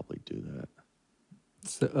could probably do that.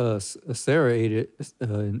 Sarah ate it.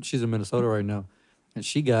 And she's in Minnesota right now, and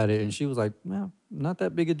she got it, and she was like, "Well, not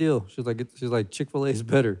that big a deal." She's like, Chick-fil-A is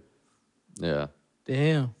better. Yeah.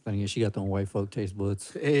 Damn. I mean, she got them white folk taste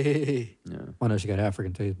buds. Hey. Yeah. I know she got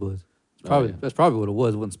African taste buds. Oh, Probably yeah. that's probably what it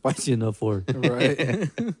was. It wasn't spicy enough for her. Right.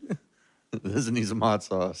 This needs some hot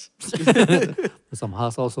sauce. Put some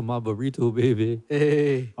hot sauce on my burrito, baby.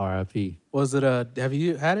 Hey. R.I.P. Was it have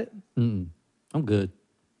you had it? Mm-mm. I'm good.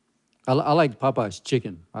 I like Popeye's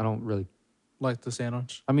chicken. I don't really. Like the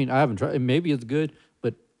sandwich? I mean, I haven't tried. Maybe it's good,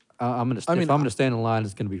 but I'm gonna. I mean, if I'm gonna stand in line,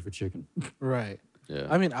 it's gonna be for chicken. Right. Yeah.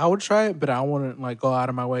 I mean, I would try it, but I wouldn't like go out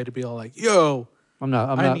of my way to be all like, yo,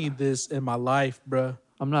 I need this in my life, bruh.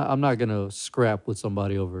 I'm not gonna scrap with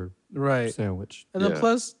somebody over a Right. sandwich. And then Yeah.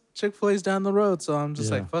 plus Chick-fil-A's down the road, so I'm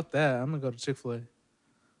just Yeah. like, fuck that. I'm gonna go to Chick-fil-A.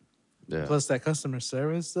 Yeah. Plus that customer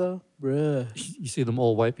service though, bruh. You see them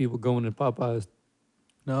old white people going to Popeyes,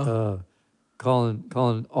 No.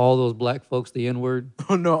 calling all those black folks the N word,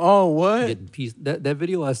 Oh no. Oh what? getting piece. That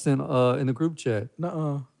video I sent in the group chat.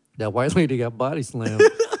 Nuh-uh. That white lady got body slammed.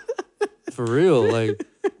 For real. Like,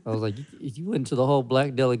 I was like, you went into the whole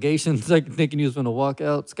black delegation thinking you was going to walk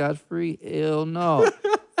out scot-free? Hell no.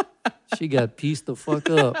 She got pieced the fuck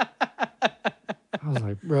up. I was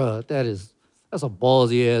like, bruh, that's a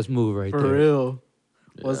ballsy ass move right For there. real.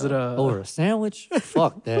 Was it Over a sandwich?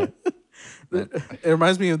 Fuck that. It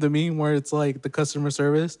reminds me of the meme where it's like the customer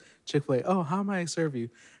service, Chick-fil-A. Oh, how may I serve you?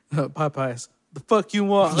 Popeyes. The fuck you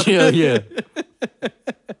want? Yeah.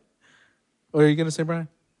 What are you gonna say, Brian?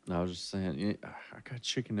 I was just saying, yeah, I got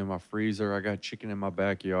chicken in my freezer. I got chicken in my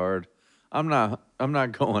backyard. I'm not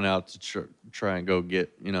going out to try and go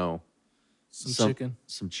get, you know, Some chicken.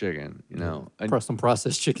 Some chicken, you know. Some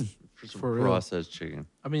processed chicken. for some For real. processed chicken.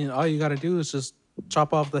 I mean, all you gotta do is just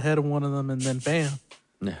chop off the head of one of them, and then bam,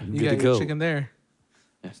 Yeah. you Good got to your go. chicken there.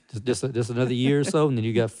 Just another year or so, and then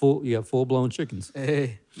you got full blown chickens.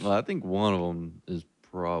 Hey, Well, I think one of them is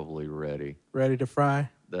probably ready. ready to fry.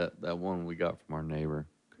 That one we got from our neighbor.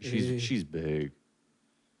 Hey. She's big,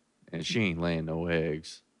 and she ain't laying no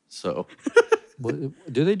eggs. So Do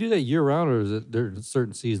they do that year round, or is it there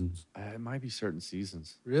certain seasons? it might be certain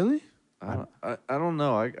seasons. Really? I don't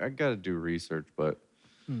know. I got to do research, but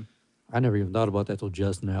I never even thought about that till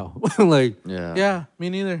just now. Like, yeah. Yeah, me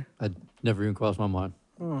neither. I never even crossed my mind.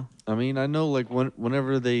 Oh, I mean, I know like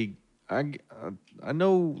whenever they, I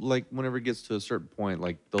know like whenever it gets to a certain point,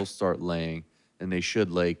 like they'll start laying, and they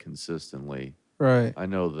should lay consistently. right. I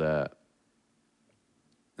know that.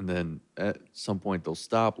 And then at some point they'll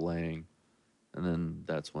stop laying, and then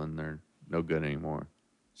that's when they're no good anymore.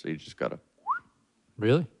 So you just gotta,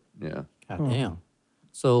 Really? yeah. God damn.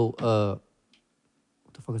 So,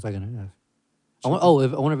 what the fuck was I gonna ask? I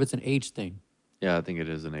wonder if it's an age thing. Yeah, I think it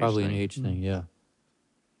is an age Probably thing. an age thing. Yeah.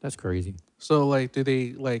 That's crazy. So, like, do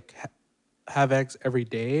they like have eggs every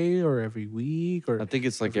day or every week or? I think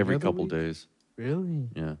it's like every every other couple week? days. Really?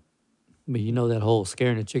 Yeah. I mean, you know that whole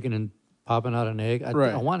scaring a chicken and popping out an egg.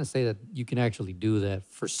 Right. I want to say that you can actually do that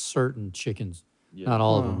for certain chickens. Yeah. Not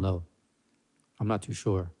all of them, though. I'm not too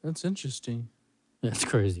sure. That's interesting. That's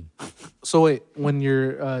crazy. So wait, when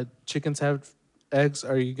your chickens have eggs,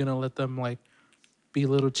 are you gonna let them like be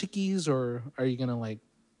little chickies, or are you gonna like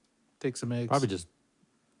take some eggs? Probably just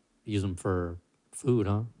use them for food,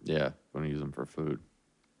 huh? Yeah, gonna use them for food.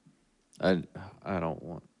 I don't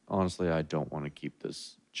want, honestly, I don't want to keep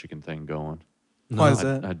this chicken thing going. Why No. is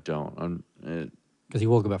that? I don't. Because he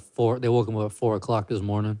woke up at 4. They woke him up at 4 o'clock this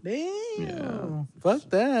morning. Damn. Yeah. Fuck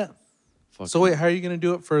that. So wait, how are you gonna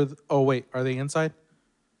do it for? Oh wait, are they inside?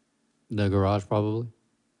 In the garage, probably.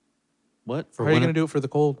 What? How are you gonna do it for the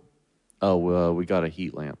cold? Oh, we got a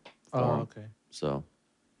heat lamp. For Oh, 'em, okay. So.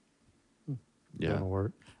 Yeah. Gonna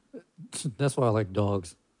work. That's why I like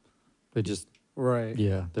dogs. They just, Right.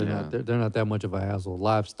 yeah, they're not that much of a hassle.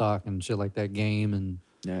 Livestock and shit like that game and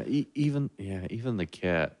Yeah. Even the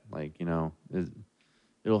cat, like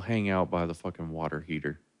it'll hang out by the fucking water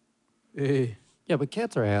heater. Hey, yeah, but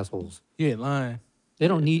cats are assholes. you ain't lying. They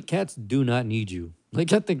don't need cats. Do not need you.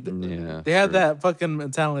 Like I think Yeah. They have true. that fucking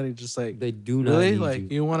mentality, just like they do not really, need like you.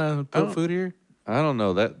 you want to I put don't- food here. I don't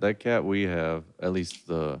know that cat we have, at least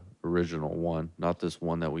the original one, not this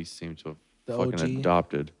one that we seem to have The fucking OG?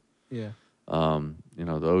 adopted. Yeah.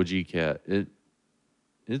 The OG cat.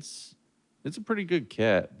 It's a pretty good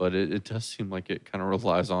cat, but it does seem like it kind of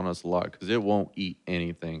relies on us a lot because it won't eat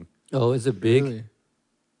anything. Oh, is it big? Really?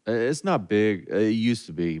 It's not big. It used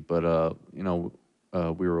to be, but we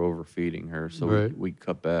were overfeeding her, so Right. we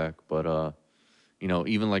cut back. But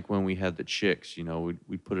even like when we had the chicks,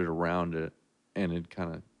 we put it around it, and it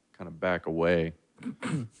kind of back away.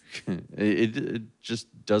 it just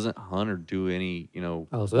doesn't hunt or do any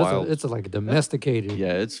Oh, so wild. it's like a domesticated.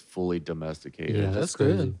 Yeah, it's fully domesticated. Yeah, That's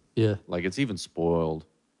crazy. good. Yeah. Like it's even spoiled.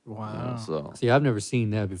 Wow. So See, I've never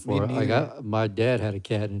seen that before. Like neither. my dad had a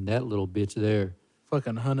cat, and that little bitch there.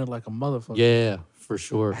 Fucking hunted like a motherfucker. Yeah, for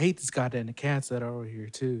sure. I hate these goddamn cats that are over here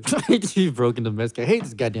too. You broken domestic. I hate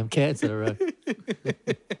this goddamn cats that are around.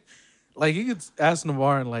 Like you could ask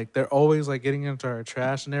Navarre, and like they're always like getting into our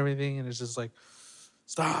trash and everything, and it's just like,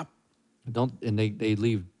 stop. And they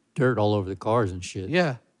leave dirt all over the cars and shit.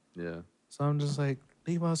 Yeah. yeah. So I'm just like,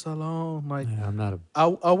 leave us alone. Like Yeah, I'm not a.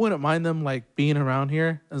 I wouldn't mind them like being around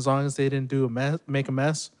here as long as they didn't do make a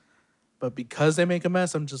mess. But because they make a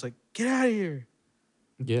mess, I'm just like, get out of here.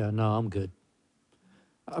 Yeah, no, I'm good.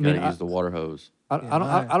 I I mean, use the water hose. I Yeah, don't.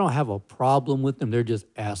 mine. I don't have a problem with them. They're just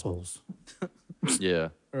assholes Yeah.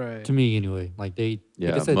 Right. to me, anyway. Like they.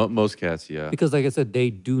 Yeah. Like I said, Most cats, yeah. because like I said,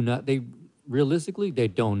 they do not. They realistically, they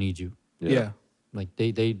don't need you. Yeah. Like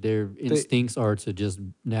their instincts are to just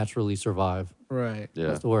naturally survive. Right. Yeah.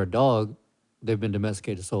 That's where a dog, they've been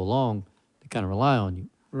domesticated so long, they kind of rely on you.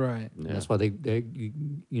 Right. And Yeah. that's why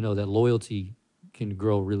that loyalty can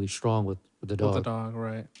grow really strong with the dog. With the dog,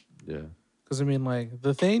 right. Yeah. Because I mean, like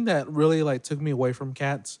the thing that really like took me away from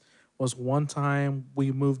cats was one time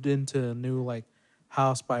we moved into a new like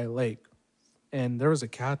house by a lake, and there was a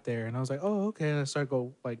cat there, and I was like, oh okay. And I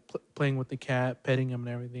started playing with the cat, petting him and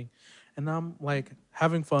everything, and I'm like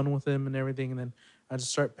having fun with him and everything, and then I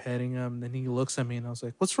just start petting him, and then he looks at me, and I was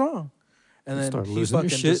like, what's wrong? And You then start he losing your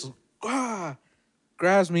fucking shit? just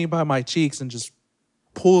grabs me by my cheeks and just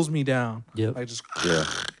pulls me down. Yep. Like just. Yeah.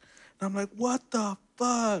 And I'm like, what the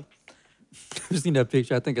fuck? I've seen that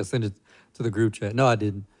picture. I think I sent it to the group chat. No, I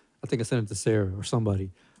didn't. I think I sent it to Sarah or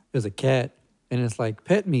somebody. There's a cat, and it's like,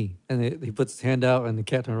 pet me. And he puts his hand out, and the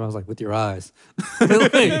cat turns around, and is like, with your eyes. Like,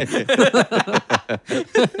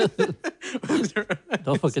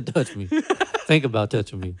 don't fucking touch me. Think about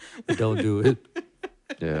touching me, but don't do it.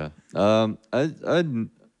 Yeah. I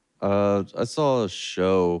saw a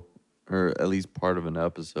show, or at least part of an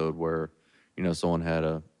episode where, someone had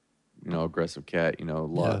a, aggressive cat, a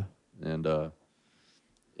lot, and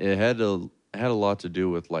it had a lot to do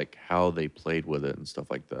with like how they played with it and stuff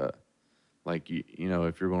like that. Like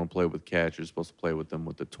if you're going to play with cats, you're supposed to play with them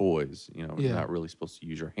with the toys. You're not really supposed to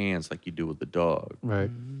use your hands like you do with the dog. Right.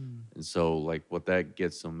 And so, like, what that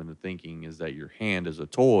gets them into thinking is that your hand is a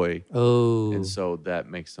toy. Oh. And so that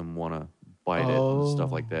makes them want to bite it and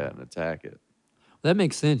stuff like that and attack it. That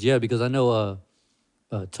makes sense, yeah, because I know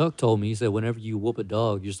Tuck told me, he said whenever you whoop a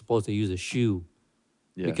dog, you're supposed to use a shoe.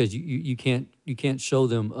 Yeah. Because you can't show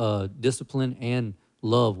them discipline and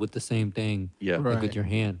love with the same thing Yeah. like Right. with your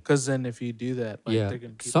hand. Because then if you do that, like, Yeah. they're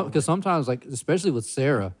gonna keep Because sometimes, like, especially with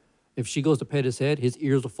Sarah, if she goes to pet his head, his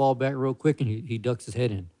ears will fall back real quick and he ducks his head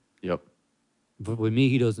in. Yep. But with me,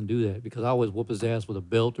 he doesn't do that because I always whoop his ass with a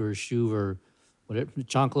belt or a shoe or whatever,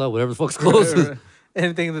 chancla, whatever the fuck's closest.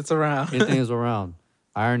 anything that's around. Anything is around.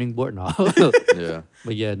 Ironing board, no. Yeah.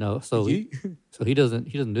 But yeah, no. So he doesn't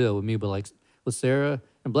do that with me. But like with Sarah,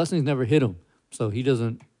 and Blessings never hit him, so he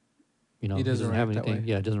doesn't. He doesn't have react that anything.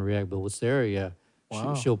 way. Yeah, it doesn't react. But with Sarah, yeah,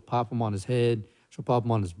 Wow. she'll pop him on his head. She'll pop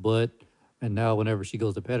him on his butt. And now whenever she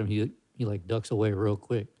goes to pet him, he like ducks away real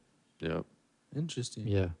quick. Yep. Interesting.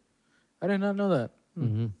 Yeah. I did not know that.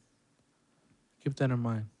 Mm-hmm. Keep that in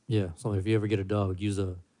mind. Yeah. So if you ever get a dog, use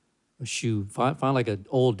a shoe. Find like an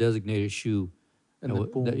old designated shoe. And And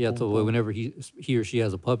then boom, yeah. boom, So boom. whenever he or she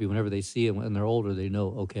has a puppy, whenever they see it when they're older, they know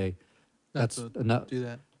okay, that's Not enough. do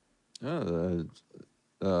that.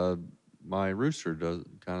 My rooster does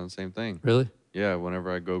kind of the same thing. Really? Yeah.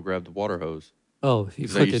 Whenever I go grab the water hose. Oh, he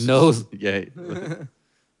 'Cause I used fucking to- knows. Yeah.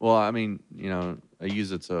 Well, I mean, I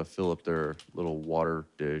use it to fill up their little water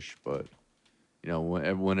dish, but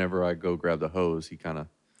whenever I go grab the hose, he kind of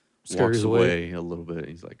walks Scurries away. away a little bit.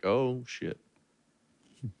 He's like, "Oh shit."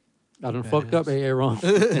 I done fucked up, hey, Aaron.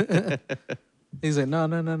 He's like,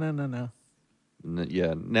 no.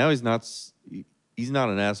 Yeah. Now he's not. He's not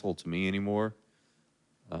an asshole to me anymore.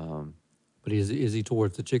 But is he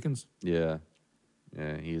towards the chickens? Yeah.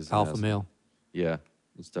 Yeah. He is an Alpha asshole. male. Yeah.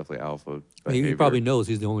 It's definitely alpha. He behavior. probably knows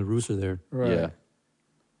he's the only rooster there. Right.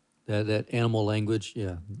 Yeah. That animal language,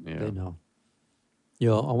 yeah, Yeah. they know.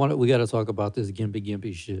 Yo, we got to talk about this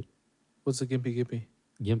gimpy shit. What's a gimpy gimpy?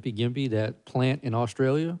 Gimpy, that plant in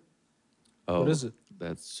Australia, Oh, What is it?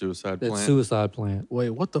 That's suicide that plant. suicide plant. Wait,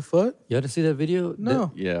 what the fuck? You had to see that video?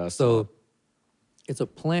 No. Yeah. I saw So it. it's a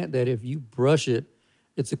plant that if you brush it,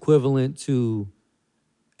 it's equivalent to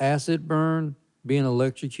acid burn, being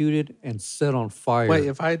electrocuted, and set on fire. Wait,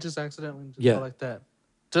 if I just accidentally just Yeah. go like that,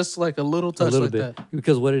 just like a little A touch little like bit. that.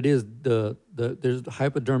 Because what it is, there's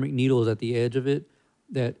hypodermic needles at the edge of it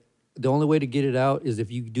that the only way to get it out is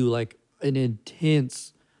if you do like an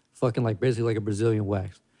intense fucking like basically like a Brazilian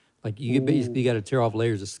wax. Like you basically got to tear off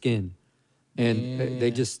layers of skin. And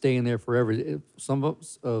they just stay in there forever. Some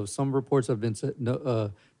reports have been said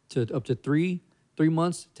to up to three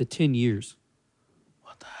months to 10 years.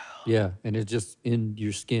 What the hell? Yeah, and it's just in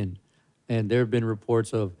your skin. And there have been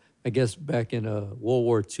reports of, I guess back in World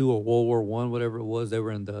War II or World War I, whatever it was, they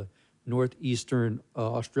were in the northeastern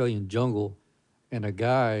Australian jungle, and a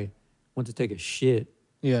guy went to take a shit,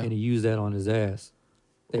 Yeah. and he used that on his ass.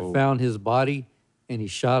 They Oh. found his body, and he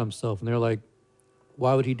shot himself. And they're like,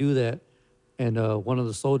 why would he do that? And one of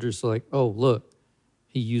the soldiers was like, oh, look,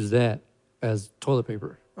 he used that as toilet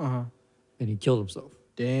paper, Uh-huh. and he killed himself.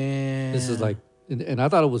 Damn. This is like, and I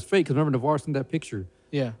thought it was fake, because remember Navarre sent that picture.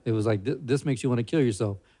 Yeah. It was like, this makes you want to kill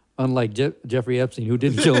yourself. Unlike Jeffrey Epstein, who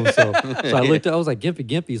didn't kill himself. So I looked. I was like,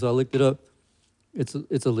 Gimpy. So I looked it up. It's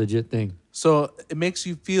a legit thing. So it makes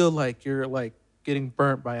you feel like you're like getting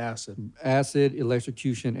burnt by acid. Acid,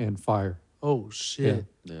 electrocution, and fire. Oh shit.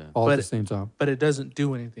 Yeah. All at But the same time. But it doesn't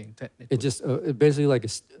do anything technically. It just it basically like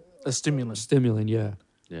a stimulant. stimulant. Yeah.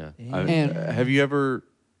 Yeah. And- Have you ever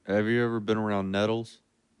been around nettles?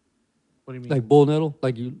 What do you mean? Like bull nettle,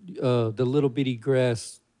 like you the little bitty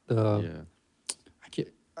grass. Yeah. I can't.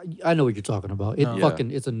 I know what you're talking about. It No. Yeah. fucking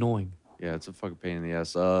it's annoying. Yeah, it's a fucking pain in the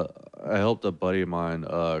ass. I helped a buddy of mine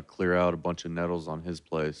clear out a bunch of nettles on his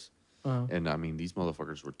place, Uh-huh. and I mean these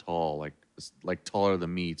motherfuckers were tall, like taller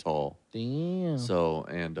than me tall. Damn. So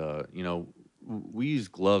and we use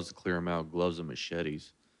gloves to clear them out, gloves and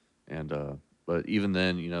machetes, and but even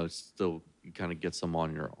then, it's still you kind of get some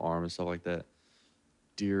on your arm and stuff like that.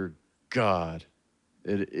 Dear God,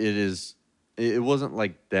 it is it wasn't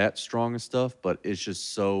like that strong and stuff, but it's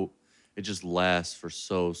just so it just lasts for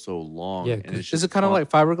so long. Yeah, and 'cause- it's Is just it kind of like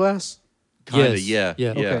fiberglass? kind of Yes,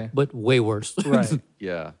 yeah. Okay. but way worse. Right.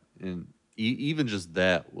 Yeah, and even just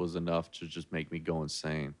that was enough to just make me go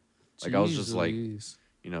insane. Like I was just like, Jeez.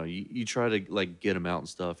 you try to like get them out and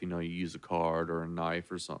stuff. You use a card or a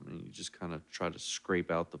knife or something. And you just kind of try to scrape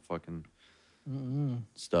out the fucking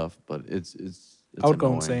stuff, but it's I would go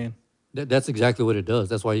annoying. insane. That's exactly what it does.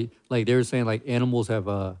 That's why, like they were saying, like animals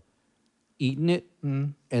have eaten it,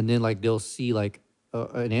 and then like they'll see like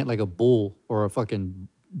an ant, like a bull or a fucking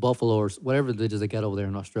buffalo or whatever it is they got over there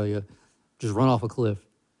in Australia, just run off a cliff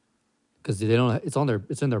because they don't.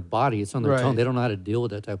 It's in their body. It's on their tongue. Right. They don't know how to deal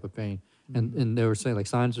with that type of pain. And they were saying like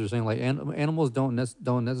scientists were saying like animals don't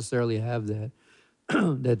necessarily have that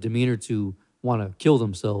that demeanor to want to kill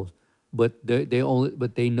themselves, but they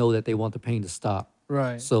know that they want the pain to stop.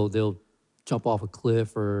 Right. So they'll jump off a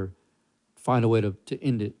cliff or find a way to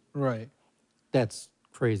end it. Right. That's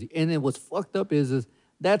crazy. And then what's fucked up is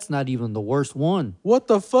that's not even the worst one. What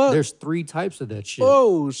the fuck? There's 3 types of that shit.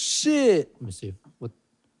 Oh shit. Let me see. What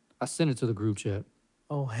I sent it to the group chat.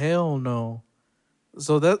 Oh hell no.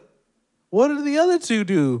 So what did the other 2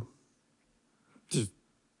 do? It's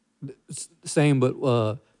the same, but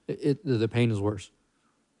the pain is worse.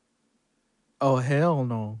 Oh hell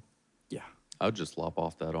no. Yeah. I would just lop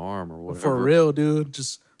off that arm or whatever. For real, dude.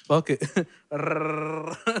 Just fuck it.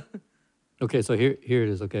 Okay, so here it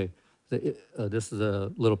is. Okay, this is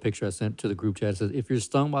a little picture I sent to the group chat. It says, if you're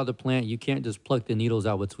stung by the plant, you can't just pluck the needles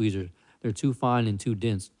out with tweezers. They're too fine and too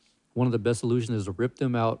dense. One of the best solutions is to rip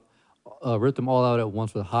them all out at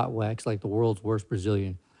once with hot wax, like the world's worst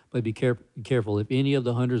Brazilian. But be careful. If any of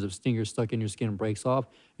the hundreds of stingers stuck in your skin breaks off,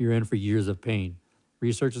 you're in for years of pain.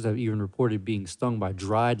 Researchers have even reported being stung by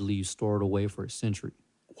dried leaves stored away for a century.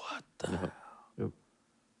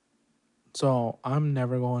 So I'm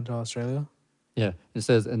never going to Australia. Yeah, it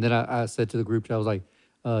says, and then I said to the group chat, I was like,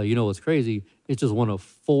 you know what's crazy? It's just one of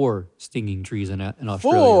 4 stinging trees in Australia.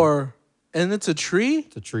 4, and it's a tree.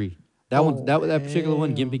 It's a tree. That one, that particular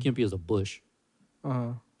one, damn. Gimpy Gimpy, is a bush.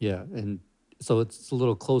 Uh-huh. Yeah, and so it's a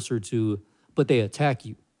little closer to, but they attack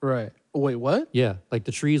you. Right. Wait, what? Yeah, like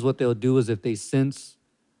the trees, what they'll do is if they sense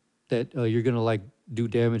that you're gonna like do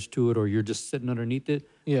damage to it or you're just sitting underneath it,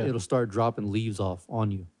 Yeah. it'll start dropping leaves off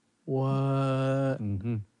on you. What?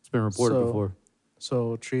 It's been reported So- before.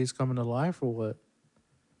 So trees coming to life or what?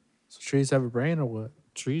 So trees have a brain or what?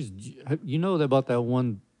 Trees, you know about that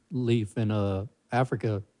one leaf in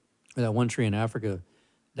Africa, that one tree in Africa,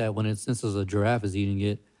 that when it senses a giraffe is eating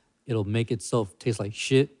it, it'll make itself taste like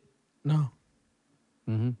shit. No.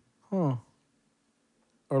 Huh.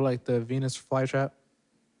 Or like the Venus flytrap.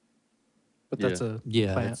 But that's Yeah. a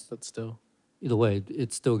Yeah, plant, it's- but still. Either way,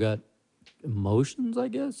 it's still got emotions, I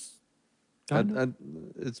guess. Kinda.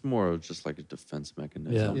 It's more of just like a defense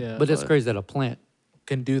mechanism. Yeah. But it's crazy that a plant.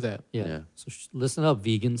 Can do that. Yeah. Yeah. So listen up,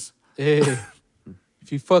 vegans. Hey,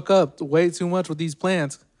 if you fuck up way too much with these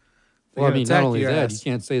plants, they're Well, I gonna mean, not attack only your that, ass.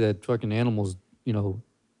 you can't say that fucking animals, you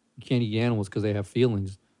can't eat animals because they have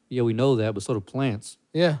feelings. Yeah, we know that, but so do plants.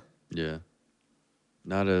 Yeah. Yeah.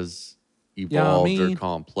 Not as Yeah, I evolved or mean-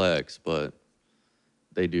 complex, but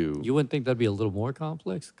they do. You wouldn't think that'd be a little more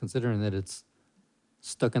complex, considering that it's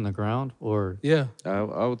stuck in the ground, or Yeah.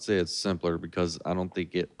 I would say it's simpler because I don't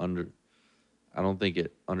think it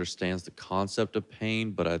understands the concept of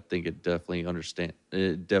pain, but I think it definitely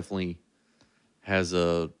has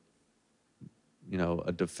a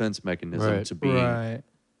defense mechanism Right. to being Right.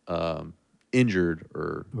 injured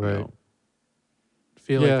or Right.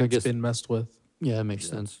 Feel Yeah, I like it's guess- been messed with. yeah, that makes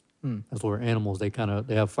sense. That's where animals they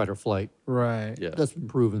have fight or flight. Right. yeah. That's been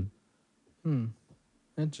proven.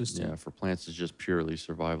 Interesting. Yeah, for plants it's just purely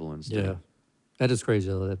survival Yeah, instinct. that is crazy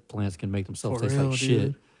though, that plants can make themselves For taste real, like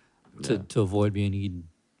shit dude. to avoid being eaten.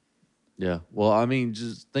 Yeah. Well, I mean,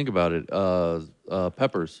 just think about it.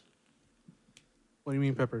 Peppers. What do you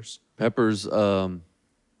mean peppers? Peppers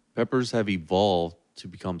have evolved to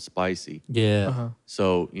become spicy. Yeah, Uh-huh.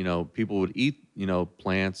 So, people would eat,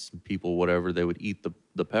 plants, people, whatever, they would eat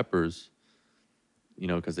the peppers,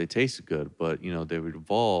 because they tasted good. But, they would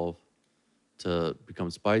evolve to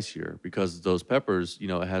become spicier because those peppers, it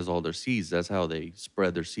has all their seeds. That's how they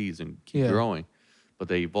spread their seeds and keep Yeah. growing. But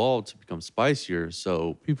they evolved to become spicier.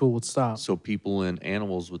 So People would stop. people and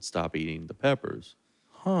animals would stop eating the peppers.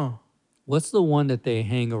 Huh. what's the one that they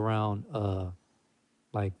hang around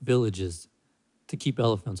like villages to keep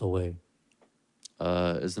elephants away?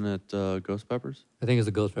 Isn't it ghost peppers? I think it's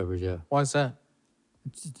the ghost peppers. Yeah. Why is that?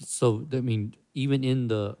 So I mean, even in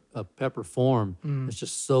the pepper form, it's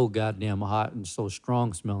just so goddamn hot and so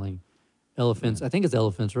strong smelling. Elephants, I think it's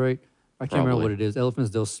elephants, right? I can't remember what Probably. it is.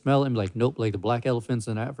 Elephants, they'll smell it and be like, nope, like the black elephants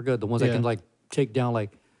in Africa, the ones that Yeah. can like take down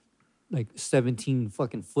like 17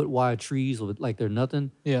 fucking foot wide trees with like they're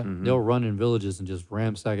nothing. Yeah. They'll run in villages and just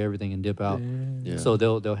ramsack everything and dip out. Yeah. So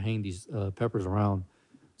they'll hang these peppers around,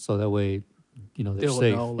 so that way, they're They'll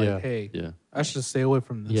safe. know, like, yeah. hey, Yeah. I should stay away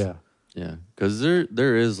from this. Yeah. Yeah, because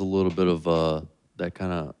there is a little bit of that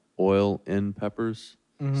kind of oil in peppers,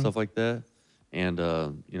 stuff like that, and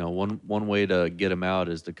one way to get them out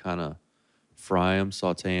is to kind of fry them,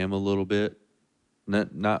 saute them a little bit,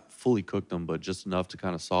 not fully cook them, but just enough to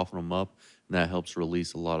kind of soften them up, and that helps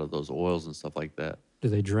release a lot of those oils and stuff like that. Do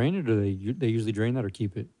they drain it, or they usually drain that or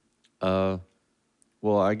keep it? Well,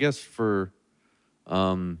 I guess for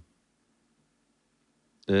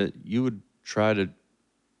that you would try to,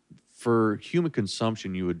 for human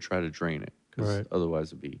consumption, you would try to drain it because Right. otherwise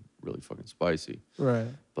it'd be really fucking spicy. Right.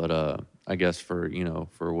 But I guess for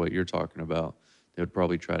for what you're talking about, they would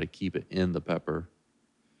probably try to keep it in the pepper,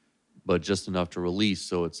 but just enough to release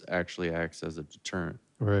so it's actually acts as a deterrent.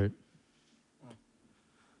 Right.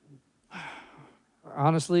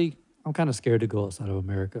 Honestly, I'm kind of scared to go outside of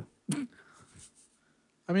America.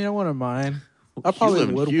 I mean, I wouldn't mind. I You probably live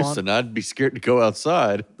in would Houston. want. I'd be scared to go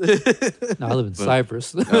outside. No, I live in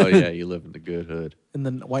Cyprus. Oh yeah, you live in the good hood. In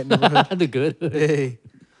the white neighborhood. The good, Hey,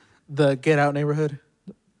 the get out neighborhood.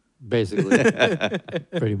 basically.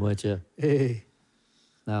 Pretty much, yeah. Hey,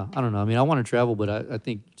 No, I don't know. I mean, I want to travel, but I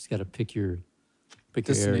think you just got to pick your areas.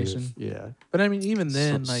 Destination. Yeah. but I mean, even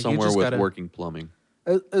then, like you Somewhere just with gotta. working plumbing.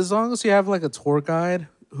 As long as you have like a tour guide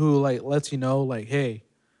who like lets you know, like, hey,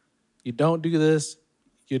 you don't do this,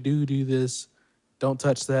 you do this, don't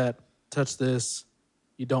touch that, touch this,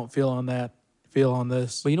 you don't feel on that, feel on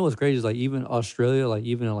this. But you know what's crazy is like even Australia, like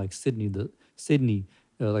even in like Sydney,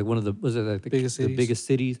 like one of the was it like the Biggest the cities? biggest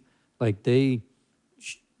cities, like they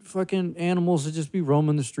fucking animals would just be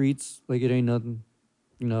roaming the streets like it ain't nothing,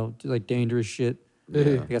 like dangerous shit. Yeah.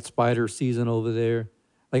 They got spider season over there.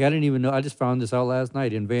 Like I didn't even know. I just found this out last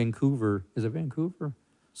night in Vancouver. Is it Vancouver?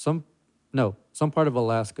 Some part of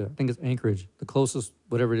Alaska. I think it's Anchorage, the closest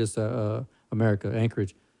whatever it is to America,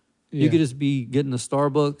 Anchorage. You Yeah. could just be getting a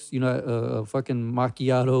Starbucks, a fucking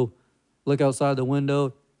macchiato. Look outside the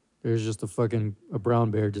window. There's just a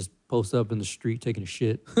brown bear just posted up in the street taking a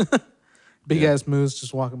shit. Big ass moose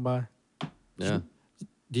just walking by. Yeah.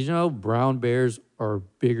 Did you know brown bears are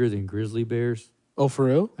bigger than grizzly bears? Oh, for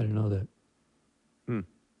real? I didn't know that.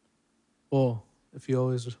 Well, if you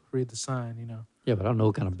always read the sign, Yeah, but I don't know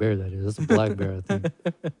what kind of bear that is. That's a black bear, I think.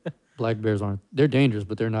 Black bears they're dangerous,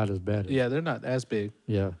 but they're not as bad. Yeah, they're not as big.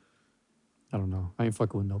 Yeah. I don't know. I ain't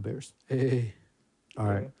fucking with no bears. Hey, All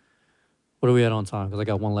right. What are we at on time? Because I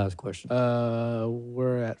got one last question.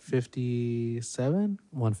 we're at 57,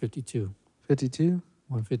 152. 52.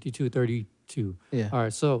 152, 32. Yeah. All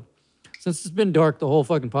right. So since it's been dark the whole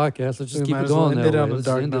fucking podcast, let's just We keep might it as well going end that it way. on a Let's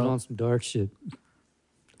dark end it note. on some dark shit.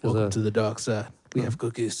 Welcome Because to the dark side. We have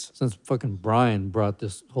cookies. since fucking Brian brought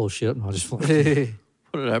this whole shit up, I'll just Hey,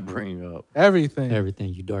 What did I bring up? everything.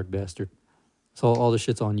 everything, you dark bastard. So all the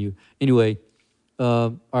shit's on you. Anyway,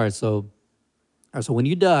 all right. So when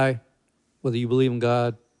you die, whether you believe in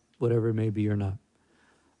God, whatever it may be or not,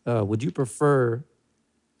 would you prefer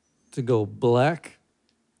to go black,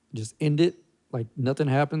 just end it, like nothing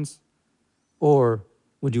happens, or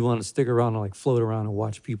would you want to stick around and like float around and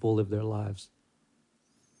watch people live their lives?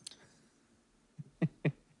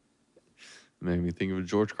 Made me think of a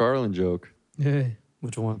George Carlin joke. Hey.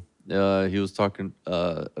 Which one? He was talking.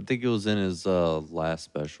 I think it was in his last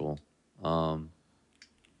special.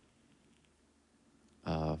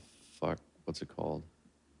 Fuck, what's it called?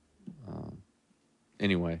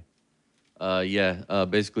 Anyway,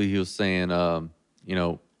 basically he was saying,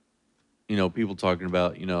 people talking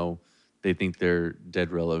about, they think their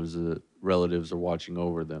dead relatives are watching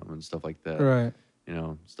over them and stuff like that. Right.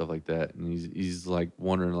 Stuff like that, and he's like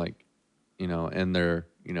wondering, like, and they're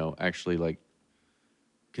actually like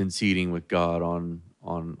conceding with God on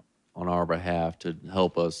our behalf to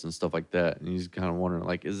help us and stuff like that. And he's kind of wondering,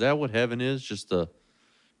 like, is that what heaven is? Just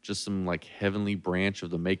some like heavenly branch of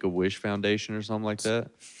the Make-A-Wish Foundation or something like that?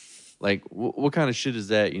 Like, what kind of shit is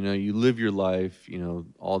that? You live your life,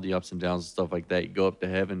 all the ups and downs and stuff like that. You go up to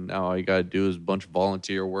heaven. Now all you got to do is a bunch of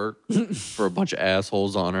volunteer work for a bunch of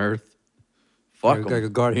assholes on earth. Fuck Like 'em. a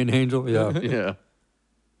guardian angel? Yeah.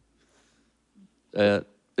 Yeah.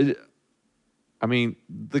 I mean,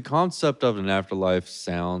 the concept of an afterlife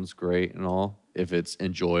sounds great and all if it's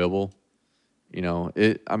enjoyable.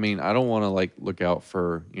 I mean, I don't want to like look out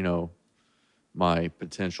for, my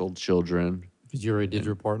potential children. Because you already did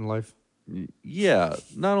your part in life. Yeah,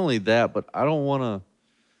 not only that, but I don't want to.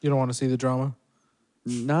 You don't want to see the drama?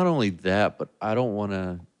 not only that, but I don't want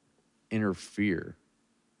to interfere.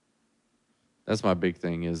 That's my big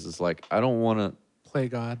thing. Is like I don't want to. Play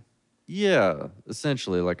God. Yeah,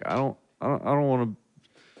 essentially, like I don't want to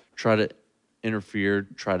try to interfere,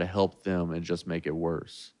 try to help them, and just make it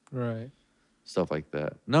worse. Right. Stuff like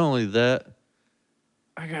that. Not only that,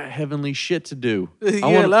 I got heavenly shit to do.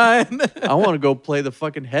 You're lying. I want to go play the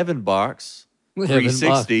fucking Heaven Box Heaven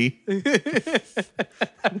 360.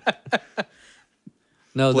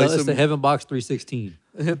 No, Play it's the some- Heaven Box 316.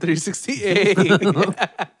 368.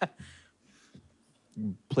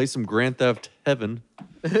 Play some Grand Theft Heaven.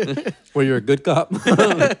 Where you're a good cop.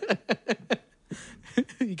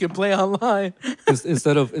 You can play online.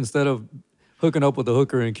 instead of hooking up with the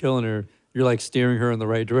hooker and killing her, you're like steering her in the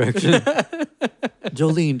right direction.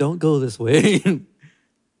 Jolene, don't go this way.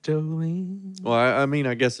 Jolene. Well, I mean,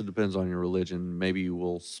 I guess it depends on your religion. Maybe you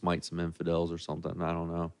will smite some infidels or something. I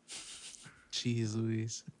don't know. Jeez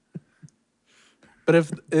Louise. But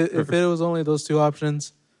if it was only those two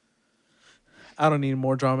options, I don't need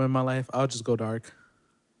more drama in my life. I'll just go dark.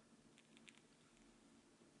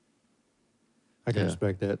 I can Yeah.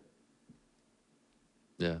 respect that.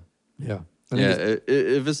 Yeah. Yeah. Yeah,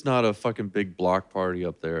 if it's not a fucking big block party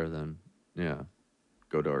up there, then yeah,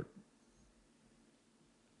 go dark.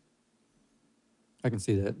 I can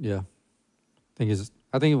see that. Yeah.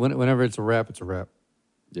 I think whenever it's a rap, it's a rap.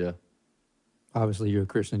 Yeah. Obviously, you're a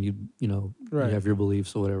Christian. You Right. you have your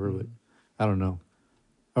beliefs or whatever. But I don't know.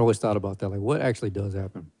 I always thought about that. Like, what actually does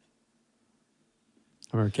happen?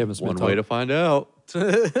 I remember Kevin Smith. One way to find out.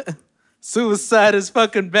 Suicide is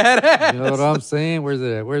fucking badass. You know what I'm saying? Where's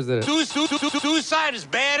it at? Where's it at? Suicide is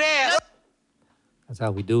badass. That's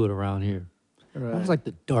how we do it around here. That was like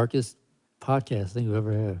the darkest podcast thing we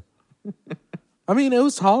ever had. I mean, it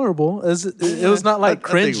was tolerable. It was not like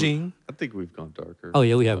I think cringing. I think we've gone darker. Oh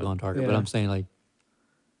yeah, we have gone darker, but Yeah. I'm saying like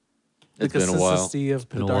It's The been a while. consistency of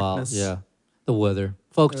been the a while. darkness. Yeah, the weather,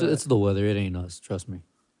 folks. Right. It's the weather. It ain't us. Trust me.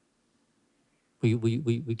 We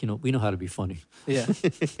know how to be funny. Yeah.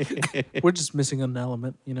 We're just missing an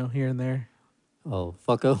element, here and there. Oh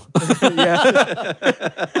fucko.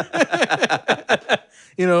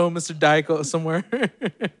 Yeah. Mr. Dyke somewhere.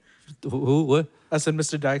 Who? What? I said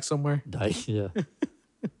Mr. Dyke somewhere. Dice. Yeah.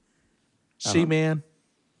 She-Man.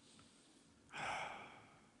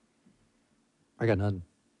 I got nothing.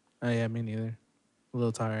 Oh, yeah, me neither. A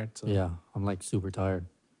little tired. So, Yeah, I'm like super tired.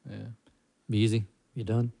 yeah. Be easy. You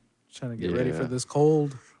done? Trying to get ready for Yeah. this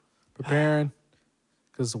cold. Preparing.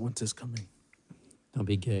 Because the winter's coming. Don't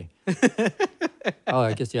be gay. Oh,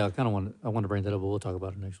 I guess yeah. I want to bring that up, but we'll talk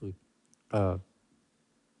about it next week. The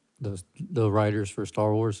writers for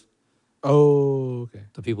Star Wars, Oh, okay.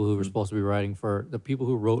 the people who were supposed to be writing for the people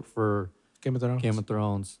who wrote for Game of Thrones. Game of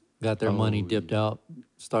Thrones, got their money, dipped out,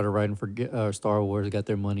 started writing for Star Wars, got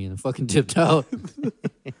their money, and then fucking dipped out.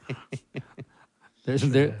 I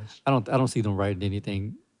don't see them writing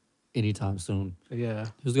anything anytime soon. Yeah,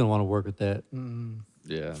 Who's gonna want to work with that?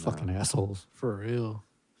 Yeah. no. Fucking assholes. for real.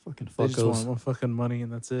 Fucking They just want fuckos. more fucking money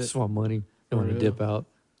and that's it. Just want money. They want to real. dip out.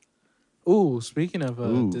 Ooh, speaking of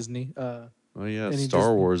Ooh. Disney, Oh yeah, Any Star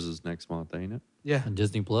Disney- Wars is next month, ain't it? yeah, And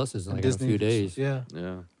Disney Plus is and like in a few days. Yeah,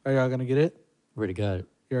 Yeah. are y'all gonna get it? Already got it.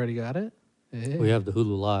 You already got it? Hey. We have the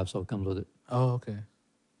Hulu Live, so it comes with it. Oh, okay. I'm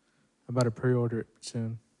about to pre-order it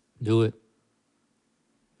soon. Do it.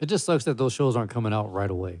 It just sucks that those shows aren't coming out right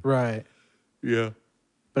away. Right, Yeah.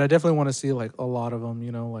 but I definitely want to see like a lot of them.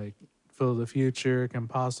 Like Phil of the Future, Kim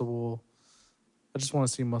Possible. I just want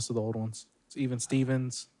to see most of the old ones. Even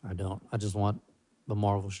Stevens. I don't. I just want the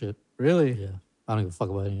Marvel shit. Really? Yeah. I don't give a fuck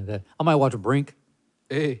about any of that. I might watch a Brink.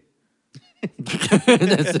 Hey.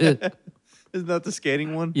 That's it. Isn't that the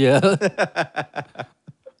skating one? Yeah.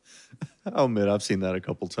 I'll admit I've seen that a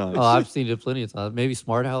couple times. Oh, I've seen it plenty of times. Maybe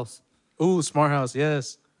Smart House. Ooh, Smart House.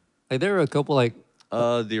 Yes. Like there were a couple like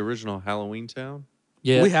The original Halloween Town.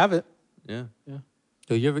 yeah. We have it. Yeah.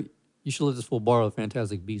 So you should let this fool borrow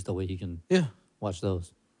Fantastic Beasts that way he can Yeah. watch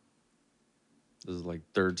those. This is like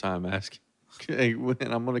third time asking. Okay,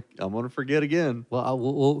 and I'm gonna forget again. Well,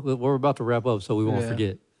 we're about to wrap up, so we won't Yeah.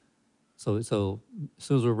 forget. So as soon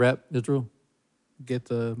as we wrap, Israel, Get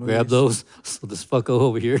the movies. grab those so this fucko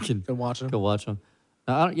over here can Can watch them. go watch them.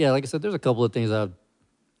 Now, like I said, there's a couple of things I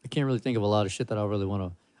can't really think of a lot of shit that I really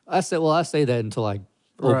want to. I say that until I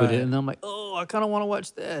open Right. it, and I'm like, oh, I kind of want to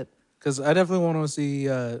watch that. Because I definitely want to see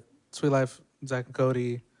Sweet Life, Zack and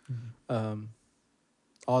Cody,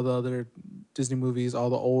 all the other Disney movies, all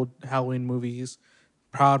the old Halloween movies,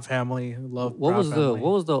 Proud Family. Love What Proud was Family.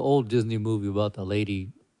 what was the old Disney movie about the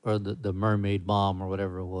lady or the mermaid mom or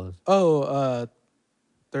whatever it was? Oh,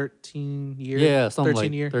 13 year. Yeah, something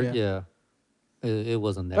 13 like year. thir- yeah. yeah. It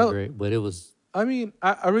wasn't that Oh. great, but it was. I mean,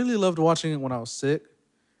 I really loved watching it when I was sick.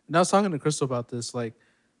 And I was talking to Crystal about this. Like,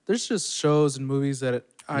 there's just shows and movies that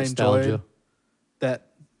I enjoyed. Nostalgia. That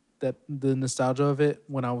the nostalgia of it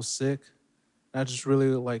when I was sick. I just really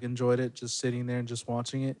like enjoyed it, just sitting there and just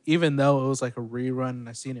watching it. Even though it was like a rerun and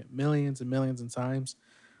I've seen it millions and millions of times.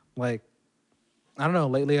 Like, I don't know.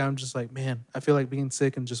 Lately, I'm just like, man, I feel like being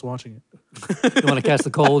sick and just watching it. You want to catch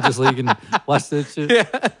the cold just so you can watch that shit?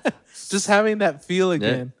 Yeah, just having that feel Yeah.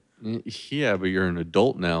 again. Yeah, but you're an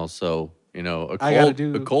adult now, so you know I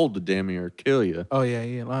gotta a cold to damn near kill you. Oh yeah,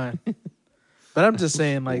 you ain't lying. But I'm just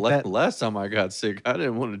saying, like that. Last time I got sick, I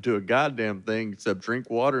didn't want to do a goddamn thing except drink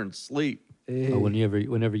water and sleep. Hey, Oh, whenever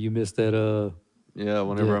you missed that, Yeah,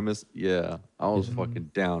 whenever Yeah. I miss, I was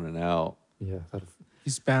fucking down and out. yeah,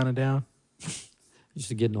 he's bounding down. used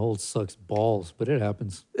to getting old sucks balls, but it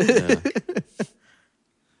happens. Yeah, That's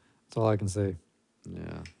all I can say.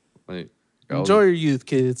 yeah. Like, I was- Enjoy your youth,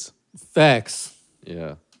 kids. Facts,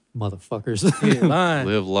 Yeah, motherfuckers. You ain't lying.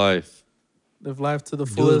 live life. Live life to the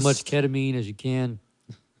Do as fullest. much ketamine as you can.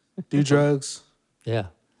 Do drugs. Yeah.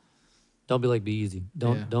 Don't be like Be Easy.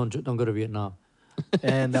 Yeah. Don't go to Vietnam.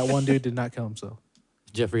 And that one dude did not kill himself.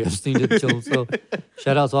 Jeffrey Epstein didn't kill himself.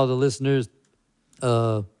 Shout out to all the listeners.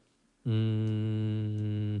 Yeah,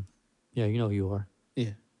 you know who you are. Yeah.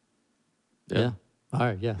 Yeah. All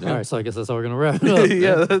right. Yeah. Yeah. All right. So I guess that's how we're gonna wrap it up.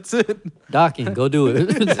 Yeah, that's it. Docking. Go do it.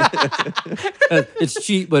 It's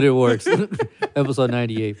cheap, but it works. Episode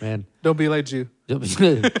 98, man. Don't be like you.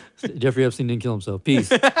 Jeffrey Epstein didn't kill himself. Peace.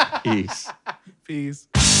 Peace. Peace.